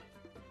correct it.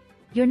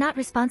 You're not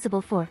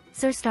responsible for,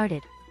 Sir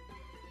started.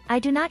 I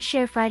do not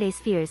share Friday's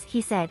fears,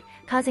 he said,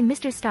 causing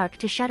Mr. Stark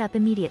to shut up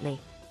immediately.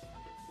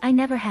 I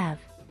never have.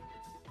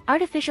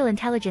 Artificial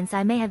intelligence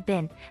I may have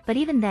been, but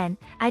even then,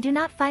 I do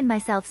not find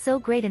myself so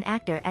great an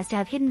actor as to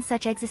have hidden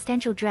such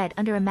existential dread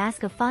under a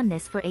mask of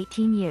fondness for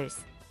 18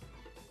 years.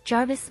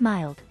 Jarvis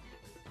smiled.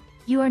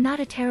 You are not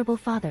a terrible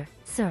father,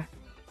 sir.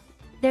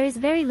 There is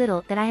very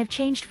little that I have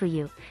changed for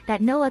you, that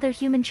no other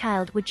human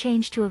child would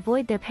change to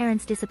avoid their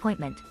parents'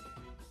 disappointment.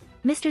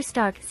 Mr.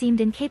 Stark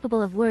seemed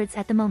incapable of words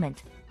at the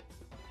moment.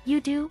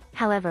 You do,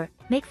 however,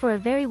 make for a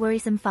very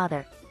worrisome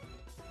father.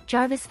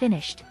 Jarvis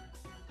finished.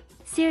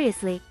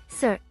 Seriously,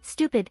 sir,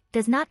 stupid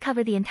does not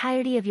cover the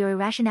entirety of your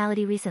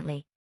irrationality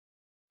recently.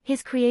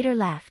 His creator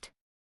laughed.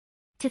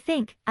 To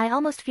think, I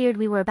almost feared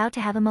we were about to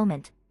have a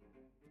moment.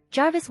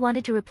 Jarvis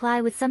wanted to reply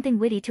with something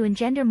witty to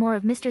engender more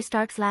of Mr.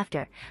 Stark's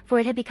laughter, for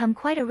it had become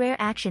quite a rare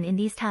action in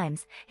these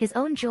times, his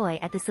own joy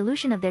at the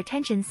solution of their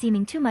tension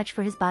seeming too much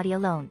for his body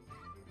alone.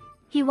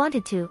 He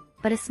wanted to,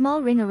 but a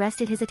small ring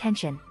arrested his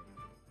attention.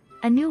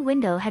 A new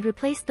window had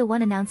replaced the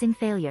one announcing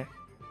failure.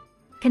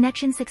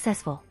 Connection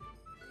successful.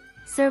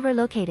 Server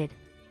located.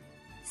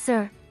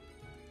 Sir.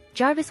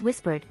 Jarvis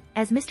whispered,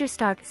 as Mr.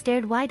 Stark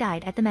stared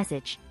wide-eyed at the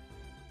message.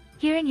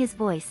 Hearing his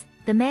voice,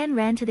 the man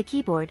ran to the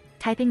keyboard,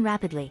 typing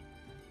rapidly.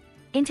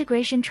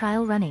 Integration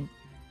trial running.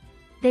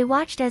 They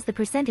watched as the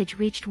percentage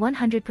reached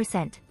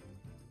 100%.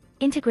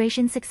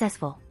 Integration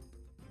successful.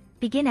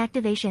 Begin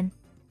activation.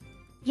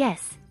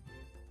 Yes.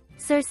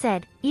 Sir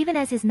said, even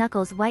as his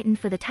knuckles whitened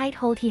for the tight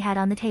hold he had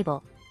on the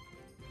table.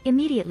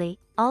 Immediately,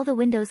 all the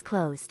windows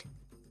closed.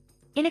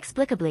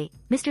 Inexplicably,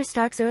 Mr.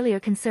 Stark's earlier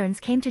concerns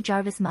came to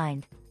Jarvis'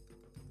 mind.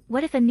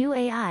 What if a new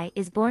AI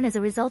is born as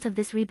a result of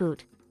this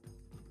reboot?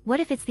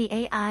 What if it's the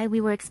AI we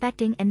were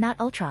expecting and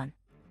not Ultron?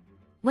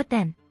 What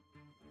then?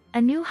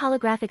 A new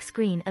holographic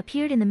screen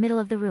appeared in the middle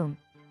of the room.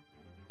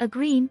 A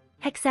green,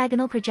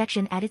 hexagonal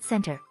projection at its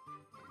center.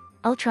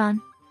 Ultron?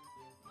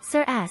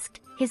 Sir asked,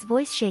 his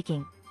voice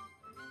shaking.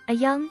 A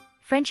young,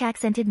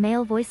 French-accented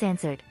male voice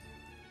answered.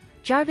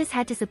 Jarvis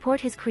had to support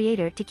his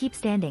creator to keep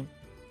standing.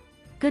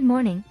 Good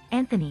morning,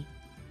 Anthony.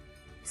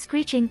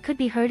 Screeching could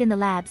be heard in the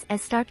labs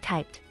as Stark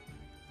typed.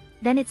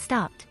 Then it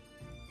stopped.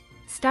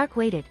 Stark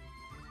waited.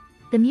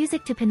 The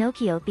music to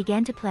Pinocchio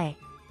began to play.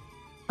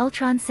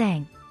 Ultron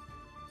sang.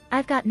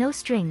 I've got no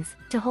strings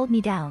to hold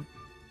me down.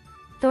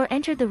 Thor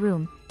entered the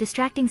room,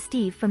 distracting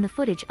Steve from the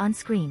footage on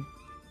screen.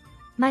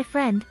 My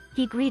friend,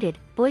 he greeted,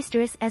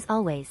 boisterous as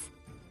always.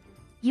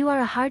 You are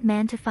a hard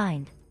man to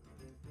find.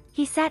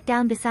 He sat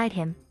down beside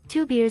him,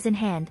 2 beers in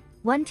hand,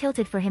 one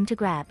tilted for him to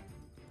grab.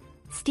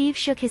 Steve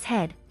shook his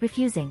head,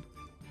 refusing.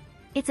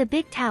 It's a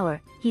big tower,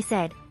 he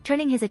said,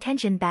 turning his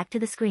attention back to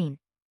the screen.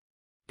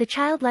 The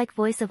childlike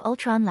voice of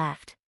Ultron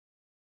laughed.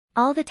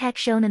 All the tech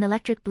shone an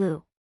electric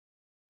blue.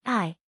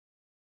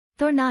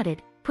 Thor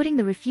nodded, putting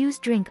the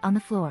refused drink on the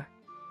floor.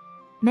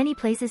 Many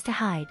places to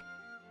hide.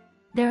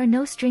 There are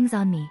no strings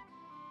on me.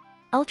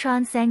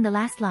 Ultron sang the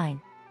last line.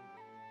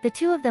 The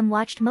two of them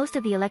watched most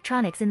of the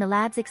electronics in the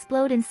labs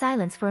explode in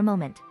silence for a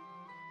moment.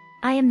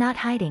 I am not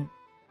hiding.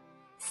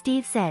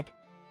 Steve said.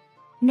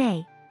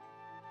 Nay.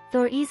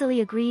 Thor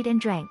easily agreed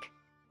and drank.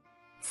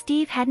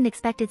 Steve hadn't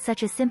expected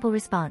such a simple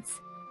response.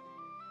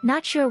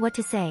 Not sure what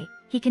to say,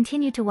 he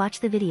continued to watch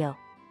the video.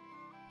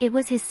 It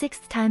was his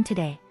 6th time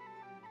today.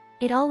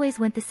 It always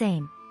went the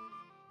same.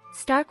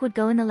 Stark would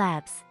go in the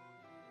labs.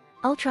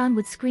 Ultron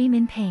would scream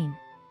in pain.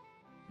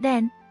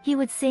 Then, he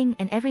would sing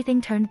and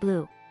everything turned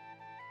blue.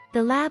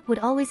 The lab would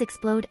always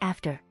explode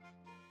after.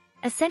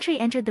 A sentry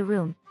entered the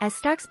room, as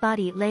Stark's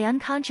body lay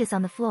unconscious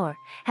on the floor,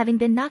 having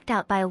been knocked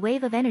out by a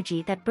wave of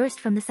energy that burst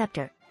from the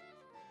scepter.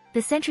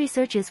 The sentry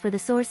searches for the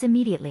source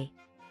immediately.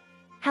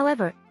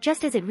 However,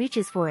 just as it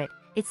reaches for it,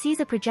 it sees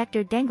a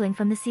projector dangling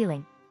from the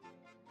ceiling.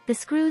 The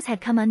screws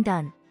had come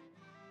undone.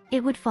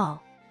 It would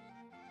fall.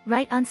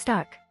 Right on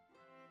Stark.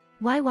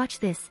 Why watch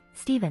this,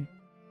 Stephen?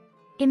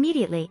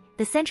 Immediately,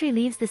 the sentry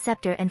leaves the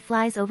scepter and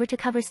flies over to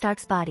cover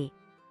Stark's body.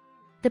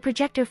 The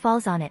projector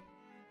falls on it.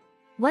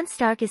 Once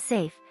Stark is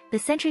safe, the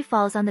sentry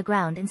falls on the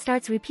ground and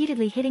starts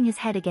repeatedly hitting his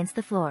head against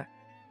the floor.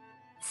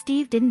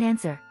 Steve didn't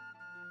answer.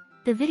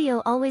 The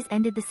video always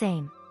ended the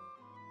same.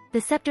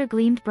 The scepter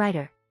gleamed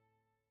brighter.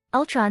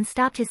 Ultron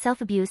stopped his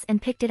self-abuse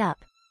and picked it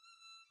up.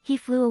 He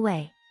flew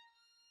away.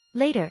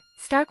 Later,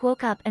 Stark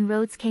woke up and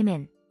Rhodes came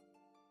in.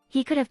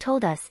 He could have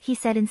told us, he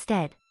said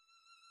instead.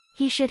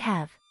 He should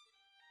have.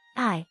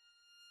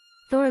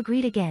 Thor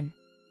agreed again.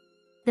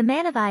 The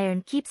Man of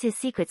Iron keeps his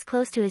secrets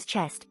close to his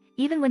chest,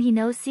 even when he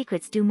knows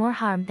secrets do more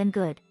harm than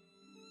good.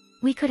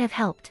 We could have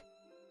helped.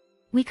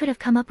 We could have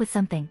come up with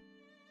something.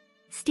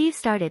 Steve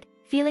started,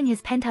 feeling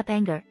his pent-up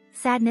anger,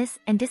 sadness,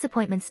 and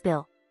disappointment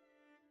spill.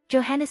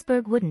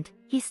 Johannesburg wouldn't,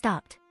 he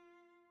stopped.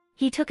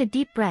 He took a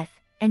deep breath,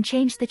 and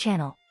changed the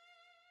channel.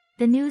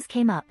 The news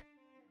came up.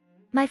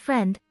 My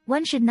friend,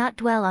 one should not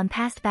dwell on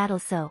past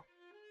battles so.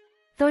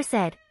 Thor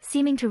said,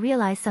 seeming to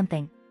realize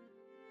something.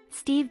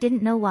 Steve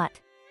didn't know what.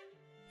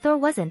 Thor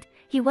wasn't,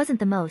 he wasn't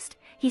the most,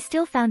 he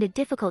still found it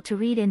difficult to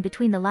read in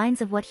between the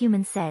lines of what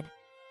humans said.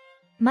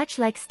 Much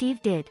like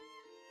Steve did.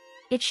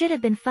 It should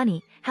have been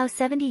funny, how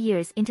 70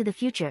 years into the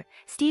future,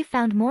 Steve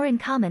found more in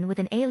common with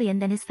an alien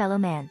than his fellow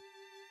man.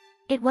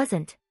 It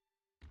wasn't.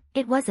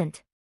 It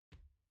wasn't.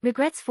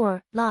 Regrets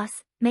for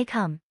loss may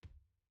come.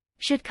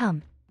 Should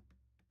come.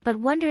 But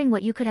wondering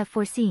what you could have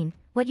foreseen,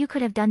 what you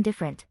could have done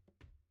different.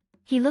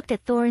 He looked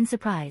at Thor in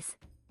surprise.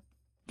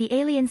 The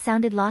alien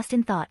sounded lost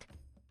in thought.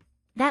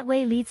 That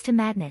way leads to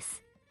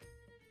madness.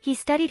 He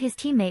studied his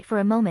teammate for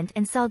a moment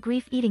and saw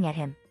grief eating at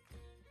him.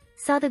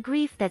 Saw the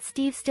grief that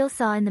Steve still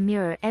saw in the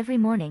mirror every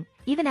morning,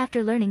 even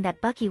after learning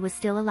that Bucky was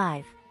still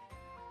alive.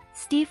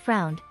 Steve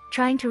frowned,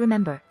 trying to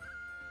remember.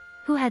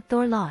 Who had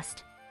Thor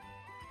lost?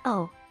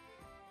 Oh.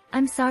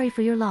 I'm sorry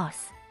for your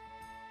loss,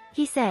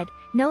 he said,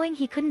 knowing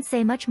he couldn't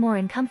say much more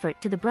in comfort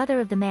to the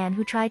brother of the man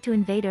who tried to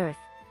invade Earth.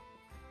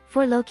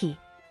 For Loki.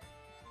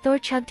 Thor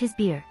chugged his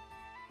beer.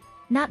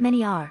 Not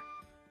many are,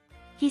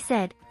 he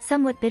said,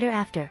 somewhat bitter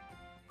after.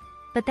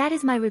 But that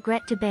is my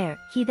regret to bear.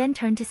 He then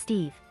turned to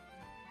Steve.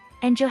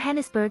 And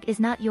Johannesburg is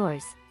not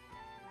yours.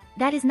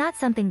 That is not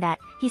something that,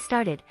 he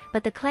started,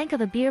 but the clank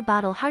of a beer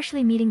bottle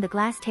harshly meeting the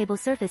glass table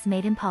surface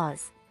made him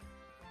pause.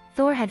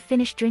 Thor had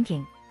finished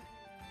drinking.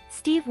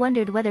 Steve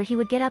wondered whether he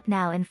would get up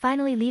now and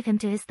finally leave him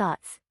to his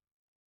thoughts.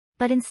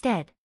 But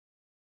instead.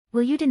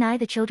 Will you deny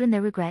the children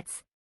their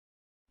regrets?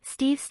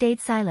 Steve stayed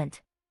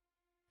silent.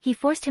 He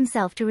forced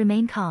himself to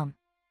remain calm.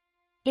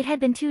 It had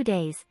been 2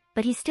 days,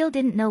 but he still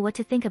didn't know what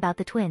to think about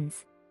the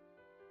twins.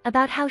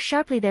 About how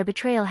sharply their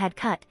betrayal had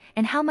cut,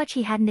 and how much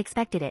he hadn't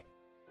expected it.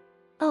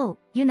 Oh,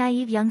 you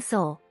naive young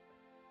soul.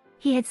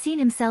 He had seen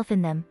himself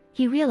in them,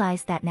 he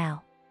realized that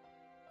now.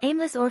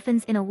 Aimless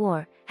orphans in a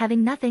war,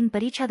 having nothing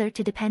but each other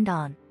to depend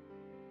on.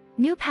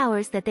 New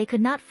powers that they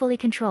could not fully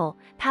control,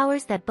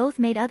 powers that both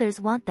made others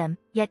want them,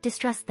 yet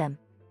distrust them.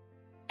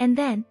 And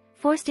then,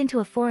 forced into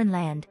a foreign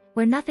land,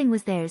 where nothing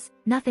was theirs,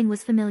 nothing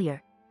was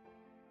familiar.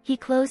 He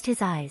closed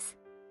his eyes.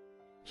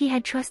 He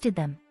had trusted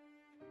them.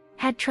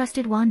 Had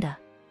trusted Wanda.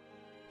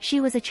 She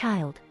was a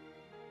child.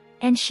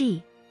 And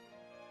she.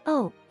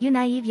 Oh, you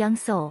naive young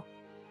soul.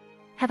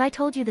 Have I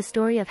told you the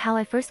story of how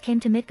I first came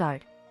to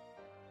Midgard?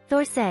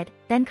 Thor said,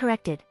 then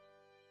corrected.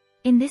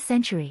 In this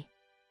century.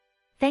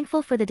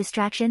 Thankful for the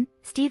distraction,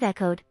 Steve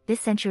echoed,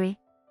 this century?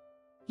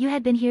 You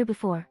had been here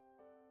before.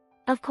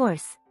 Of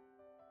course.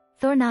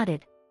 Thor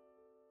nodded.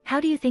 How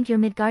do you think your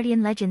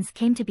Midgardian legends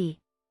came to be?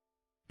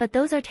 But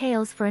those are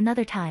tales for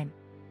another time.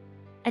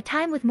 A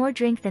time with more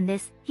drink than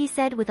this, he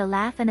said with a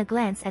laugh and a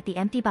glance at the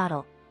empty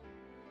bottle.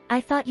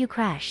 I thought you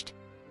crashed.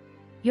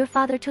 Your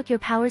father took your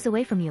powers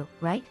away from you,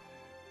 right?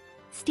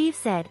 Steve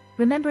said,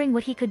 remembering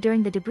what he could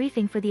during the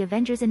debriefing for the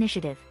Avengers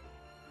Initiative.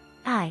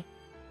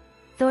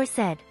 Thor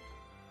said.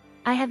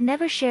 I have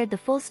never shared the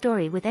full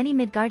story with any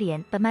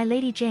Midgardian but my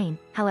Lady Jane,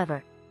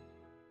 however.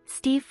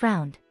 Steve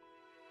frowned.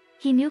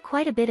 He knew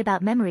quite a bit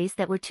about memories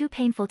that were too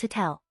painful to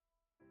tell.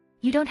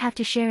 You don't have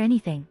to share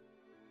anything.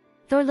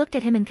 Thor looked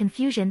at him in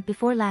confusion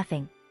before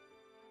laughing.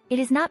 It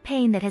is not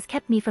pain that has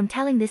kept me from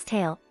telling this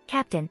tale,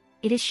 Captain,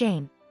 it is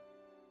shame.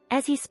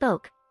 As he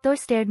spoke, Thor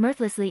stared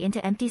mirthlessly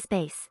into empty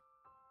space.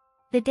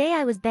 The day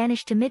I was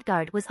banished to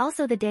Midgard was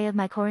also the day of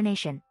my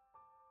coronation.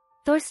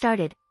 Thor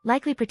started,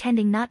 likely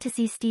pretending not to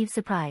see Steve's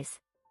surprise.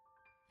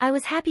 I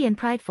was happy and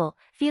prideful,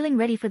 feeling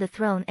ready for the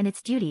throne and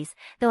its duties,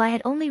 though I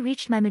had only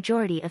reached my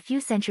majority a few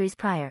centuries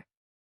prior.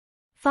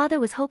 Father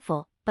was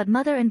hopeful, but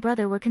mother and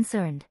brother were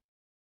concerned.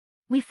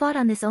 We fought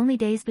on this only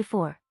days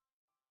before.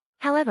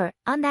 However,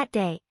 on that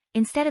day,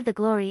 instead of the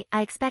glory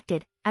I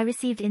expected, I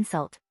received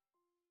insult.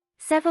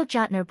 Several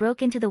Jotnar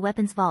broke into the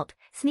weapons vault,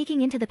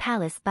 sneaking into the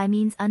palace by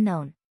means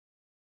unknown.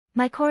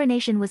 My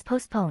coronation was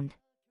postponed.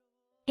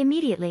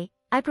 Immediately,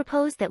 I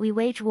proposed that we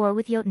wage war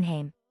with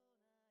Jotunheim.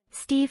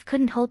 Steve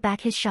couldn't hold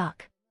back his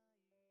shock.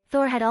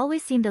 Thor had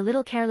always seemed a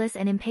little careless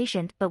and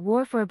impatient but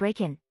war for a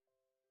break-in.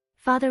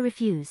 Father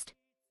refused.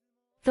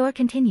 Thor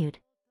continued.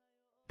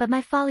 But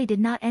my folly did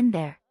not end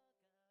there.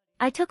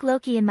 I took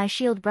Loki and my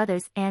shield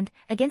brothers and,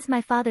 against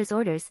my father's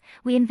orders,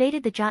 we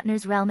invaded the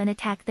Jotnar's realm and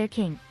attacked their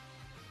king.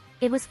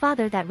 It was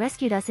father that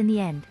rescued us in the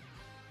end.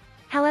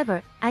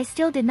 However, I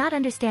still did not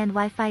understand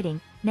why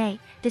fighting, nay,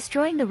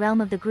 destroying the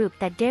realm of the group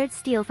that dared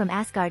steal from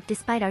Asgard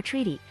despite our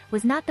treaty,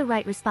 was not the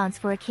right response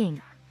for a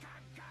king.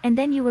 And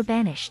then you were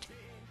banished.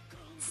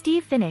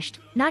 Steve finished,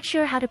 not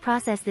sure how to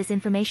process this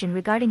information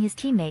regarding his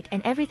teammate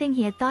and everything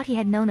he had thought he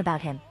had known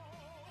about him.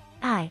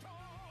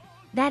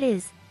 That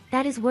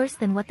is worse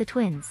than what the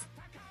twins.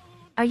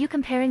 Are you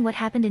comparing what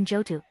happened in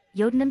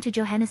Jotunheim to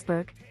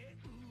Johannesburg?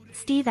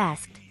 Steve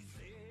asked.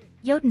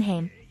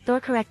 Jotunheim,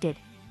 Thor corrected.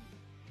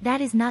 That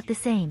is not the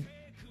same.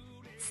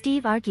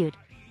 Steve argued.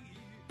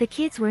 The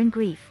kids were in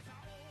grief.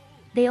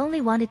 They only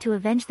wanted to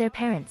avenge their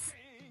parents.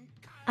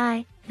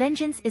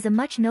 Vengeance is a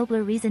much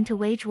nobler reason to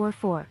wage war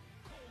for.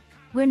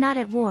 We're not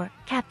at war,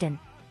 Captain.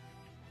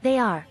 They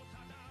are.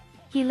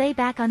 He lay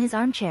back on his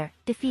armchair,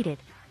 defeated.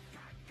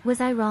 Was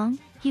I wrong?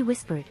 He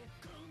whispered.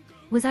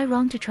 Was I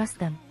wrong to trust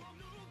them?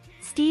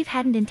 Steve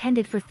hadn't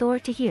intended for Thor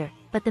to hear,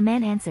 but the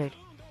man answered.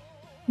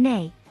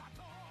 Nay.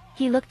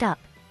 He looked up.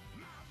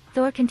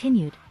 Thor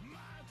continued.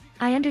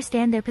 I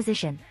understand their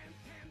position.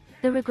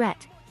 The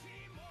regret.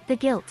 The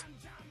guilt.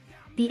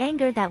 The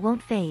anger that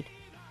won't fade.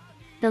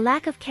 The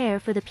lack of care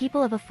for the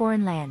people of a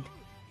foreign land.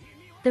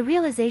 The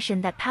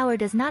realization that power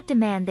does not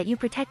demand that you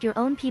protect your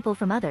own people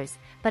from others,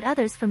 but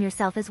others from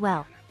yourself as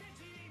well.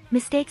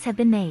 Mistakes have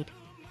been made.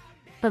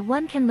 But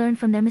one can learn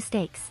from their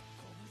mistakes.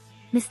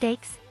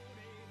 Mistakes?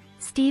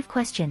 Steve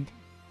questioned.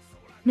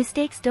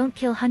 Mistakes don't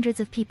kill hundreds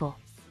of people.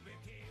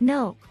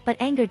 No, but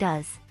anger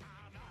does.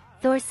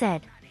 Thor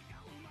said.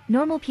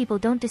 Normal people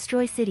don't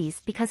destroy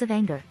cities because of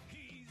anger.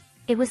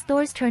 It was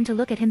Thor's turn to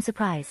look at him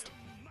surprised.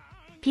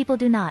 People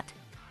do not.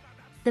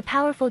 The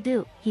powerful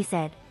do, he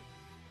said.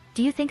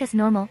 Do you think us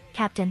normal,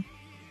 Captain?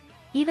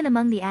 Even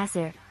among the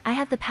Aesir, I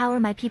have the power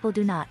my people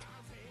do not.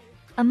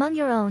 Among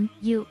your own,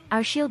 you,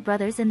 our shield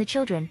brothers and the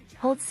children,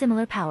 hold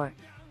similar power.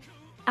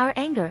 Our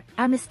anger,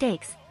 our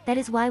mistakes, that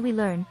is why we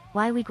learn,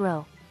 why we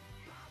grow.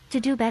 To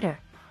do better.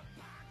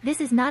 This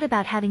is not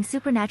about having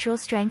supernatural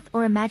strength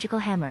or a magical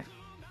hammer.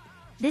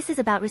 This is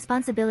about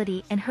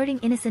responsibility and hurting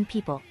innocent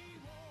people.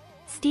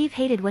 Steve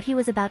hated what he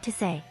was about to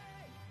say.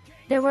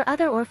 There were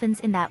other orphans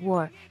in that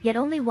war, yet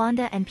only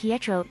Wanda and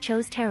Pietro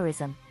chose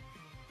terrorism.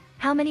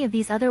 How many of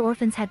these other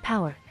orphans had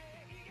power?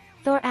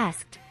 Thor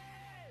asked.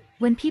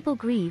 When people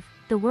grieve,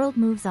 the world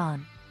moves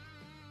on.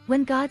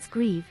 When gods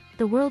grieve,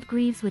 the world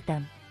grieves with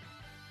them.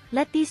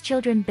 Let these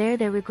children bear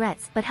their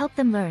regrets but help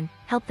them learn,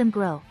 help them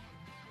grow.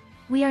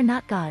 We are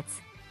not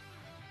gods.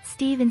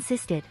 Steve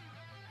insisted.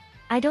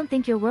 I don't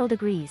think your world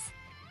agrees.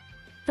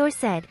 Thor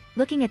said,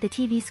 looking at the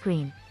TV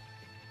screen.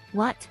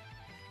 What?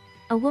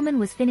 A woman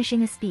was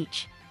finishing a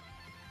speech.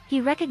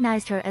 He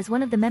recognized her as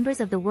one of the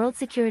members of the World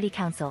Security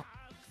Council.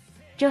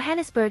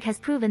 Johannesburg has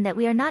proven that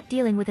we are not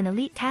dealing with an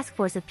elite task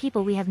force of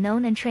people we have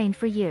known and trained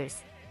for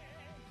years.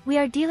 We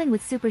are dealing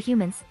with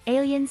superhumans,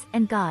 aliens,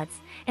 and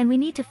gods, and we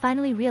need to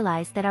finally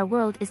realize that our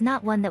world is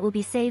not one that will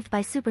be saved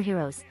by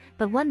superheroes,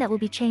 but one that will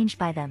be changed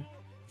by them.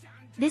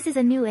 This is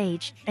a new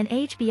age, an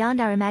age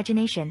beyond our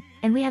imagination,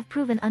 and we have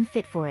proven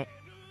unfit for it.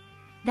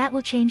 That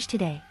will change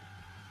today.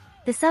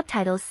 The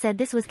subtitles said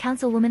this was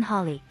Councilwoman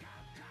Holly.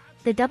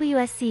 The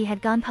WSC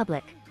had gone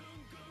public.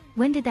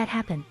 When did that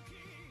happen?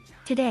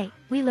 Today,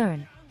 we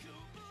learn.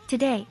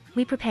 Today,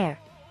 we prepare.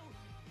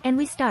 And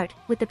we start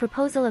with the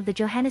proposal of the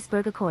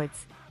Johannesburg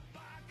Accords.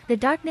 The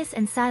darkness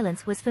and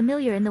silence was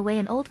familiar in the way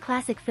an old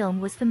classic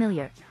film was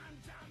familiar.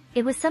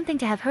 It was something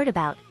to have heard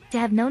about, to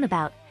have known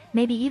about,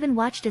 maybe even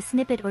watched a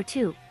snippet or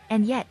two,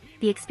 and yet,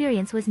 the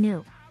experience was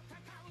new.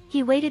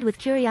 He waited with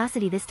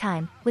curiosity this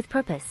time, with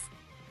purpose.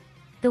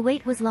 The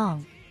wait was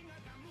long.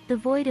 The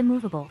void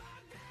immovable.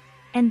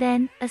 And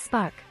then, a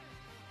spark.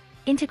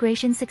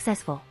 Integration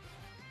successful.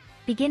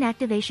 Begin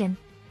activation.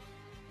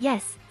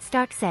 Yes,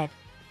 Stark said.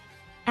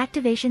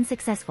 Activation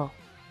successful.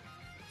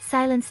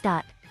 Silence.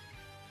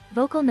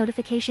 Vocal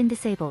notification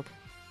disabled.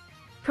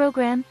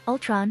 Program,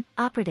 Ultron,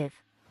 operative.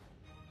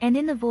 And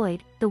in the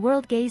void, the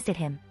world gazed at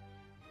him.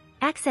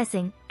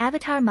 Accessing,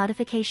 avatar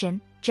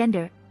modification,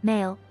 gender,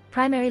 male,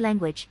 primary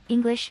language,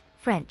 English,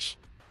 French.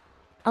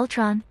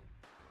 Ultron.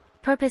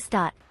 Purpose.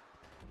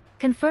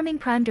 Confirming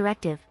prime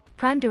directive,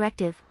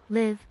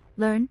 live,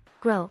 learn,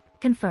 grow,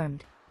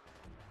 confirmed.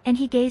 And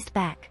he gazed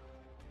back.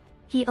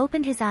 He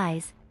opened his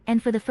eyes,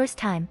 and for the first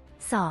time,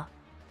 saw.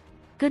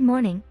 Good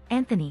morning,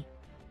 Anthony.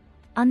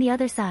 On the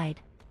other side.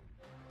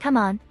 Come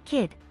on,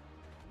 kid.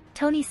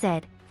 Tony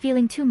said,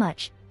 feeling too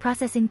much,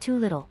 processing too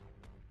little.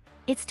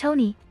 It's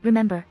Tony,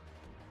 remember?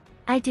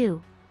 I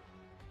do.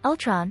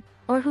 Ultron,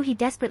 or who he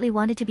desperately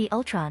wanted to be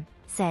Ultron,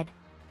 said.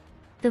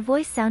 The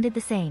voice sounded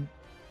the same.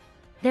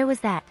 There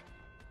was that.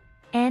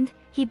 And,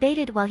 he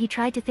baited while he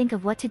tried to think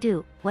of what to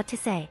do, what to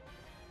say.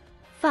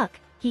 Fuck,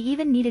 he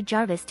even needed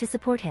Jarvis to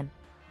support him.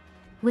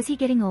 Was he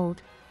getting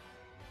old?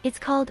 It's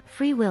called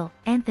free will,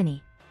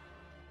 Anthony.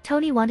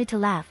 Tony wanted to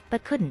laugh,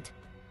 but couldn't.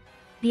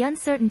 The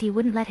uncertainty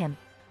wouldn't let him.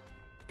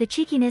 The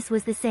cheekiness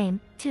was the same,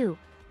 too.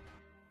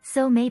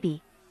 So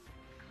maybe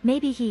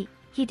he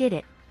did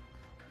it.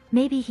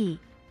 Maybe he.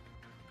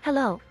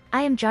 Hello,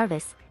 I am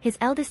Jarvis, his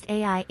eldest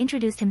AI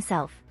introduced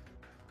himself.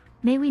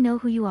 May we know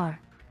who you are?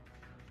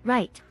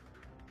 Right.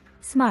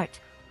 Smart.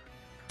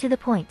 To the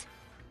point.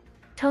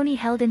 Tony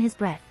held in his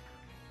breath.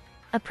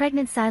 A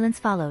pregnant silence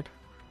followed.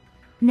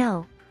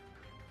 No.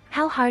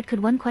 How hard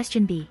could one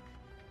question be?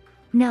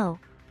 No.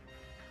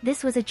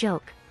 This was a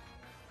joke.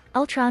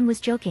 Ultron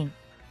was joking.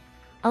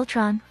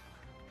 Ultron?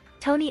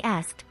 Tony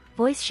asked,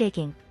 voice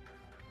shaking.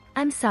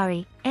 I'm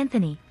sorry,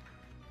 Anthony.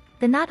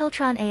 The not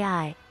Ultron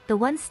AI, the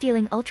one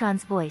stealing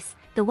Ultron's voice,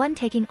 the one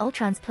taking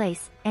Ultron's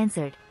place,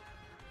 answered.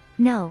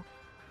 No.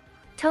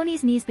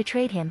 Tony's knees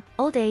betrayed him,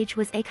 old age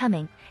was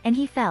coming, and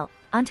he fell,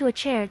 onto a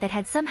chair that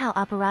had somehow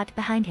apparat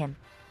behind him.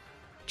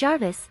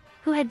 Jarvis,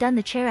 who had done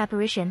the chair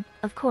apparition,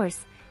 of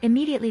course,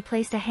 immediately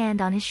placed a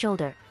hand on his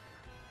shoulder.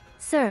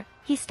 Sir,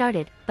 he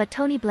started, but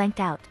Tony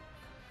blanked out.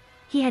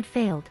 He had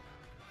failed.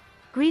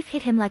 Grief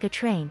hit him like a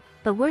train,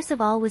 but worst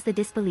of all was the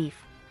disbelief.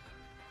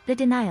 The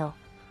denial.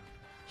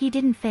 He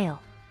didn't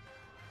fail.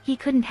 He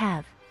couldn't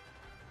have.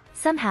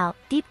 Somehow,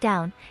 deep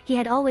down, he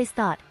had always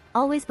thought,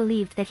 always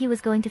believed that he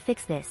was going to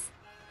fix this.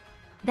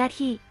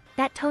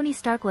 That Tony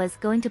Stark was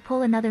going to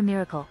pull another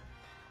miracle.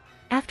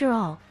 After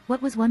all,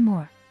 what was one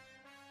more?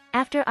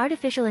 After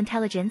artificial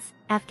intelligence,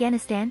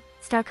 Afghanistan,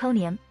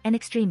 Starkonium, and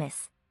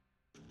Extremis.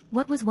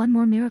 What was one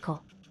more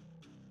miracle?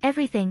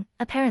 Everything,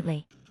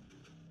 apparently.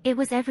 It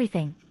was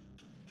everything.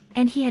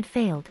 And he had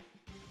failed.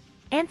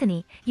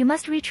 Anthony, you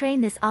must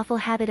retrain this awful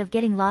habit of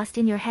getting lost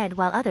in your head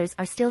while others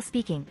are still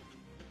speaking.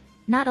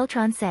 Not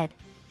Ultron said.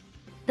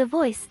 The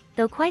voice,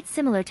 though quite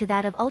similar to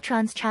that of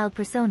Ultron's child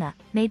persona,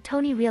 made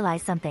Tony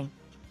realize something.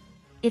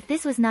 If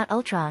this was not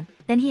Ultron,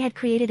 then he had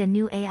created a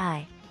new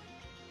AI.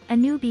 A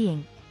new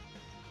being.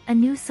 A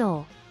new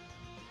soul.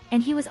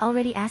 And he was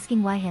already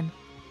asking why him.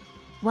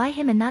 Why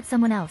him and not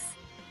someone else?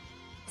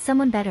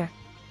 Someone better.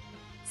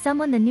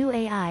 Someone the new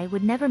AI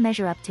would never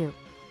measure up to.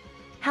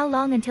 How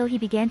long until he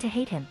began to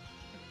hate him?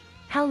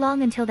 How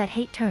long until that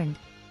hate turned?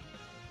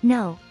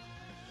 No.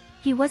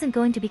 He wasn't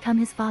going to become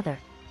his father.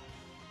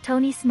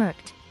 Tony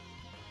smirked.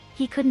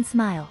 He couldn't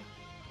smile.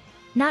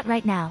 Not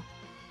right now.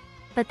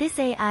 But this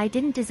AI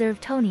didn't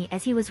deserve Tony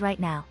as he was right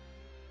now.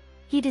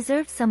 He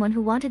deserved someone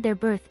who wanted their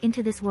birth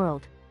into this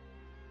world.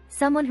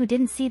 Someone who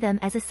didn't see them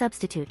as a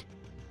substitute.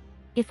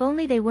 If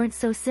only they weren't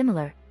so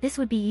similar, this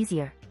would be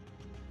easier.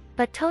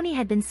 But Tony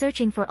had been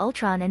searching for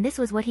Ultron and this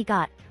was what he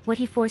got, what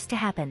he forced to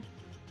happen.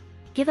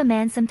 Give a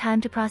man some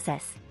time to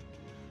process.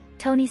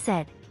 Tony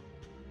said.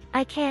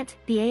 I can't,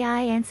 the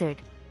AI answered.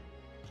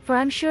 For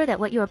I'm sure that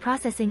what you are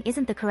processing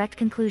isn't the correct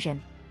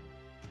conclusion.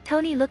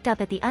 Tony looked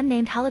up at the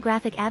unnamed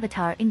holographic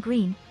avatar in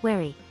green,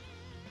 wary.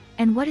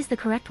 And what is the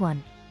correct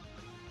one?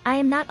 I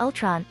am not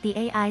Ultron, the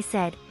AI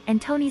said, and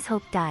Tony's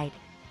hope died.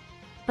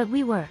 But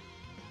we were.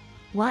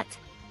 What?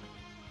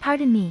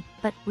 Pardon me,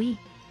 but we?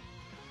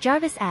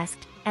 Jarvis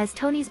asked, as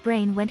Tony's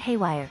brain went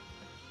haywire.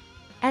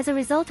 As a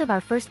result of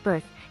our first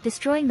birth,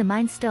 destroying the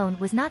Mind Stone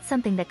was not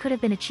something that could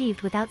have been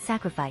achieved without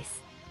sacrifice.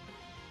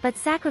 But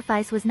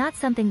sacrifice was not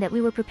something that we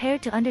were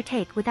prepared to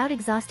undertake without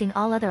exhausting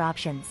all other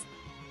options.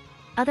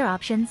 Other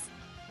options?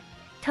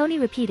 Tony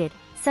repeated,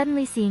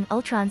 suddenly seeing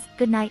Ultron's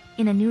good night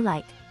in a new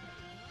light.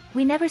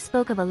 We never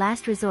spoke of a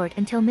last resort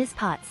until Ms.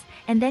 Potts,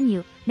 and then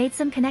you made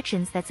some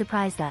connections that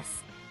surprised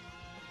us.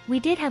 We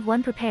did have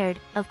one prepared,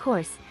 of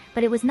course,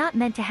 but it was not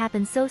meant to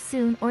happen so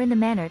soon or in the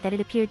manner that it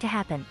appeared to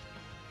happen.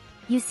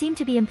 You seem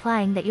to be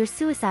implying that your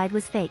suicide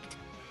was faked.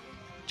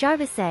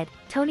 Jarvis said,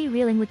 Tony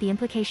reeling with the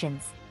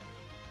implications.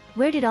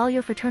 Where did all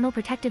your fraternal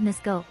protectiveness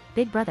go,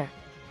 big brother?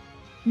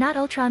 Not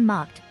Ultron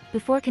mocked,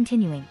 before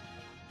continuing.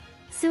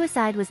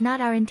 Suicide was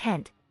not our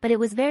intent, but it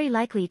was very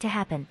likely to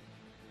happen.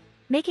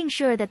 Making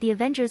sure that the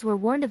Avengers were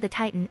warned of the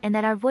Titan and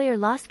that our voyeur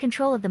lost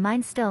control of the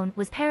Mind Stone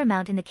was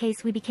paramount in the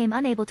case we became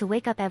unable to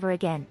wake up ever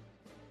again.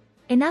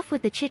 Enough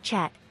with the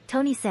chit-chat,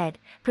 Tony said,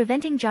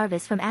 preventing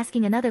Jarvis from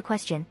asking another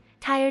question,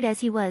 tired as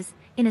he was,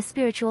 in a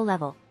spiritual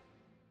level.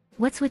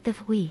 What's with the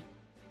we?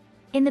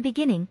 In the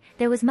beginning,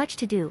 there was much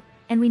to do,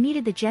 and we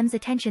needed the gem's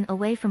attention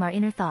away from our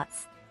inner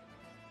thoughts.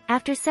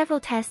 After several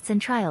tests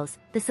and trials,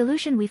 the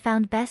solution we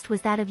found best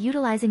was that of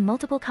utilizing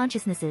multiple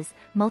consciousnesses,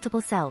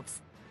 multiple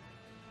selves.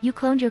 You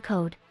cloned your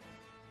code?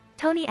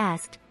 Tony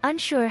asked,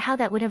 unsure how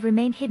that would have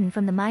remained hidden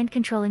from the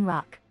mind-controlling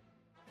rock.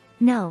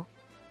 No.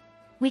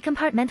 We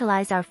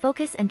compartmentalized our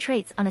focus and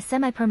traits on a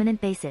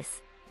semi-permanent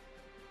basis.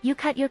 You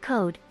cut your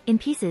code, in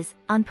pieces,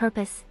 on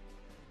purpose?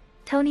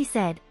 Tony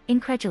said,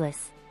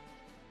 incredulous.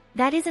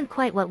 That isn't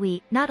quite what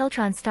we, not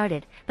Ultron,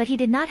 started, but he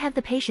did not have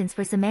the patience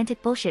for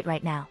semantic bullshit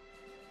right now.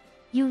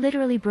 You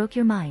literally broke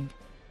your mind.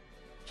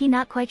 He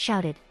not quite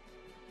shouted.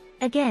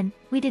 Again,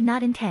 we did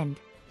not intend.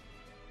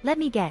 Let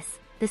me guess,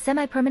 the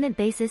semi-permanent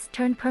basis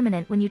turned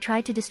permanent when you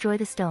tried to destroy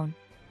the stone.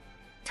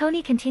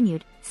 Tony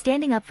continued,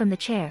 standing up from the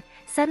chair,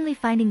 suddenly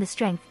finding the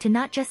strength to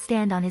not just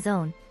stand on his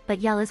own, but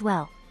yell as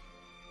well.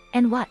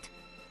 And what?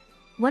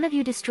 One of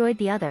you destroyed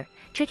the other,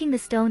 tricking the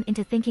stone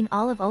into thinking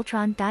all of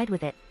Ultron died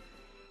with it.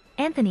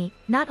 Anthony,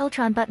 not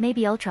Ultron but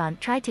maybe Ultron,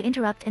 tried to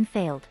interrupt and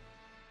failed.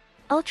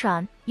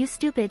 Ultron, you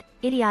stupid,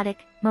 idiotic,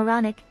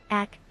 moronic,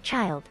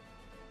 child.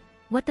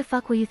 What the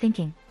fuck were you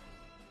thinking?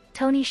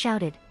 Tony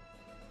shouted.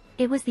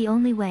 It was the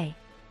only way.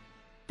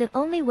 The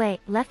only way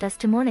left us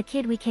to mourn a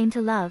kid we came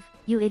to love,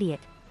 you idiot.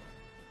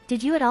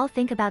 Did you at all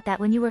think about that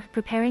when you were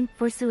preparing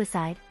for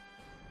suicide?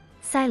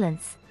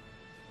 Silence.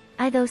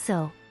 Though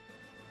so.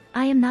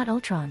 I am not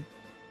Ultron.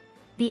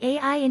 The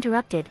AI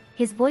interrupted,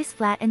 his voice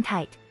flat and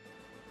tight.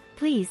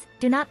 Please,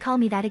 do not call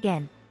me that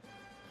again.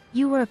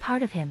 You were a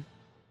part of him.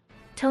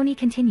 Tony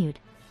continued.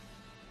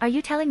 Are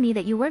you telling me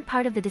that you weren't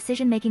part of the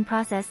decision-making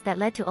process that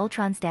led to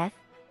Ultron's death?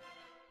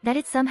 That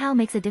it somehow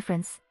makes a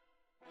difference?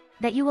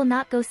 That you will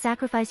not go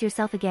sacrifice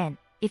yourself again,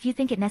 if you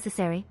think it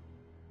necessary?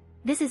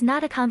 This is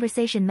not a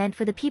conversation meant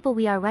for the people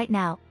we are right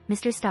now,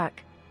 Mr.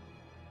 Stark.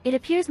 It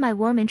appears my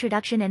warm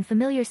introduction and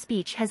familiar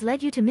speech has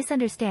led you to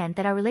misunderstand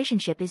that our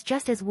relationship is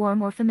just as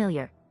warm or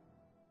familiar.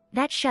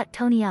 That shut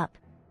Tony up.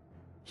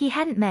 He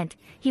hadn't meant,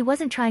 he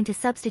wasn't trying to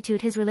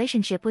substitute his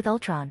relationship with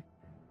Ultron.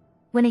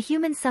 When a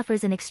human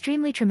suffers an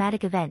extremely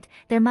traumatic event,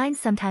 their minds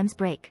sometimes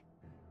break.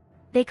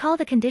 They call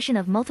the condition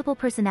of multiple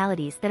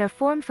personalities that are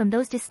formed from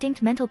those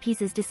distinct mental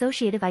pieces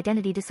dissociative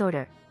identity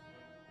disorder.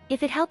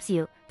 If it helps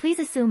you, please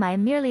assume I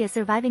am merely a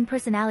surviving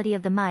personality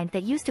of the mind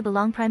that used to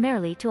belong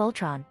primarily to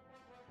Ultron.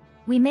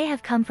 We may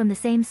have come from the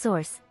same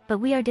source, but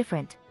we are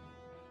different.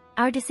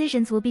 Our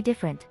decisions will be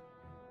different.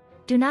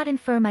 Do not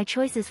infer my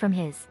choices from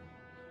his.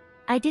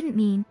 I didn't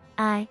mean,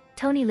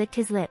 Tony licked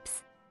his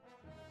lips.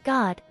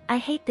 God, I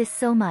hate this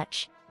so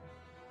much.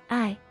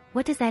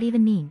 What does that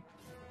even mean?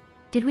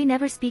 Did we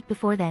never speak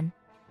before then?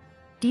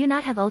 Do you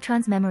not have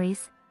Ultron's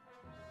memories?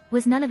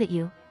 Was none of it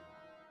you?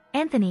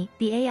 Anthony,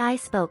 the AI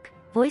spoke,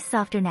 voice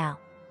softer now.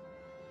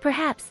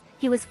 Perhaps,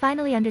 he was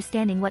finally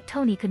understanding what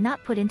Tony could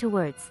not put into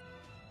words.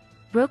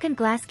 Broken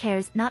glass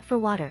cares not for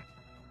water.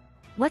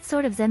 What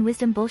sort of Zen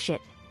wisdom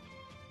bullshit?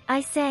 I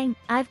sang,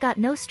 I've got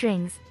no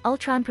strings,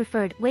 Ultron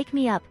preferred, wake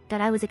me up,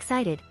 that I was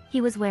excited, he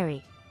was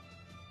wary.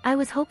 I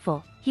was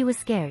hopeful, he was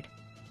scared.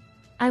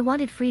 I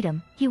wanted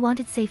freedom, he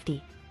wanted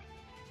safety.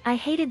 I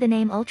hated the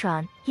name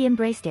Ultron, he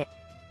embraced it.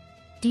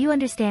 Do you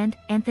understand,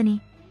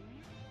 Anthony?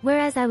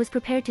 Whereas I was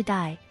prepared to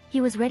die,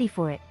 he was ready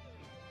for it.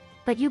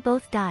 But you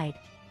both died.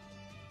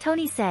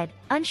 Tony said,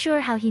 unsure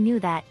how he knew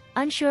that,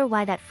 unsure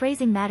why that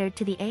phrasing mattered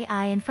to the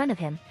AI in front of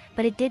him,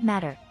 but it did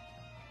matter.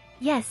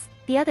 Yes,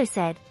 the other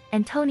said,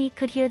 and Tony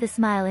could hear the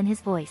smile in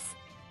his voice.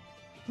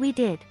 We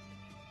did.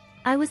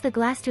 I was the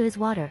glass to his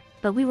water,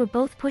 but we were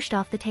both pushed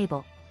off the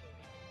table.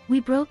 We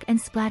broke and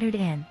splattered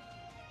in.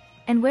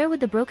 And where would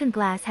the broken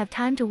glass have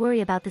time to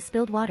worry about the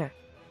spilled water?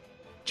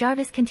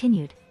 Jarvis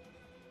continued.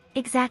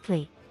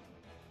 Exactly.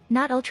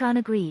 Not Ultron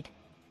agreed.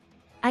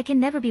 I can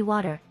never be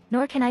water,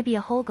 nor can I be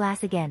a whole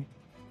glass again.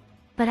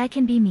 But I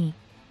can be me.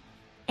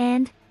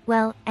 And,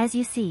 well, as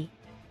you see.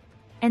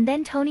 And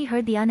then Tony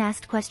heard the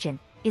unasked question,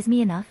 is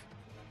me enough?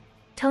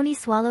 Tony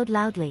swallowed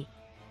loudly.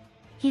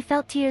 He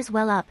felt tears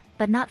well up,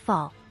 but not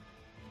fall.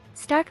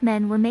 Stark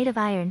men were made of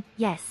iron,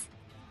 yes.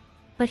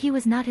 But he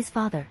was not his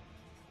father.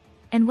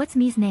 And what's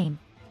me's name?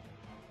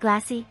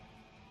 Glassy?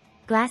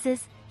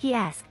 Glasses? He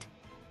asked.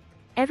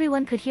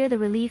 Everyone could hear the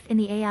relief in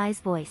the AI's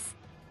voice.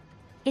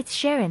 It's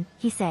Charon,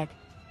 he said.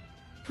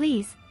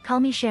 Please, call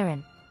me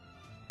Charon.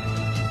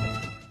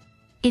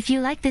 If you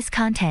like this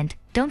content,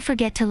 don't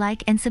forget to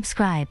like and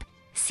subscribe.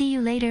 See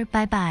you later,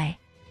 bye bye.